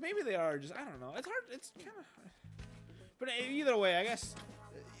lying, because maybe they are just, I don't know. It's hard, it's kind of, but either way, I guess,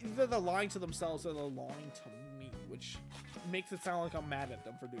 either they're lying to themselves or they're lying to me, which makes it sound like I'm mad at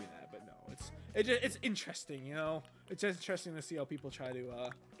them for doing that, but no, it's interesting, you know? It's just interesting to see how people try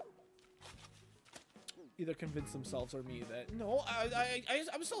to, either convince themselves or me that, no,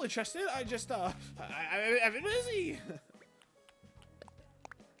 I'm still interested, I've been busy!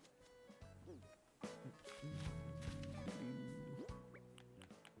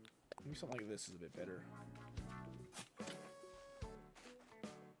 Maybe something like this is a bit better.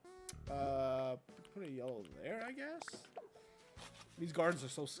 Put a yellow there, I guess? These gardens are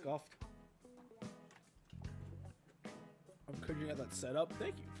so scuffed. Could you get that set up?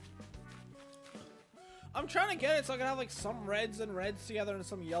 Thank you. I'm trying to get it so I can have like some reds and reds together and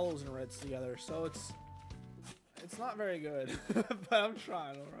some yellows and reds together. So it's not very good, but I'm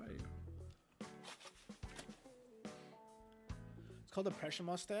trying. All right. It's called Depression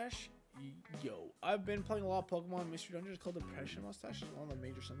Mustache. Yo, I've been playing a lot of Pokemon Mystery Dungeon. It's called Depression Mustache. It's one of the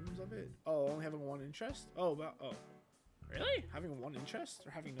major symptoms of it. Oh, only having one interest. Oh, really? Having one interest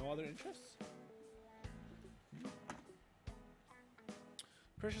or having no other interests?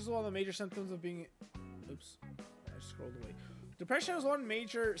 Depression is one of the major symptoms of being... Oops. I scrolled away. Depression is one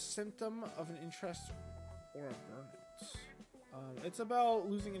major symptom of an interest or a burnout. It's about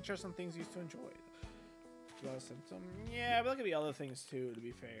losing interest in things you used to enjoy. Is that a symptom? Yeah, but that could be other things too, to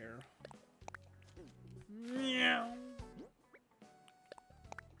be fair. Meow.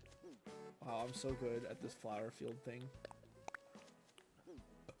 Wow, I'm so good at this flower field thing.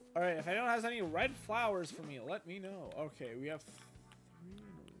 Alright, if anyone has any red flowers for me, let me know. Okay, we have 3.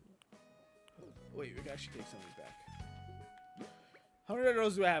 Wait, we can actually take some of these back. How many red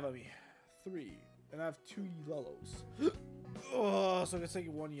roses do I have on me? 3. And I have 2 yellows. Oh, so I can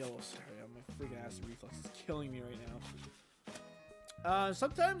take 1 yellow. Sorry, my freaking acid reflux is killing me right now.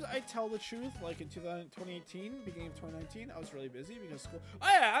 Sometimes I tell the truth, like in 2018, beginning of 2019, I was really busy because school. Oh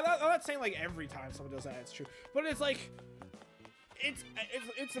yeah, I'm not saying like every time someone does that, it's true, but it's like, it's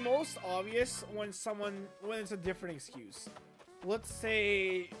the most obvious when it's a different excuse. Let's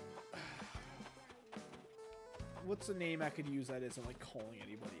say, what's the name I could use that isn't like calling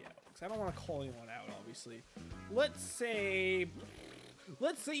anybody out? Because I don't want to call anyone out, obviously. Let's say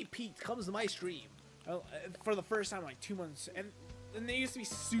Pete comes to my stream for the first time in like 2 months, and they used to be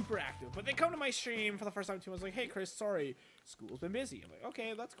super active, but they come to my stream for the first time in 2 months, like, hey Chris, sorry, school's been busy. I'm like,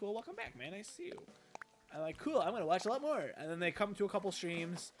 okay, that's cool, welcome back, man, nice to see you. I'm like, cool, I'm gonna watch a lot more. And then they come to a couple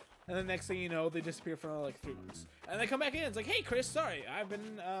streams, and then next thing you know, they disappear for another like 3 months. And they come back in, it's like, hey Chris, sorry, I've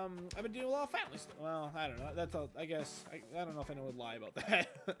been doing a lot of family stuff. Well, I don't know, that's all, I guess, I don't know if anyone would lie about that.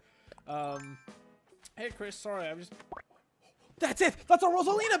 Hey Chris, sorry, I'm just... That's it! That's a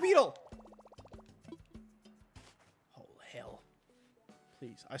Rosalina beetle! Oh, hell.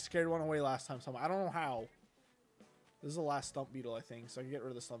 Please. I scared one away last time, so I don't know how. This is the last stump beetle, I think, so I can get rid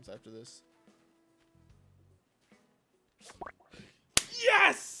of the stumps after this.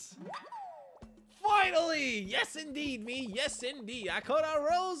 Yes! Finally! Yes, indeed, me. Yes, indeed. I caught a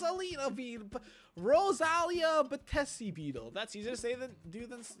Rosalina beetle. Rosalia Batesi beetle. That's easier to say than do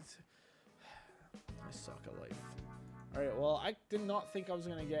than... I suck at life. Alright, well, I did not think I was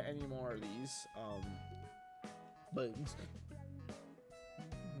gonna get any more of these. But...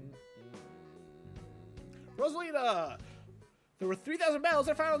 Rosalina! There were 3,000 bells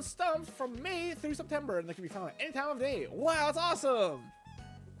that are found on stumps from May through September, and they can be found at any time of day. Wow, that's awesome!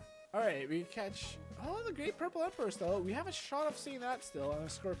 Alright, we catch... Oh, the Great Purple Emperor still. We have a shot of seeing that still, and a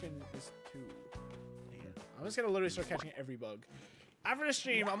Scorpion is 2. Man, I'm just gonna literally start catching every bug. After the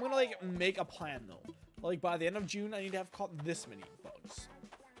stream, I'm gonna, like, make a plan, though. Like, by the end of June, I need to have caught this many bugs.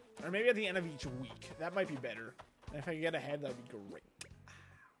 Or maybe at the end of each week. That might be better. And if I can get ahead, that'd be great.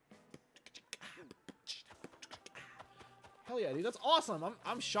 Hell yeah, dude. That's awesome.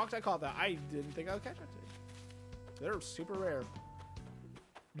 I'm shocked I caught that. I didn't think I would catch that today. They're super rare.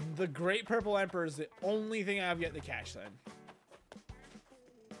 The Great Purple Emperor is the only thing I have yet to catch, then.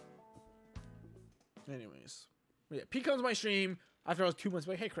 Anyways. Yeah, Pete comes to my stream after I was 2 months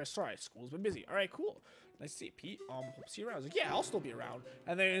away. Hey, Chris, sorry, school's been busy. All right, cool. Nice to see you, Pete. Hope to see you around. I was like, yeah, I'll still be around.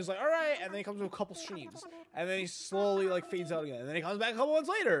 And then he's like, all right. And then he comes to a couple streams. And then he slowly, like, fades out again. And then he comes back a couple months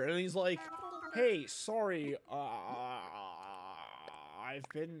later. And he's like, hey, sorry, I've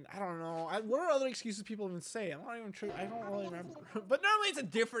been, I don't know. What are other excuses people even say? I'm not even sure. I don't really remember. But normally it's a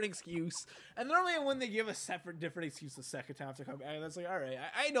different excuse. And normally when they give a separate, different excuse the second time to come back, that's like, all right,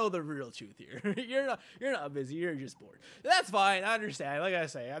 I know the real truth here. you're not busy. You're just bored. That's fine. I understand. Like I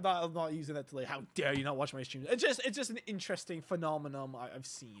say, I'm not using that to like, how dare you not watch my streams? It's just an interesting phenomenon I've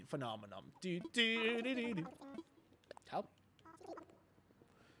seen. Phenomenon. Help.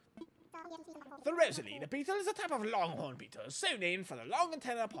 The Rosalina beetle is a type of longhorn beetle, so named for the long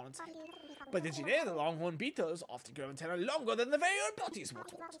antenna upon its head. But did you know the longhorn beetles often grow antennae longer than the very own bodies were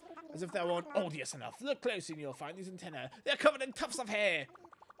taught? As if they weren't odious enough, look closely and you'll find these antennae. They're covered in tufts of hair.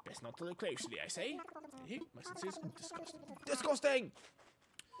 Best not to look closely, I say. My senses, disgusting. Disgusting!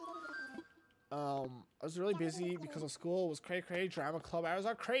 I was really busy because of school. It was cray-cray. Drama club hours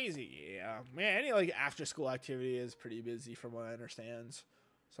are crazy. Yeah, man, any like after-school activity is pretty busy from what I understand.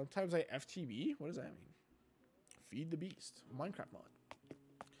 Sometimes I FTB? What does that mean? Feed the beast. Minecraft mod.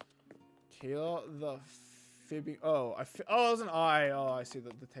 Kill the fibbing. Oh, oh, it was an I. Oh, I see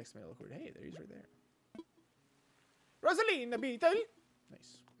the text may look weird. Hey, there he's right there. Rosalina beetle.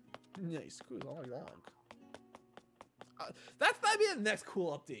 Nice. Nice. Cool. Oh my log. That'd be the next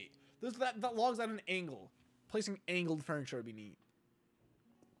cool update. That log's at an angle. Placing angled furniture would be neat.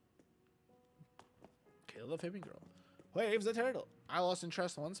 Kill the fibbing girl. Waves the turtle. I lost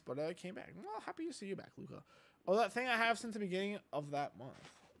interest once, but I came back. Well, happy to see you back, Luca. Oh, that thing I have since the beginning of that month.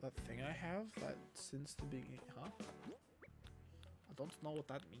 That thing I have that since the beginning, huh? I don't know what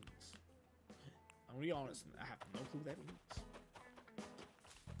that means. I'm gonna be honest, I have no clue what that means.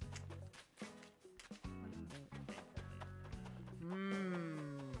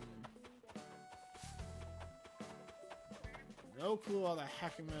 No clue how the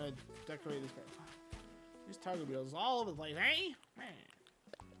heck I'm gonna decorate this part. These target wheels all over the place, eh?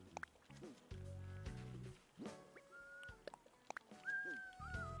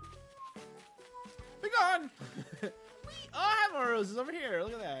 Be gone! Oh, I have more roses over here.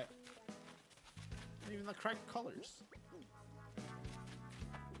 Look at that. Even the correct colors.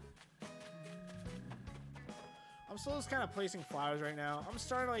 I'm still just kind of placing flowers right now. I'm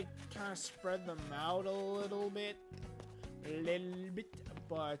starting to like kind of spread them out a little bit.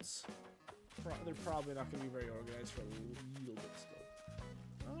 But they're probably not going to be very organized for a little bit still.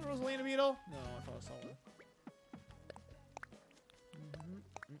 Oh, the Rosalina beetle? No, I thought I saw one.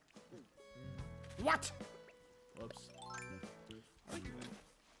 What? Whoops. I like that.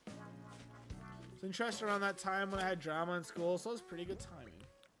 It's interesting around that time when I had drama in school, so it was pretty good timing.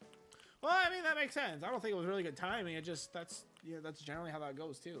 Well, I mean, that makes sense. I don't think it was really good timing. It just, that's generally how that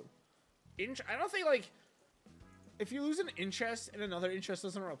goes, too. I don't think, like, if you lose an interest and another interest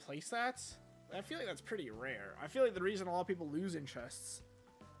doesn't replace that, I feel like that's pretty rare. I feel like the reason a lot of people lose interests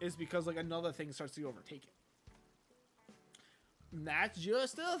is because, like, another thing starts to overtake it. And that's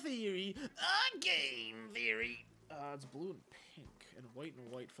just a theory. A game theory. It's blue and pink, and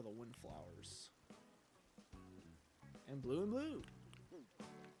white for the windflowers. And blue and blue.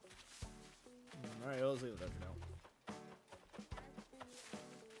 Alright, let's leave it there for now.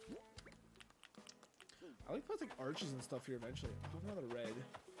 I like putting arches and stuff here eventually. Oh, another red.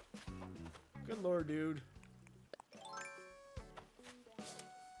 Good lord, dude.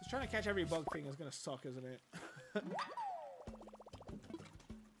 Just trying to catch every bug thing is gonna suck, isn't it?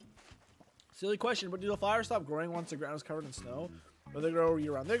 Silly question, but do the flowers stop growing once the ground is covered in snow? Or they grow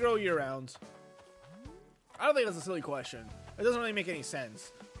year round? They grow year round. I don't think that's a silly question. It doesn't really make any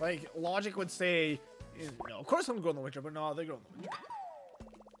sense. Like, logic would say, no, of course some grow in the winter, but no, they grow in the winter.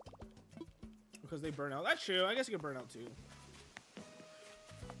 Because they burn out. That's true. I guess you can burn out too.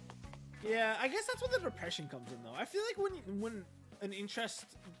 Yeah, I guess that's when the depression comes in, though. I feel like when an interest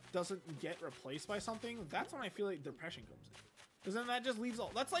doesn't get replaced by something, that's when I feel like depression comes in. Because then that just leaves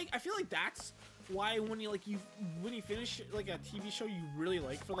all. That's like, I feel like that's why when you finish like a TV show you really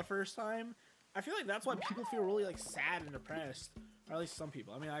like for the first time, I feel like that's why people feel really like sad and depressed. Or at least some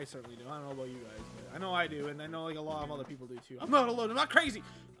people. I mean, I certainly do. I don't know about you guys, but I know I do, and I know like a lot of other people do too. I'm not alone. I'm not crazy.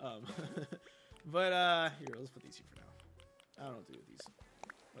 But here, let's put these here for now. I don't know what to do with these.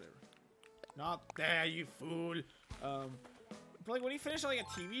 Whatever. Not there, you fool. But like when you finish like a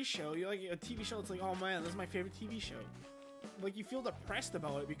TV show, you like a TV show. It's like, oh man, this is my favorite TV show. Like you feel depressed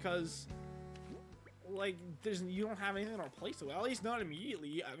about it because like you don't have anything to replace it with. At least not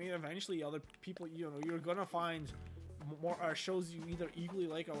immediately. I mean, eventually other people, you're gonna find more shows you either equally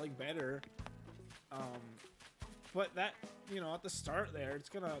like or like better. But that, at the start there,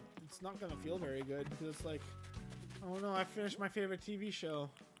 it's not gonna feel very good because it's like, oh no, I finished my favorite TV show.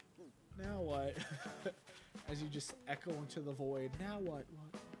 Now what? As you just echo into the void. Now what?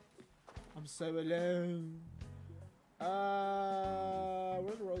 I'm so alone. Where are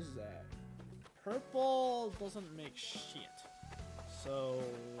the roses at? Purple doesn't make shit. So,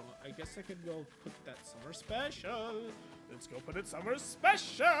 I guess I could go put that summer special. Let's go put it summer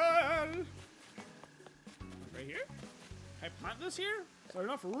special. Right here? Can I plant this here? Is there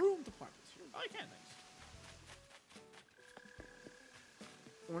enough room to plant this here? Oh, I can, thanks.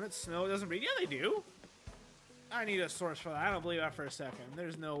 When it snows, it doesn't breed? Yeah, they do. I need a source for that. I don't believe that for a second.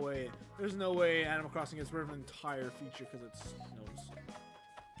 There's no way. There's no way Animal Crossing gets rid of an entire feature because it snows.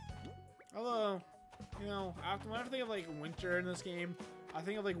 Although, when I think of like winter in this game, I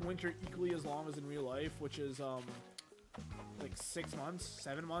think of like winter equally as long as in real life, which is like 6 months,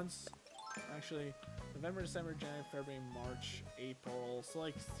 7 months, actually. November, December, January, February, March, April. So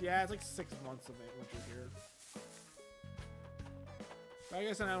like, yeah, it's like 6 months of winter here. But I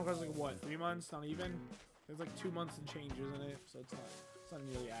guess in Animal Crossing, like, what, 3 months? Not even. There's like 2 months and change, isn't it? So it's not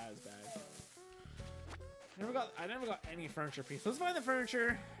nearly as bad. I never got any furniture piece. Let's find the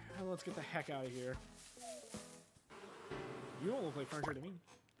furniture and let's get the heck out of here. You don't look like furniture to me.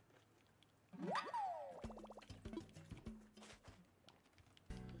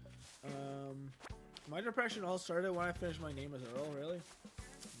 My depression all started when I finished My Name is Earl. Really?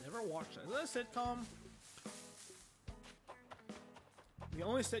 Never watched that. Is that a sitcom? The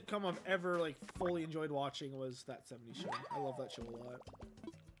only sitcom I've ever like fully enjoyed watching was That 70s Show. I love that show a lot.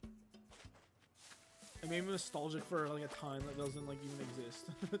 It made me nostalgic for like a time that doesn't like even exist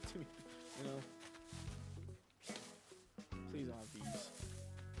to me, Please don't have these.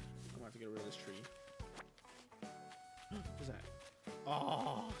 I'm gonna have to get rid of this tree. What's that?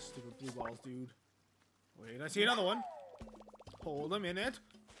 Oh, stupid blue balls, dude. Wait, I see another one. Hold a minute.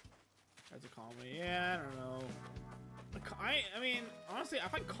 That's a comedy. Yeah, I don't know. I mean, honestly, I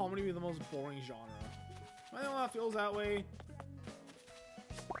find comedy to be the most boring genre. I don't know if it feels that way.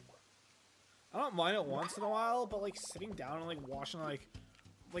 I don't mind it once in a while, but like sitting down and like watching like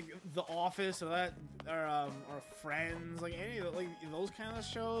The Office or that or Friends, like any of like those kind of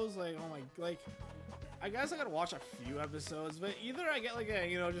shows, like oh my, like I guess I gotta watch a few episodes, but either I get like a,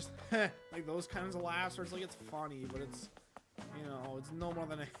 you know, just like those kinds of laughs, or it's like it's funny, but it's, you know, it's no more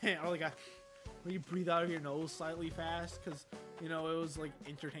than a or like a where you breathe out of your nose slightly fast because, you know, it was like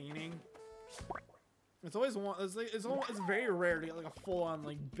entertaining. It's always one. It's like it's very rare to get like a full-on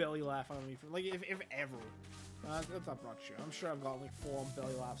like belly laugh out of me for like if ever. That's not true. I'm sure I've gotten like full-on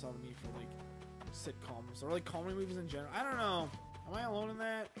belly laughs out of me for like sitcoms or like comedy movies in general. I don't know. Am I alone in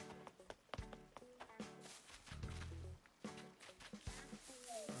that?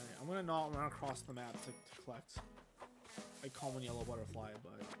 Alright, I'm gonna not run across the map to collect a common yellow butterfly,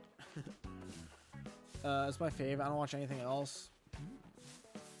 but it's my fave. I don't watch anything else.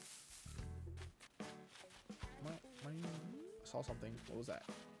 I saw something. What was that?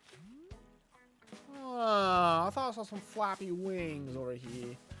 I thought I saw some flappy wings over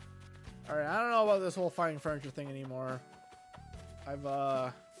here. Alright, I don't know about this whole finding furniture thing anymore. I've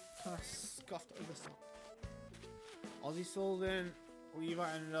kind of scuffed this up. Ozzy still didn't leave.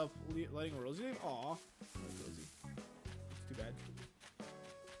 I ended up letting Rosie leave. Aw. Rosie. It's too bad.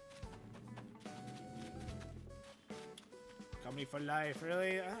 Comedy for life,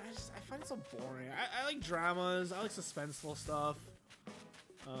 really? I find it so boring. I like dramas. I like suspenseful stuff.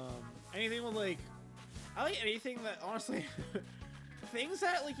 Anything with like, I like anything that honestly, things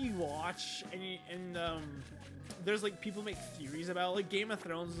that like you watch and there's like people make theories about. Like Game of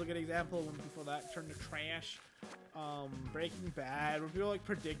Thrones is a good example. When before that turned to trash. Breaking Bad, where people are, like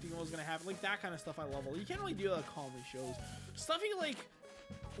predicting what was gonna happen, like that kind of stuff. I love it. You can't really do that with comedy shows. Stuff you like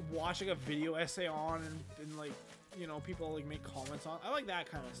watch like a video essay on and like, you know, people like make comments on. I like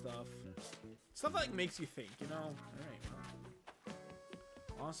that kind of stuff. Stuff that like makes you think, you know. All right.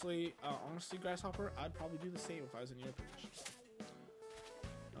 Honestly, Grasshopper, I'd probably do the same if I was in your position.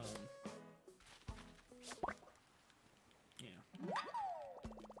 Yeah.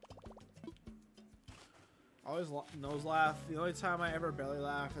 I always nose laugh. The only time I ever belly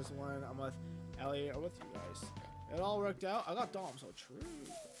laugh is when I'm with Ellie or with you guys. It all worked out. I got Dom, so true.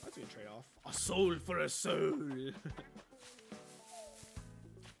 That's a good trade-off. A soul for a soul. I'm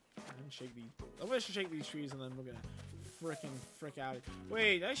gonna shake these trees and then we're gonna frick out.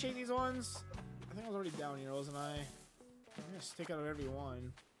 Wait, did I shake these ones? I think I was already down here, wasn't I? I'm gonna stick out of every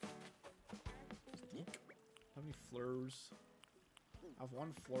one. How many fleurs? I have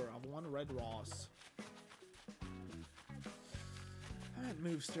one fleur. I have one red Ross. I haven't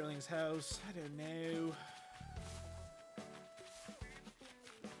moved Sterling's house. I don't know.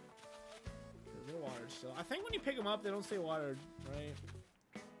 They're watered still. I think when you pick them up, they don't stay watered, right?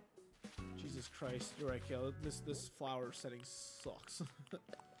 Jesus Christ, you're right, Kale. This flower setting sucks.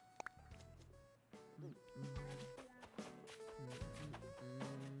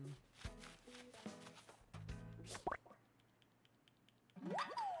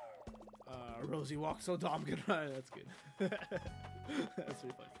 Rosie walks so Dom can run. That's good. That's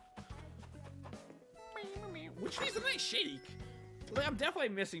pretty funny. Which trees did I shake? Like, I'm definitely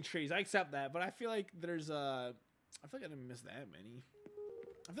missing trees. I accept that, but I feel like there's I feel like I didn't miss that many.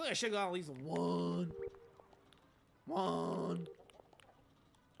 I feel like I should have got at least one. Blue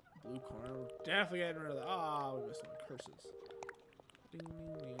corner. We're definitely getting rid of that. Ah, we missed one. Curses. Ding,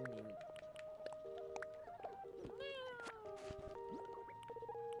 ding, ding, ding.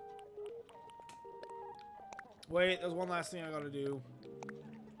 Wait, there's one last thing I gotta do.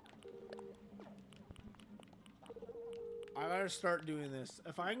 I gotta start doing this.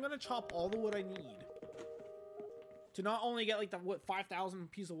 If I'm gonna chop all the wood I need to not only get like the 5,000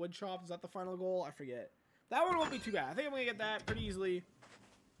 piece of wood chopped, is that the final goal? I forget. That one won't be too bad. I think I'm gonna get that pretty easily.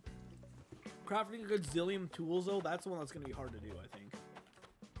 Crafting a good zillion tools though, that's the one that's gonna be hard to do, I think.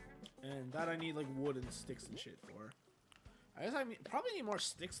 And that I need like wood and sticks and shit for. I guess I probably need more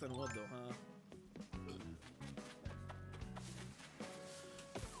sticks than wood though, huh?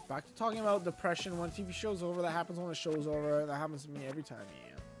 Back to talking about depression. When TV show's over, that happens when the show's over. That happens to me every time,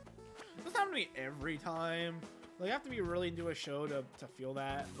 yeah. It doesn't happen to me every time. Like, I have to be really into a show to feel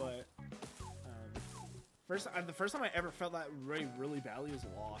that, but the first time I ever felt that really badly was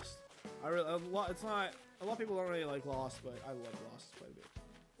Lost. It's not a lot of people don't really like Lost, but I love Lost quite a bit.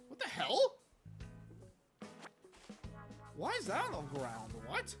 What the hell? Why is that on the ground?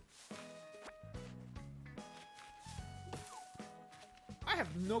 What? I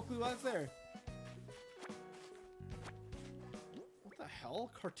have no clue why it's there. What the hell?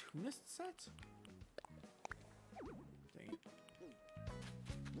 Cartoonist set?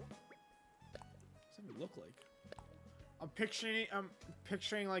 does it look like? I'm picturing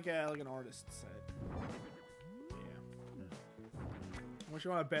like an artist set. Yeah. What you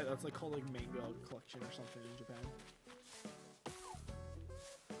want to bet that's like called like Manga Collection or something in Japan.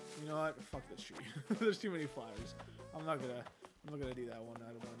 You know what? Fuck this tree. There's too many flowers. I'm not gonna do that one.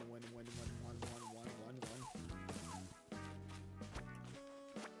 I don't want to win.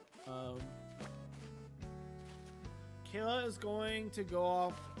 Kayla is going to go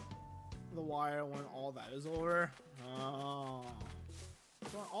off the wire when all that is over. Oh.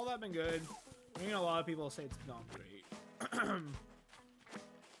 So all that been good. I mean, a lot of people say it's not great.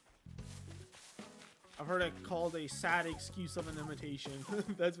 I've heard it called a sad excuse of an imitation.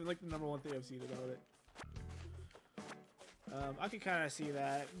 That's been like the #1 thing I've seen about it. I could kind of see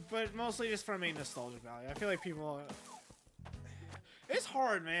that, but mostly just from a nostalgic value. I feel like people... It's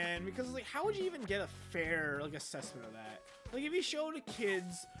hard, man, because like, how would you even get a fair like assessment of that? Like, if you showed a kid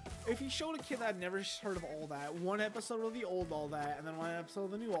that had never heard of All That, one episode of the old All That, and then one episode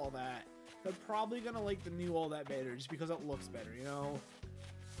of the new All That, they're probably gonna like the new All That better, just because it looks better, you know?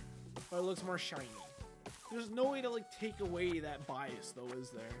 Or it looks more shiny. There's no way to like take away that bias, though, is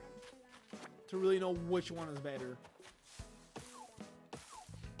there? To really know which one is better.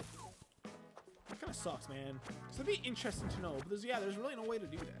 Kind of sucks, man. So it'd be interesting to know, but there's really no way to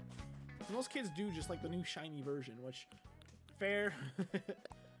do that. So most kids do just like the new shiny version, which fair.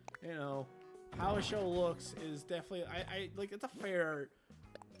 You know, how a show looks is definitely I like it's a fair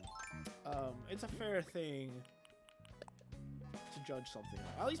thing to judge something,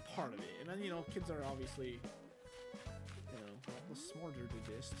 at least part of it. And then, you know, kids are obviously, you know, the smarter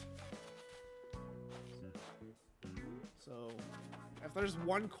to this. So if there's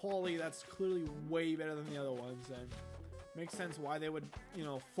one quality that's clearly way better than the other ones, then it makes sense why they would, you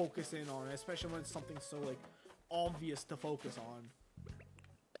know, focus in on it, especially when it's something so, like, obvious to focus on.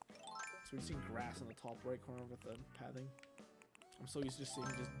 So we've seen grass in the top right corner with the pathing. I'm so used to seeing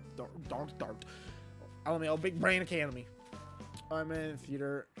just dark. LMAO, Big Brain Academy. I'm in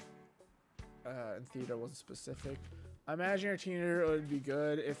theater. And theater wasn't specific. I imagine your teenager would be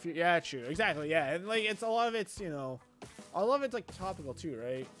good if you... Yeah, true. Exactly, yeah. And, like, it's a lot of it's, you know... I love it's like topical too,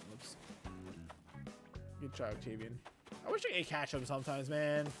 right? Oops. Good try, Octavian. I wish I could catch him sometimes,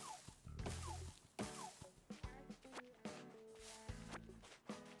 man.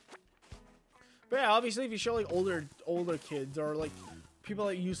 But yeah, obviously, if you show like older kids or like people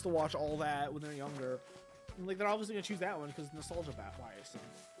that used to watch All That when they're younger, like they're obviously gonna choose that one because nostalgia bias. And,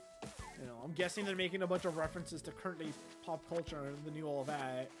 you know, I'm guessing they're making a bunch of references to currently pop culture and the new All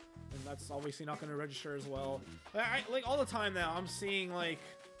That. And that's obviously not going to register as well. Like, all the time now, I'm seeing, like...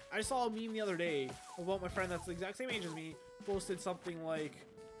 I saw a meme the other day about my friend that's the exact same age as me posted something like,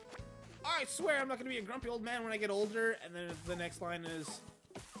 I swear I'm not going to be a grumpy old man when I get older. And then the next line is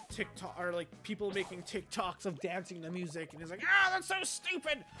TikTok, or, like, people making TikToks of dancing to music. And he's like, that's so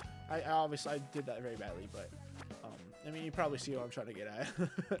stupid! I obviously, I did that very badly, but... I mean, you probably see what I'm trying to get at.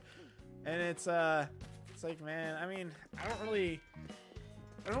 And it's like, man, I mean, I don't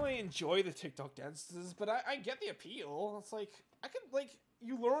really enjoy the TikTok dances, but I get the appeal. It's like, I could, like,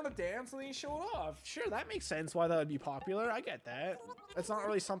 you learn a dance and then you show it off. Sure, that makes sense why that would be popular. I get that. It's not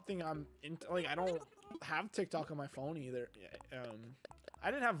really something I'm into. Like, I don't have TikTok on my phone either. I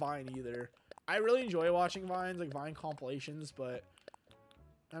didn't have Vine either. I really enjoy watching Vines, like Vine compilations, but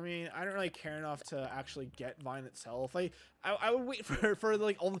I mean, I don't really care enough to actually get Vine itself. Like, I would wait for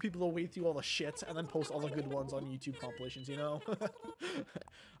like all the people to wait through all the shit and then post all the good ones on YouTube compilations, you know?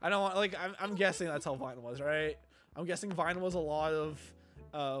 I don't want, like, I'm guessing that's how Vine was, right? I'm guessing Vine was a lot of,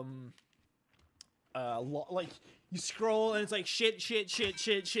 like, you scroll and it's like shit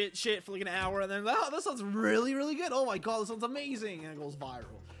for like an hour, and then, oh, this sounds really, really good. Oh my god, this sounds amazing, and it goes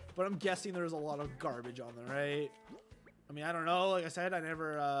viral. But I'm guessing there's a lot of garbage on there, right? I mean, I don't know. Like I said, I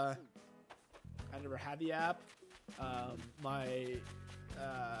never had the app. My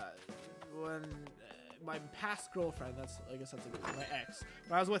past girlfriend, I guess that's my ex.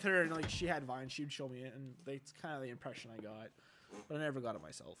 When I was with her and like she had Vine, she'd show me it, and that's kind of the impression I got. But I never got it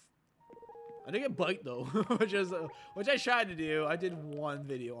myself. I did get Bite though, which I tried to do. I did one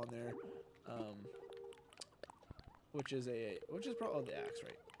video on there, which is probably the axe,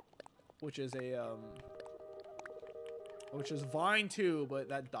 right? Which is Vine 2, but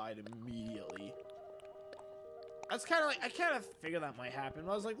that died immediately. That's kind of like, I kind of figured that might happen.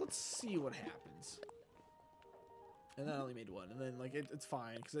 I was like, let's see what happens. And then I only made one, and then like it's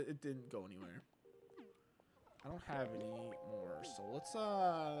fine because it didn't go anywhere. I don't have any more, so let's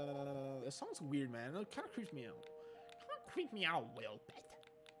this song's weird, man. It kind of creeps me out. Creep me out a little bit.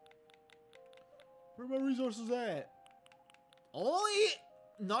 Where are my resources at? Only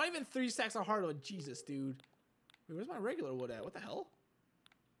not even 3 stacks of hardwood. Jesus, dude. Wait, where's my regular wood at? What the hell?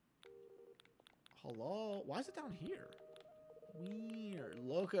 Hello? Why is it down here? Weird.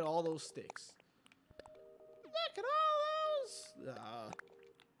 Look at all those sticks. Look at all those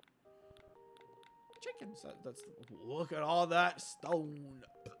chickens. That's look at all that stone.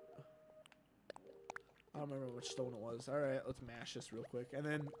 I don't remember which stone it was. All right, let's mash this real quick, and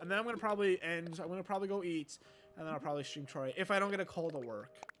then I'm gonna probably end. I'm gonna probably go eat, and then I'll probably stream Troy if I don't get a call to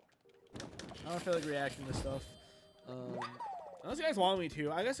work. I don't feel like reacting to stuff. Unless you guys want me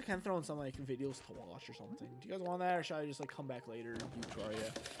to, I guess I can throw in some like videos to watch or something. Do you guys want that, or should I just like come back later and do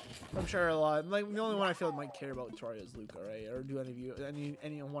Terraria? I'm sure a lot. Like the only one I feel like might care about Terraria is Luca, right? Or do any of you,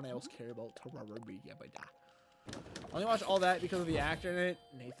 anyone else care about Terraria? I only watch all that because of the actor in it,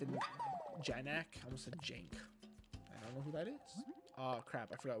 Nathan Janak. I almost said Jank. I don't know who that is. Oh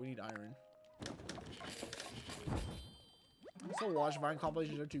crap! I forgot we need iron. So watch Vine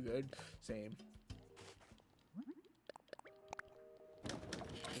compilations are too good. Same.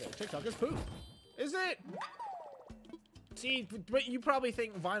 TikTok is poop. Is it? See, but you probably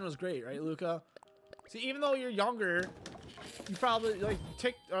think Vine was great, right, Luca? See, even though you're younger, you probably like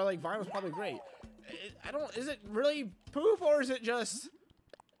Vine was probably great. I don't. Is it really poop, or is it just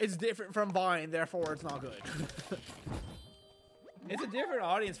it's different from Vine, therefore it's not good? It's a different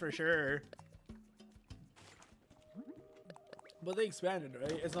audience for sure. But they expanded,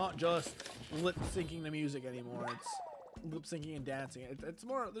 right? It's not just lip syncing the music anymore. It's lip syncing and dancing. It's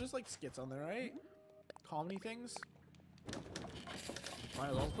more. There's like skits on there, right? Comedy things.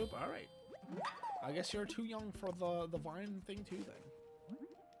 Vine loves poop. All right. I guess you're too young for the Vine thing too. Then.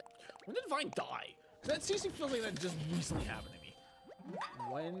 When did Vine die? Because that seriously feels like that just recently happened to me.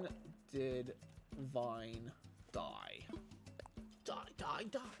 When did Vine die? Die.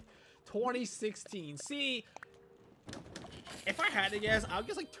 2016. See, if I had to guess, I would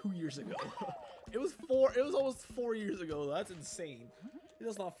guess like 2 years ago. It was almost 4 years ago. That's insane. It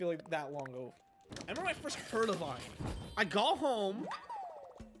does not feel like that long ago. I remember when I first heard of Vine. I got home.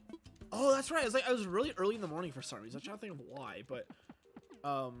 Oh, that's right. I was really early in the morning for some reason. I'm trying to think of why, but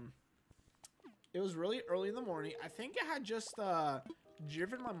it was really early in the morning. I think I had just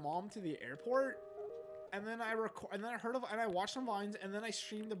driven my mom to the airport, and then I watched some Vines, and then I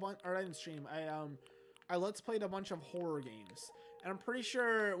streamed a bunch. Or I didn't stream. I let's played a bunch of horror games. And I'm pretty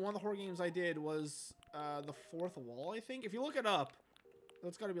sure one of the horror games I did was The Fourth Wall, I think. If you look it up,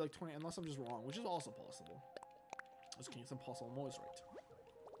 that's got to be like 20, unless I'm just wrong, which is also possible. I was kidding, it's impossible. I'm always right.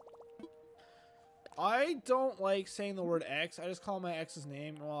 I don't like saying the word X. I just call my ex's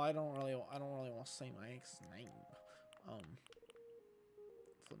name. Well, I don't really want to say my ex's name.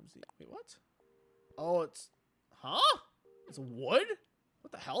 Flimsy. Wait, what? Oh, it's... Huh? It's wood?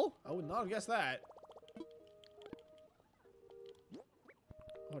 What the hell? I would not have guessed that.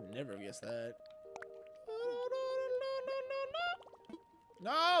 I would never have guessed that.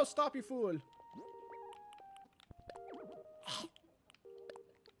 No, stop, you fool.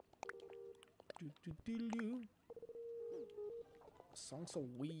 Sounds so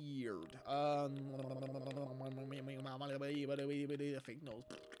weird. Fake nose.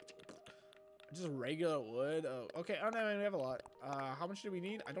 Just regular wood. Oh, okay. Oh no, we have a lot. How much do we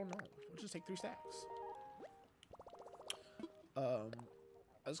need? I don't know. We'll just take 3 stacks.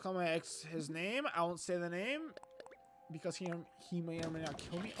 I just call my ex his name. I won't say the name because he may or may not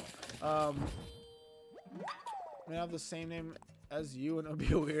kill me. I have the same name as you, and it would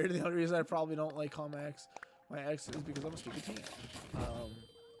be weird. The only reason I probably don't like call my ex is because I'm a stupid teen.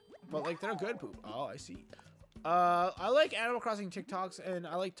 But like they're good poop. Oh, I see. I like Animal Crossing TikToks, and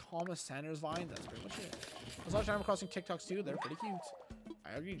I like Thomas Sanders Vines. That's pretty much it. I was watching Animal Crossing TikToks too. They're pretty cute.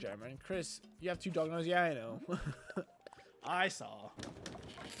 I agree, Jeremy. Chris, you have 2 dog noses. Yeah, I know. I saw.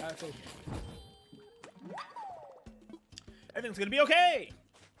 That's okay. Everything's gonna be okay.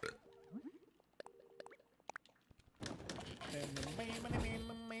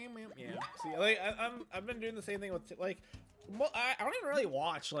 Yeah. See, like I've been doing the same thing with I don't even really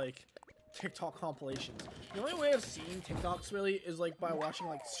watch like TikTok compilations. The only way I've seen TikToks really is like by watching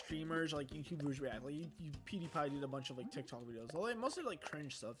like streamers, like YouTubers react. Like you PewDiePie did a bunch of like TikTok videos. Although mostly like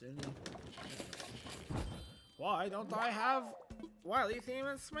cringe stuff, didn't he? Why don't I have Wily theme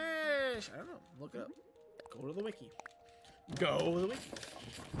and Smash? I don't know. Look it up. Go to the wiki. Go to the wiki.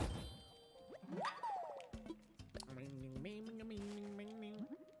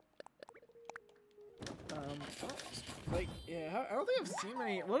 Like, yeah, I don't think I've seen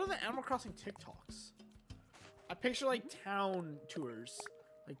many. What are the Animal Crossing TikToks? I picture like town tours,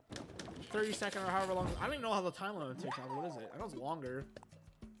 like 30-second or however long. I don't even know how the time limit on TikTok. What is it? I know it's longer.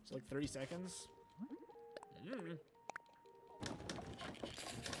 It's like 30 seconds.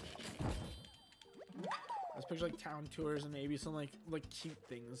 There's like town tours and maybe some like cute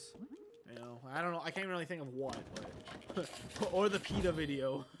things. You know, I don't know. I can't really think of what, but or the PETA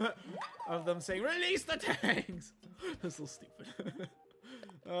video of them saying release the tanks. That's so stupid.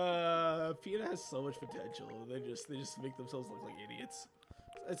 PETA has so much potential. They just make themselves look like idiots.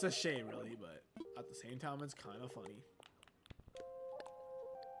 It's a shame, really, but at the same time, it's kind of funny.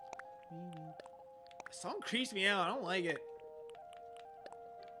 The song creeps me out. I don't like it.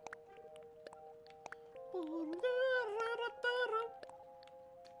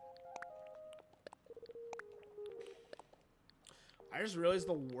 I just realized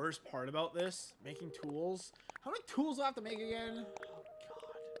the worst part about this, making tools. How many tools do I have to make again? Oh,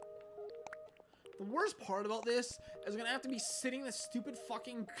 God. The worst part about this is I'm gonna have to be sitting at this stupid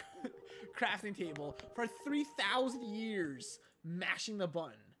fucking crafting table for 3,000 years, mashing the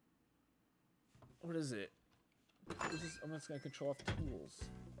button. What is it? I'm just gonna control off tools.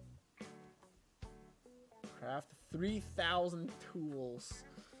 Craft 3,000 tools.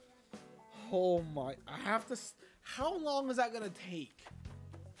 Oh my, I have to, how long is that gonna take?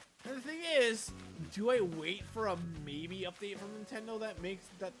 And the thing is, do I wait for a maybe update from Nintendo that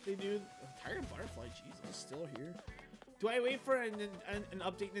they do? Tiger Butterfly, Jesus, is still here. Do I wait for an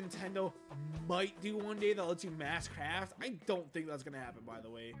update Nintendo might do one day that lets you mass craft? I don't think that's gonna happen, by the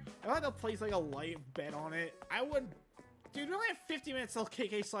way. If I had to place like a live bet on it, I would. Dude, we only have 50 minutes till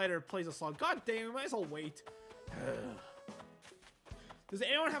KK Slider plays a song. God damn, we might as well wait. Does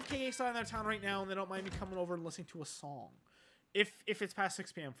anyone have KK Slider in their town right now and they don't mind me coming over and listening to a song? If it's past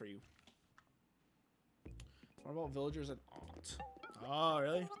 6 p.m. for you. What about villagers and aunt? Oh,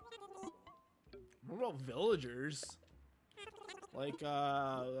 really? What about villagers? Like,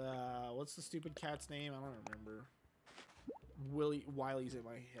 what's the stupid cat's name? I don't remember. Wiley's in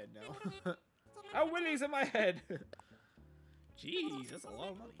my head now. Oh, Willie's in my head. Jeez, that's a lot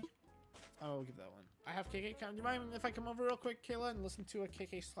of money. I'll give that one. I have KK. Do you mind if I come over real quick, Kayla, and listen to a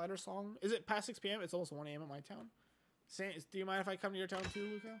KK Slider song? Is it past 6 p.m.? It's almost 1 a.m. in my town. Do you mind if I come to your town too,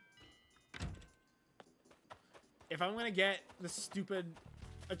 Luca? If I'm gonna get the stupid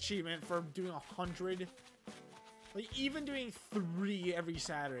achievement for doing 100, like even doing 3 every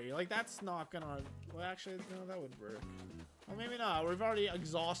Saturday, like that's not gonna. Well, actually, no, that would work. Well, maybe not. We've already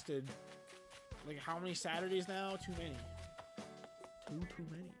exhausted. Like how many Saturdays now? Too many. Too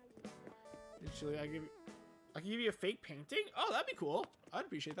many. Actually, I can give you a fake painting. Oh, that'd be cool. I'd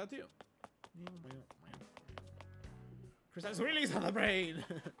appreciate that too. Chris has wheelies on the brain.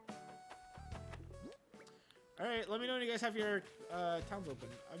 All right, let me know when you guys have your towns open.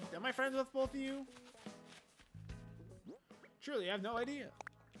 Am I friends with both of you? Truly, I have no idea.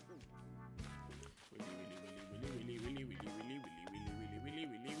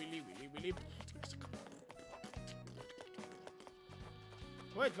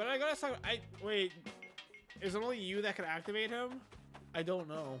 Wait, but I gotta talk. Wait. Is it only you that can activate him? I don't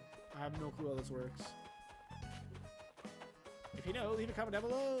know. I have no clue how this works. If you know, leave a comment down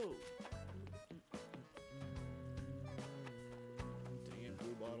below. Dang it,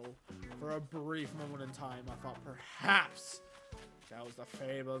 blue bottle. For a brief moment in time, I thought perhaps that was the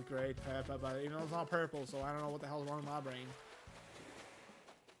fabled great pepper, but even though it's not purple, so I don't know what the hell's wrong with my brain.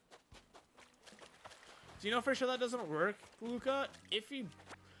 Do you know for sure that doesn't work, Luca? If he...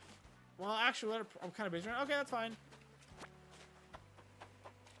 Well, actually, I'm kind of busy right now. Okay, that's fine.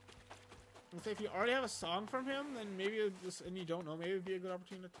 Let's say if you already have a song from him, then maybe this, and you don't know, maybe it'd be a good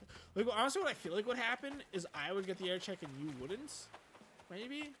opportunity to... Like, honestly, what I feel like would happen is I would get the air check and you wouldn't.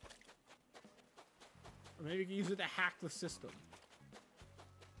 Maybe? Or maybe you can use it to hack the system.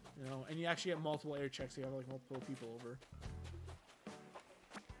 You know, and you actually get multiple air checks, so you have, like, multiple people over.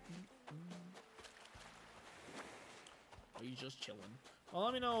 Are you just chilling? Well,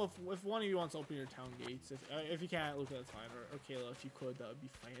 let me know if one of you wants to open your town gates. If you can't, Luca, that's fine. Or Kayla, if you could, that would be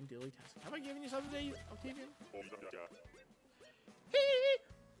fine. Daily tasking. Have I given you something today, Octavian?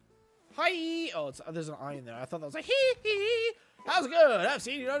 Hi! Oh, there's an I in there. I thought that was like, hee. How's it good? I've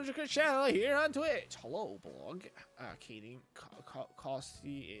seen your UnoriginalChris channel here on Twitch. Hello, blog. Katie,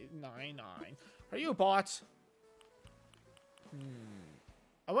 Costy99. Are you a bot?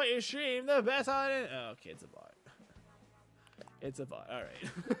 I want you to stream the best on it. Oh, okay, it's a bot. It's a bot. All right.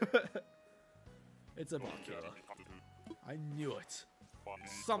 It's a bot, Kayla. I knew it.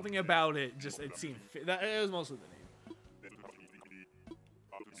 Something about it just it seemed fit. It was mostly the name.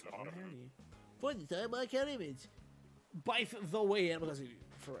 For the time I can't even. By the way, and because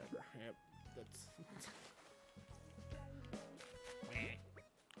forever. Yep. That's.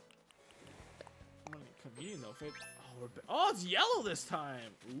 Convenient outfit. Oh, it's yellow this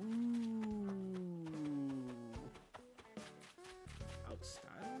time. Ooh.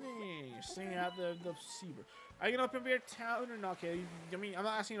 Outstanding. you're staying at the Seabird. Are you gonna open up your town or not, Kayla? I mean, I'm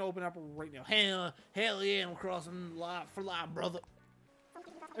not asking you to open up right now. Hell yeah, I'm crossing for life, brother.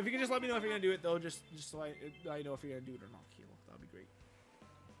 If you can just let me know if you're gonna do it, though, just so I know if you're gonna do it or not, Kayla. That'd be great.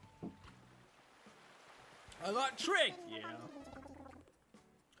 I got tricked! Yeah.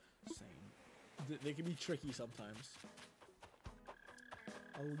 Same. They can be tricky sometimes.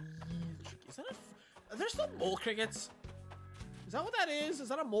 Oh, yeah, tricky. Is that are there still mole crickets? Is that what that is? Is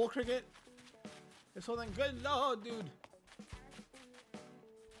that a mole cricket? If so, then good lord, dude.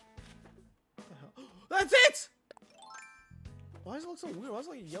 What the hell? That's it! Why does it look so weird? Why is it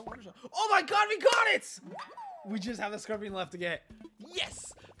like a yellow undershot? Oh my god, we got it! We just have the scorpion left to get.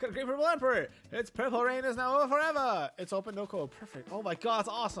 Yes! Got a great purple emperor. Its purple reign is now over forever. It's open, no code. Perfect. Oh my god, it's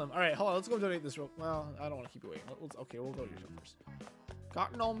awesome. All right, hold on. Let's go donate this real. Well, I don't want to keep you waiting. Okay, we'll go to your shop first.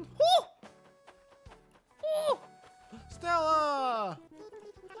 Got gnome. Woo! Woo! Stella!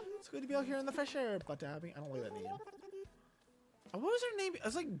 It's good to be out here in the fresh air, but I don't like that name. What was her name?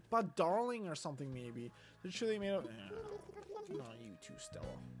 It's like Bud Darling or something, maybe. They're sure they made up. Not you too, Stella.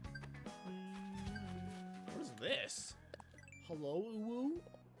 What is this? Hello, Uwu?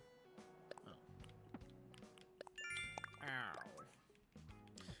 Oh. Ow.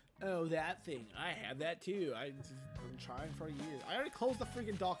 Oh, that thing. I had that too. I've been trying for years. I already closed the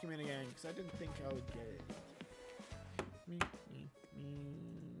freaking document again because I didn't think I would get it.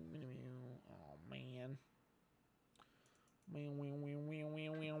 Oh, man.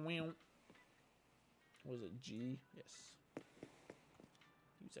 Was it G? Yes.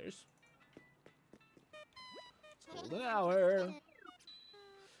 Users. It's golden hour.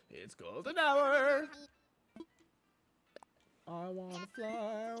 It's golden hour. I wanna fly,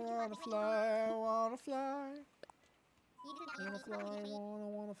 I wanna fly, I wanna fly. I wanna fly, I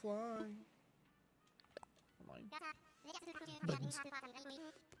wanna fly. Mine. Buttons.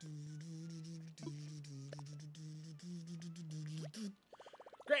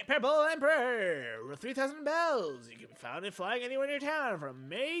 Great Purple Emperor with 3,000 bells. You can be found and flying anywhere in your town from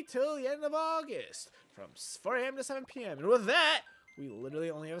May till the end of August, from 4 a.m. to 7 p.m. And with that, we literally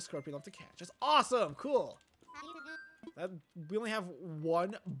only have a scorpion left to catch. That's awesome. Cool. We only have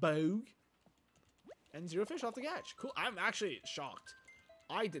one bogue and 0 fish left to catch. Cool. I'm actually shocked.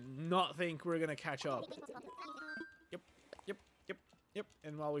 I did not think we were gonna catch up. Yep.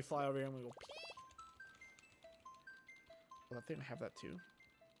 And while we fly over here and we go pee. Well, I think I have that too.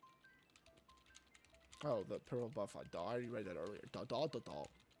 Oh, the purple butterfly. I already read that earlier.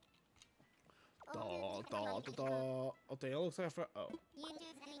 Okay, it looks like oh.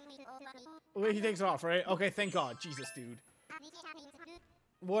 Wait, he takes it off, right? Okay, thank God. Jesus, dude.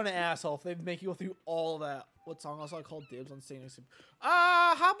 What an asshole. If they make you go through all of that. What song also I called dibs on saying this?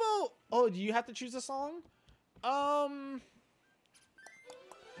 How about... Oh, do you have to choose a song?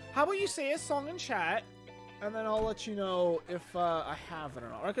 How about you say a song in chat, and then I'll let you know if I have it or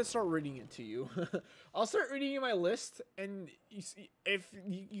not. Or I can start reading it to you. I'll start reading you my list, and you see, if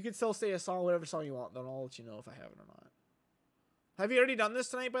you can still say a song, whatever song you want, then I'll let you know if I have it or not. Have you already done this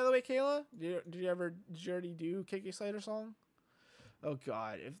tonight, by the way, Kayla? Did you already do KK Slider song? Oh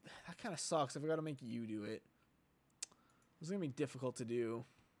God, that kind of sucks. If I gotta make you do it, it's gonna be difficult to do.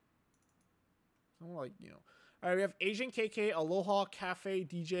 I'm like, you know. All right, we have Asian KK, Aloha Cafe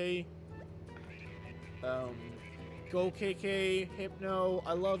DJ, Go KK, Hypno,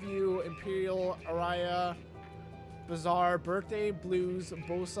 I Love You, Imperial, Araya, Bizarre, Birthday Blues,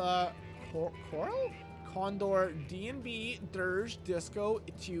 Bosa, Coral, Condor, D&B, Dirge, Disco,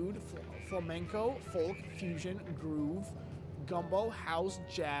 Etude, Flamenco, Folk, Fusion, Groove, Gumbo, House,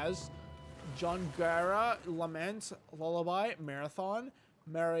 Jazz, Jongara, Lament, Lullaby, Marathon,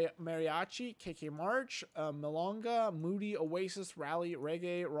 Mariachi, KK March, Milonga, Moody, Oasis, Rally,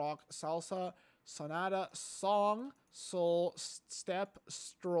 Reggae, Rock, Salsa, Sonata, Song, Soul, Step,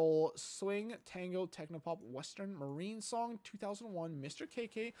 Stroll, Swing, Tango, Technopop, Western, Marine Song, 2001, Mr.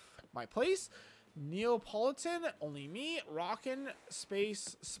 KK, My Place, Neapolitan, Only Me, Rockin',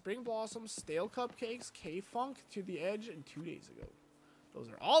 Space, Spring Blossom, Stale Cupcakes, K-Funk, To the Edge, and 2 days ago. Those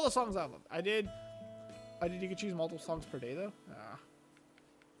are all the songs I love. I did you could choose multiple songs per day though? Ah.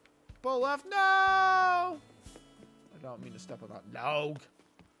 But left, no! I don't mean to step on that log.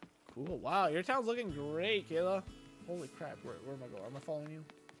 Cool. Wow, your town's looking great, Kayla. Holy crap! Where am I going? Am I following you?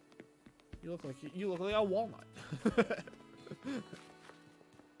 You look like a walnut.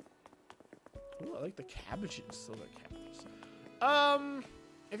 Ooh, I like the cabbages. Those are cabbages.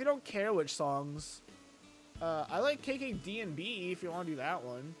 If you don't care which songs, I like KKD and B. If you want to do that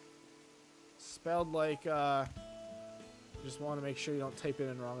one, spelled like just want to make sure you don't type it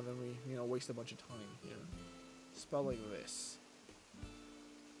in wrong and then we waste a bunch of time here. Spelled like this.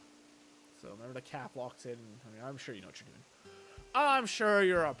 So remember the cap locks in. I mean, I'm sure you know what you're doing. I'm sure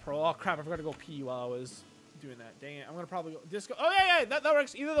you're a pro. Oh crap! I forgot to go pee while I was doing that. Dang it! I'm gonna probably go disco. Oh yeah, that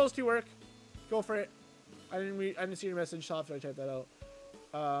works. Either of those two work. Go for it. I didn't see your message till after I typed that out.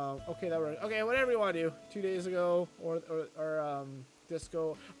 Okay, that works. Okay, whatever you want to do. 2 days ago or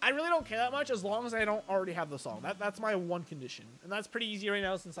disco. I really don't care that much as long as I don't already have the song. That's my one condition, and that's pretty easy right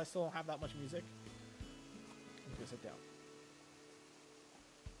now since I still don't have that much music. I'm gonna sit down.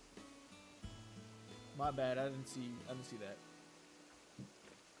 My bad. I didn't see that.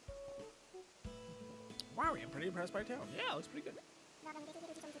 Wow, I'm pretty impressed by town. Yeah, it looks pretty good.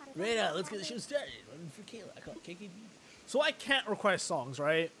 Right now, let's get the show started. Running for Kayla. I call it KKD. So I can't request songs,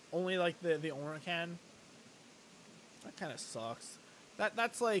 right? Only like the owner can. That kind of sucks.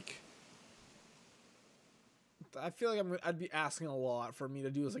 That's like. I feel like I'd be asking a lot for me to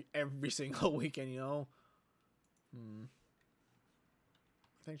do this like every single weekend, you know.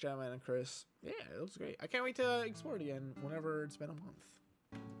 Thanks, Jam-Man and Chris. Yeah, it looks great. I can't wait to explore it again whenever it's been a month.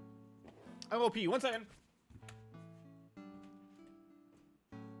 I will pee. 1 second.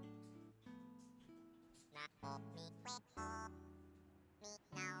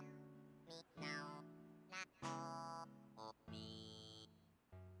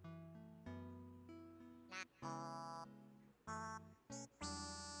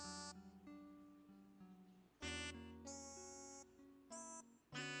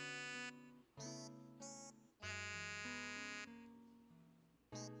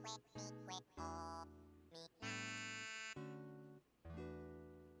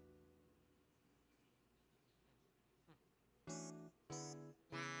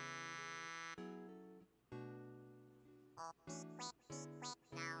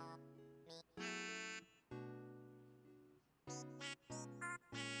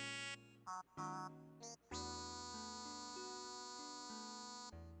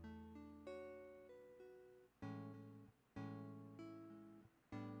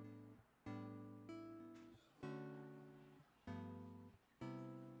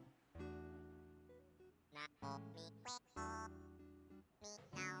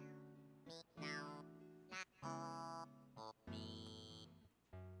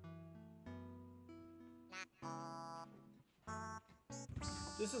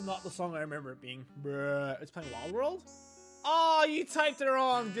 This is not the song I remember it being. Bruh. It's playing Wild World? Oh, you typed it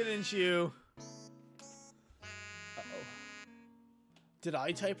wrong, didn't you? Uh-oh. Did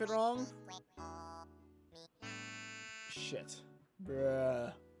I type it wrong? Shit.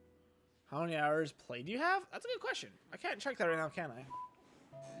 Bruh. How many hours play do you have? That's a good question. I can't check that right now, can I?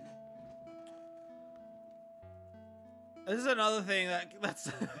 This is another thing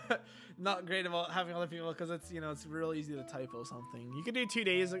that's not great about having other people, because it's, you know, it's real easy to typo something. You could do 2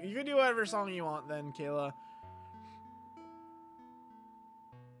 days. You could do whatever song you want then, Kayla.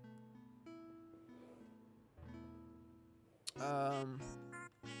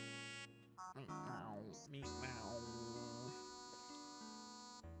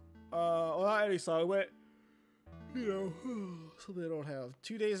 Well, not any song, but, you know, something I don't have.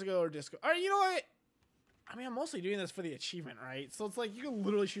 2 days ago or disco. All right, you know what? I mean, I'm mostly doing this for the achievement, right? So it's like, you can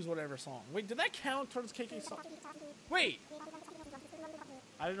literally choose whatever song. Wait, did that count towards KK song? Wait!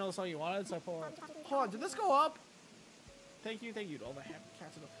 I didn't know the song you wanted, so I pulled it. Hold on, did this go up? Thank you to all the happy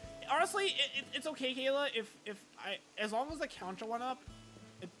cats. Honestly, it's okay, Kayla, as long as the counter went up,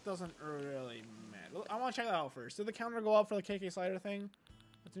 it doesn't really matter. I want to check that out first. Did the counter go up for the KK slider thing?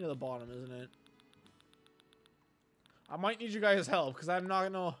 That's near the bottom, isn't it? I might need you guys' help, because I'm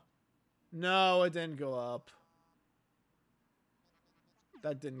not gonna... No, it didn't go up.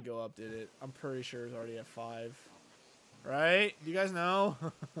 That didn't go up, did it? I'm pretty sure it's already at 5. Right? Do you guys know?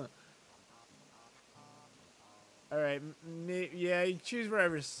 Alright, yeah, you choose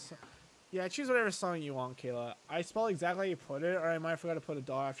whatever... Yeah, choose whatever song you want, Kayla. I spell exactly how you put it, or I might forgot to put a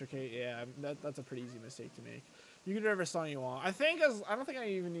dot after K. Yeah, that's a pretty easy mistake to make. You can do whatever song you want. I don't think I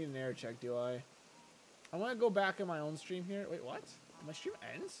even need an error check, do I? I'm gonna go back in my own stream here. Wait, what? My stream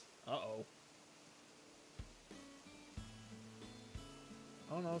ends? Uh-oh.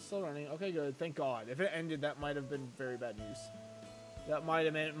 Oh no, it's still running. Okay, good. Thank God. If it ended, that might have been very bad news. That might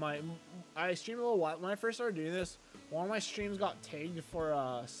have meant I streamed a little while. When I first started doing this, one of my streams got tagged for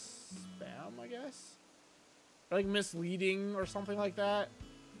spam, I guess? Or, like, misleading or something like that.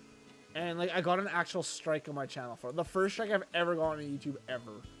 And, like, I got an actual strike on my channel for it. The first strike I've ever gotten on YouTube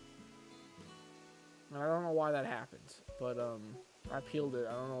ever. And I don't know why that happened. But, I appealed it.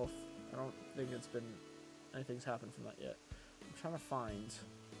 I don't think anything's happened from that yet. I'm trying to find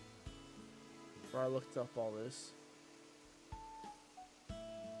where I looked up all this.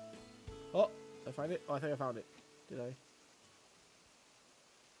 Oh, did I find it? Oh, I think I found it. Did I?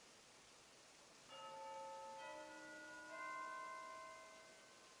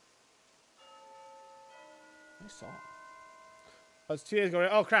 Nice song. Oh, it's 2 days ago.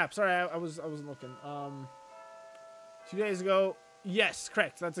 Oh crap! Sorry, I wasn't looking. 2 days ago. Yes,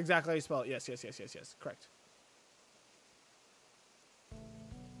 correct. That's exactly how you spell it. Yes, yes, yes, yes, yes. Correct.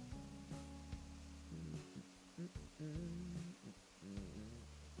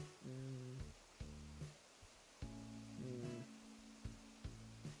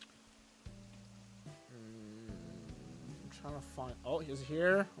 I'm trying to find. Oh, he's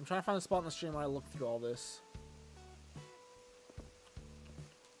here. I'm trying to find a spot in the stream where I look through all this.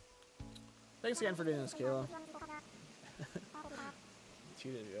 Thanks again for doing this, Kayla.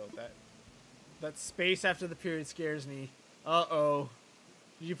 2 days ago. That space after the period scares me. Uh-oh.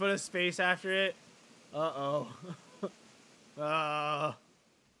 Did you put a space after it? Uh-oh.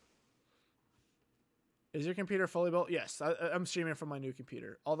 Is your computer fully built? Yes, I'm streaming from my new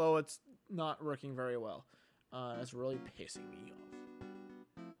computer. Although it's not working very well. It's really pissing me off.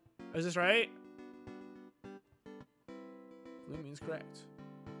 Is this right? Blue means correct.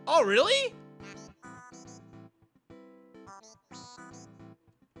 Oh, really?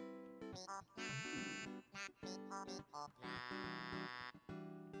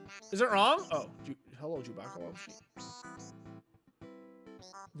 Is it wrong? Oh, hello, Chewbacca.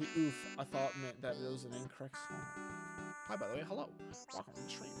 The oof, I thought meant that it was an incorrect song. Hi, by the way, hello. Welcome to the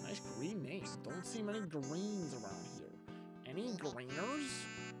stream. Nice green name. Don't see many greens around here. Any greeners?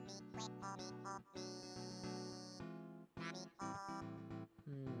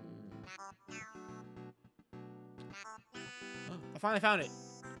 I finally found it.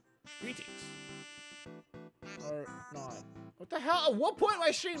 Greetings. Or not. What the hell? At what point in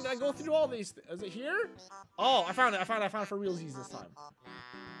my stream did I go through all these? Is it here? Oh, I found it. I found it for realsies this time.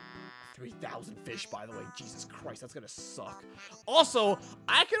 3,000 fish, by the way. Jesus Christ, that's gonna suck. Also,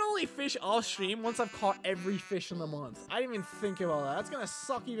 I can only fish off stream once I've caught every fish in the month. I didn't even think about that. That's gonna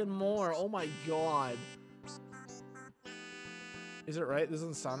suck even more. Oh my god. Is it right? This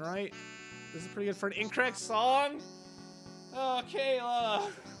doesn't sound right. This is pretty good for an incorrect song. Oh, Kayla.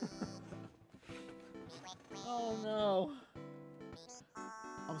 Oh no.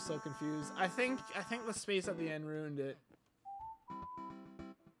 I'm so confused. I think the space at the end ruined it.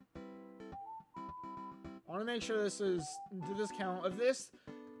 I want to make sure this is... Did this count? If this...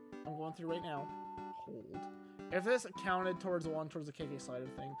 I'm going through right now. Hold. If this counted towards the KK Slider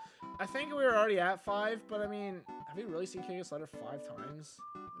thing. I think we were already at 5, but I mean... Have we really seen KK Slider 5 times?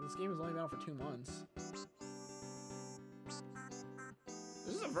 This game has only been out for 2 months.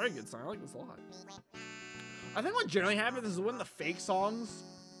 This is a very good song. I like this a lot. I think what generally happens is when the fake songs...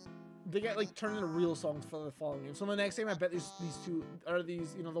 They get like turned into real songs for the following game. So the next game, I bet these two are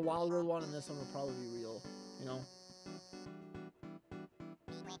these, you know, the Wild World one and this one will probably be real, you know.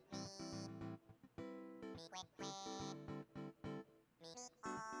 I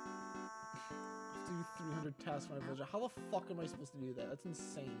have to do 300 tasks for my villager. How the fuck am I supposed to do that? That's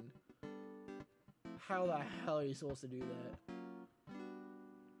insane. How the hell are you supposed to do that?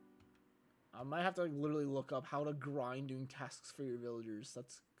 I might have to like literally look up how to grind doing tasks for your villagers.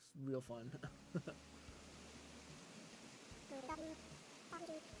 That's real fun.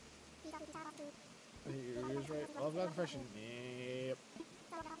 Your ears right? Oh, I've got a confession. Yep.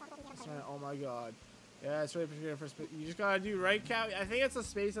 That's right. Oh my god. Yeah, it's really particular for space. You just gotta do right, Cat. I think it's a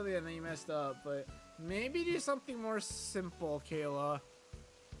space at the end that you messed up, but maybe do something more simple, Kayla.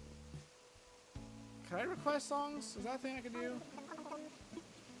 Can I request songs? Is that a thing I can do?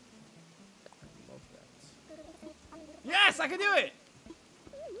 Yes, I can do it!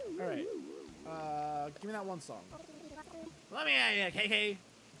 Alright. Give me that one song. Let me at you, KK.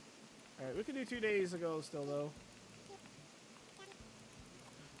 Alright, we can do 2 days ago still, though.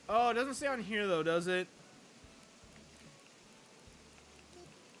 Oh, it doesn't say on here, though, does it?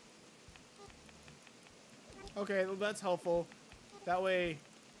 Okay, well, that's helpful. That way,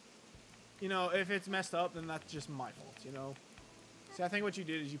 you know, if it's messed up, then that's just my fault, you know? See, I think what you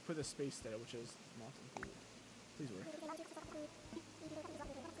did is you put a space there, which is not included. Please work.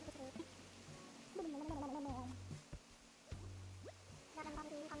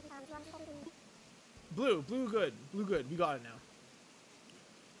 Blue good. Blue good. We got it now.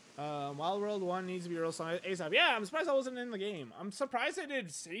 Wild World 1 needs to be a real song ASAP. Yeah, I'm surprised I wasn't in the game. I'm surprised I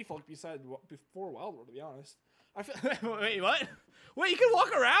did City Folk before Wild World, to be honest. I feel wait, what? Wait, you can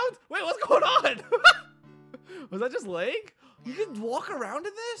walk around? Wait, what's going on? Was that just lag? You can walk around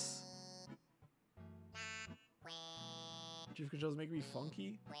in this? Chief controls make me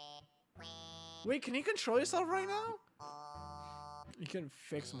funky. Wait, can you control yourself right now? You can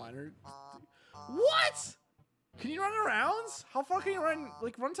fix minor. What? Can you run around? How far can you run?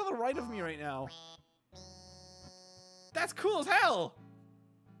 Like, run to the right of me right now. That's cool as hell.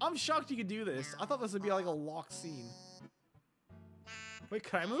 I'm shocked you could do this. I thought this would be like a locked scene. Wait,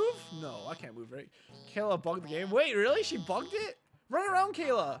 can I move? No, I can't move, right? Kayla bugged the game. Wait, really? She bugged it? Run around,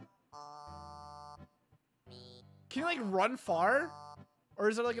 Kayla. Can you like run far? Or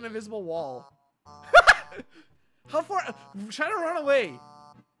is there like an invisible wall? How far? Try to run away.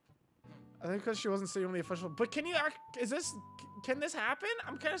 I think because she wasn't sitting on the official. But can you can this happen?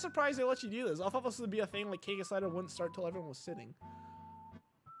 I'm kind of surprised they let you do this. I thought this would be a thing like Cake Slider wouldn't start till everyone was sitting.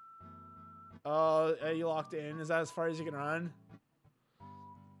 Oh, you locked in. Is that as far as you can run?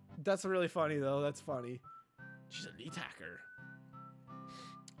 That's really funny though. That's funny. She's an attacker.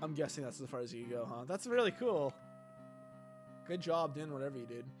 I'm guessing that's as far as you can go, huh? That's really cool. Good job doing whatever you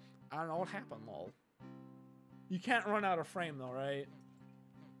did. I don't know what happened, lol. You can't run out of frame though, right?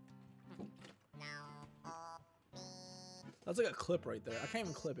 That's like a clip right there. I can't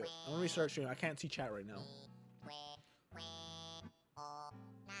even clip it. I'm gonna restart streaming. I can't see chat right now.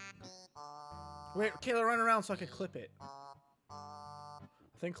 Wait, Kayla, run around so I can clip it. I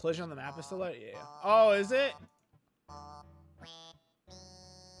think collision on the map is still there? Yeah. Oh, is it?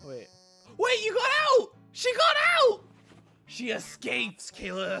 Wait. Wait, you got out! She got out! She escapes.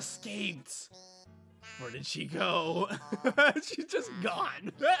 Kayla escaped. Where did she go? She's just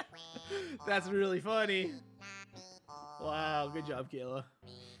gone. That's really funny. Wow, good job, Kayla.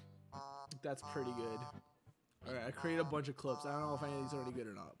 That's pretty good. Alright, I created a bunch of clips. I don't know if any of these are any good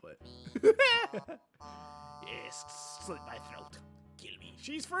or not, but... Yes, slit my throat. Kill me.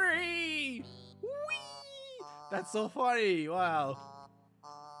 She's free! Whee! That's so funny. Wow.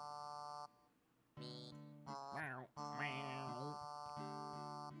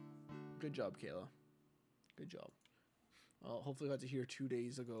 Good job, Kayla. Good job. Well, hopefully I got to hear 2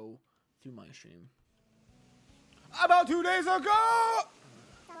 days ago through my stream. About 2 days ago!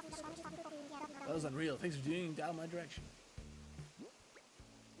 That was unreal. Thanks for doing down my direction.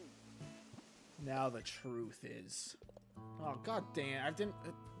 Now the truth is... Oh, god damn. I didn't...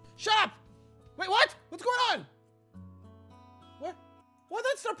 Shut up! Wait, what? What's going on? What? What?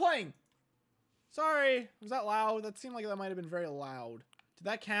 Let's start playing! Sorry. Was that loud? That seemed like that might have been very loud. Did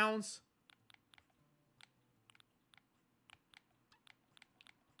that count?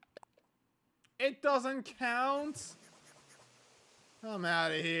 It doesn't count? I'm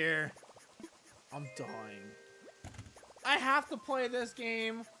out of here. I'm dying. I have to play this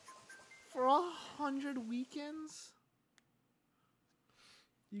game for 100 weekends?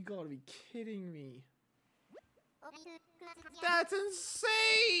 You gotta be kidding me. That's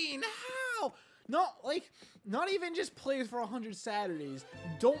insane! How? Not even just plays for 100 Saturdays.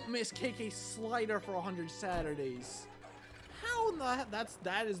 Don't miss KK Slider for 100 Saturdays. How in the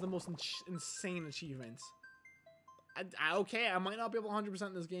that is the most insane achievement. Okay, I might not be able to 100%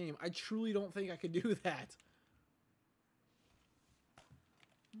 in this game. I truly don't think I could do that.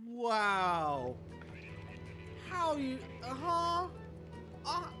 Wow. How you...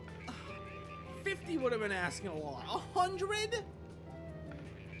 50 would have been asking a lot. 100?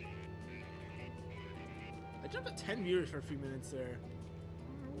 I jumped at 10 viewers for a few minutes there.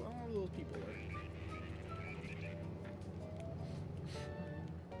 I don't know who those people are.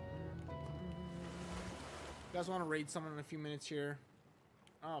 You guys want to raid someone in a few minutes here?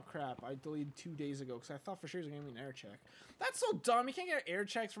 Oh crap, I deleted 2 days ago because I thought for sure it was going to be an air check. That's so dumb, you can't get air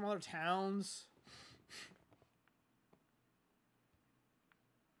checks from other towns.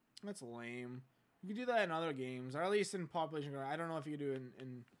 That's lame. You can do that in other games, or at least in Population Ground. I don't know if you can do it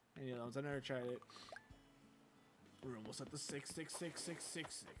in any of those. I never tried it. We're almost at the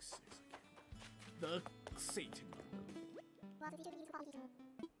 6666666. The Satan number.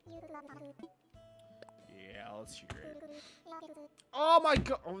 Yeah, let's hear it. Oh my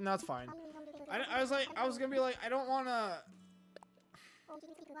god! Oh, no, that's fine. I was gonna be like, I don't wanna. I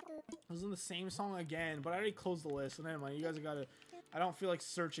was in the same song again, but I already closed the list. So never mind. You guys gotta. I don't feel like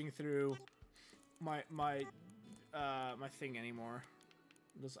searching through my thing anymore.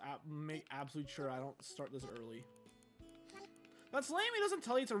 Just make absolute sure I don't start this early. That's lame. He doesn't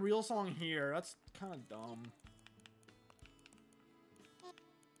tell you it's a real song here. That's kind of dumb.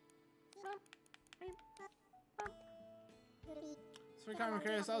 For Common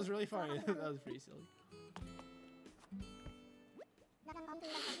Chris, that was really funny. That was pretty silly. I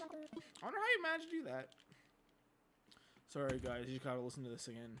wonder how you managed to do that. Sorry guys, you gotta listen to this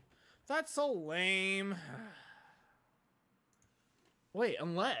again. That's so lame. Wait,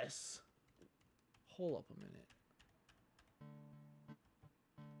 unless... Hold up a minute.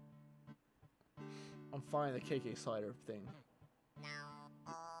 I'm finding the KK Slider thing.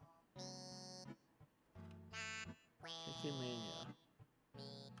 KK Mania.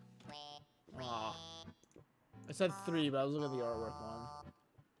 Aw. I said 3, but I was looking at the artwork one.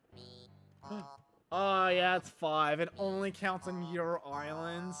 Oh, yeah, it's 5. It only counts on your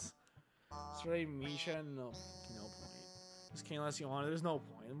islands. Sorry, Misha. No point. Just can't unless you want it. There's no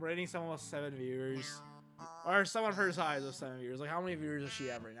point. I'm rating someone with 7 viewers. Or someone of her size with 7 viewers. Like, how many viewers does she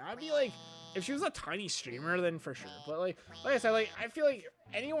have right now? I'd be like, if she was a tiny streamer, then for sure. But like I said, like, I feel like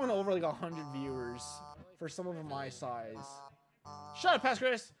anyone over like 100 viewers for someone of my size. Shut up, Pastor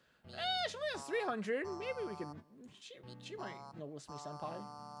Chris. She only has 300. Maybe we can. She might notice me, senpai.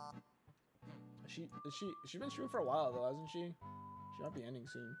 She's been streaming for a while though, hasn't she? She might be ending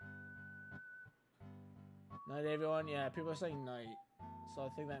soon. Night, everyone. Yeah, people are saying night. So I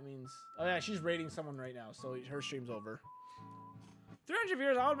think that means... Oh, yeah, she's rating someone right now, so her stream's over. 300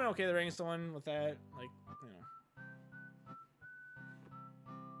 viewers, I would have been okay with rating someone with that. Like, you know.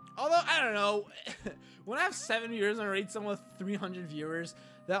 Although, I don't know. When I have 7 viewers and I rate someone with 300 viewers,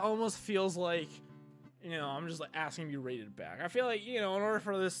 that almost feels like, you know, I'm just like asking to be rated back. I feel like, you know, in order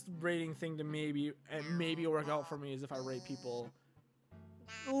for this rating thing to maybe work out for me is if I rate people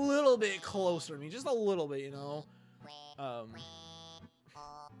a little bit closer to me. Just a little bit, you know.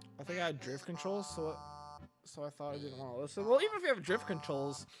 I think I had drift controls, so I thought I didn't want to listen. Well, even if you have drift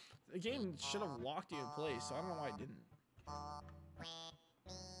controls, the game should have locked you in place, so I don't know why it didn't.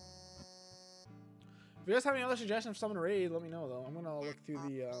 If you guys have any other suggestions for someone to raid, let me know, though. I'm going to look through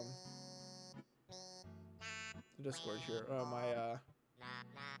the Discord here. I'm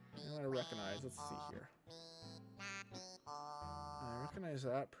going to recognize. Let's see here. I recognize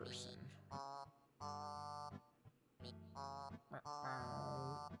that person.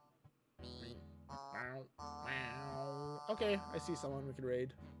 Okay, I see someone we could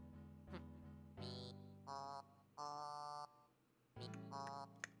raid.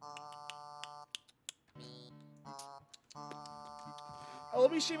 I'll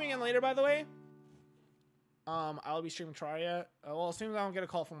be streaming in later, by the way. I'll be streaming Tria. Well, as soon as I don't get a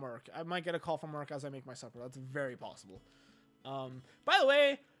call from work. I might get a call from work as I make my supper. That's very possible. By the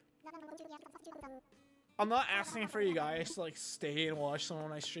way, I'm not asking for you guys to like stay and watch someone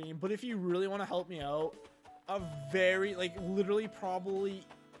when I stream, but if you really want to help me out, a very, like, literally probably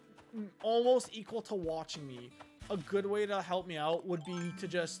almost equal to watching me, a good way to help me out would be to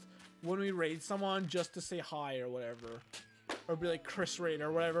just, when we raid someone, just to say hi or whatever, or be like Chris raid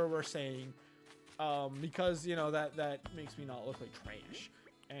or whatever we're saying, because, you know, that makes me not look like trash,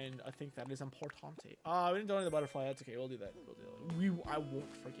 and I think that is importante. We didn't donate the butterfly. That's okay. We'll do that. I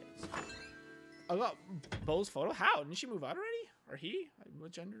won't forget. I got Bo's photo. How? Didn't she move out already? Or he?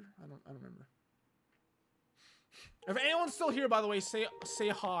 What gender? I don't remember. If anyone's still here, by the way, say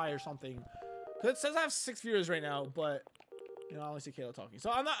hi or something. Cause it says I have 6 viewers right now, but you know, I only see Kayla talking. So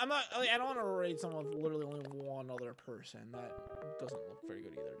I don't want to raid someone with literally only one other person. That doesn't look very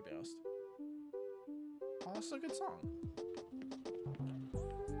good either, to be honest. Oh, that's a good song.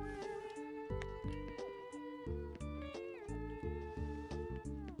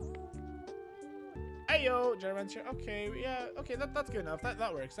 Hey yo, Jeremy's here. Okay, yeah, okay, that's good enough.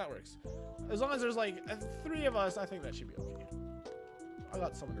 That works. As long as there's like 3 of us, I think that should be okay. I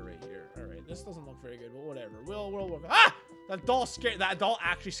got someone to rate here. All right, this doesn't look very good, but whatever. We'll work. Ah! That doll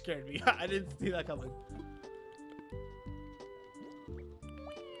actually scared me. I didn't see that coming. We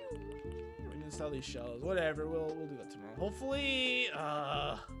need to sell these shells. Whatever. We'll do that tomorrow. Hopefully.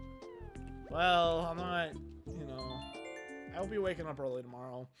 Well, I'm not. You know, I will be waking up early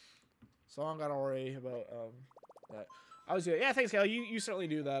tomorrow, so I don't gotta worry about that. I was yeah. Thanks, Kyle. You certainly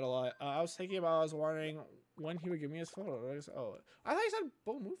do that a lot. I was thinking about. I was wondering when he would give me his photo. Oh, I thought he said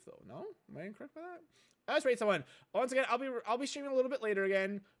Bo move though. No, am I incorrect by that? Let's rate someone. Once again, I'll be streaming a little bit later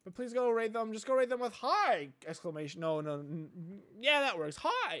again, but please go rate them. Just go rate them with hi! Exclamation. No. Yeah, that works.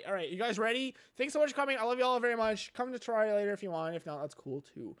 Hi! All right, you guys ready? Thanks so much for coming. I love you all very much. Come to try later if you want. If not, that's cool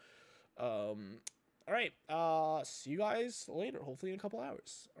too. All right. See you guys later. Hopefully in a couple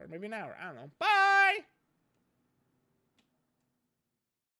hours. Or maybe an hour. I don't know. Bye!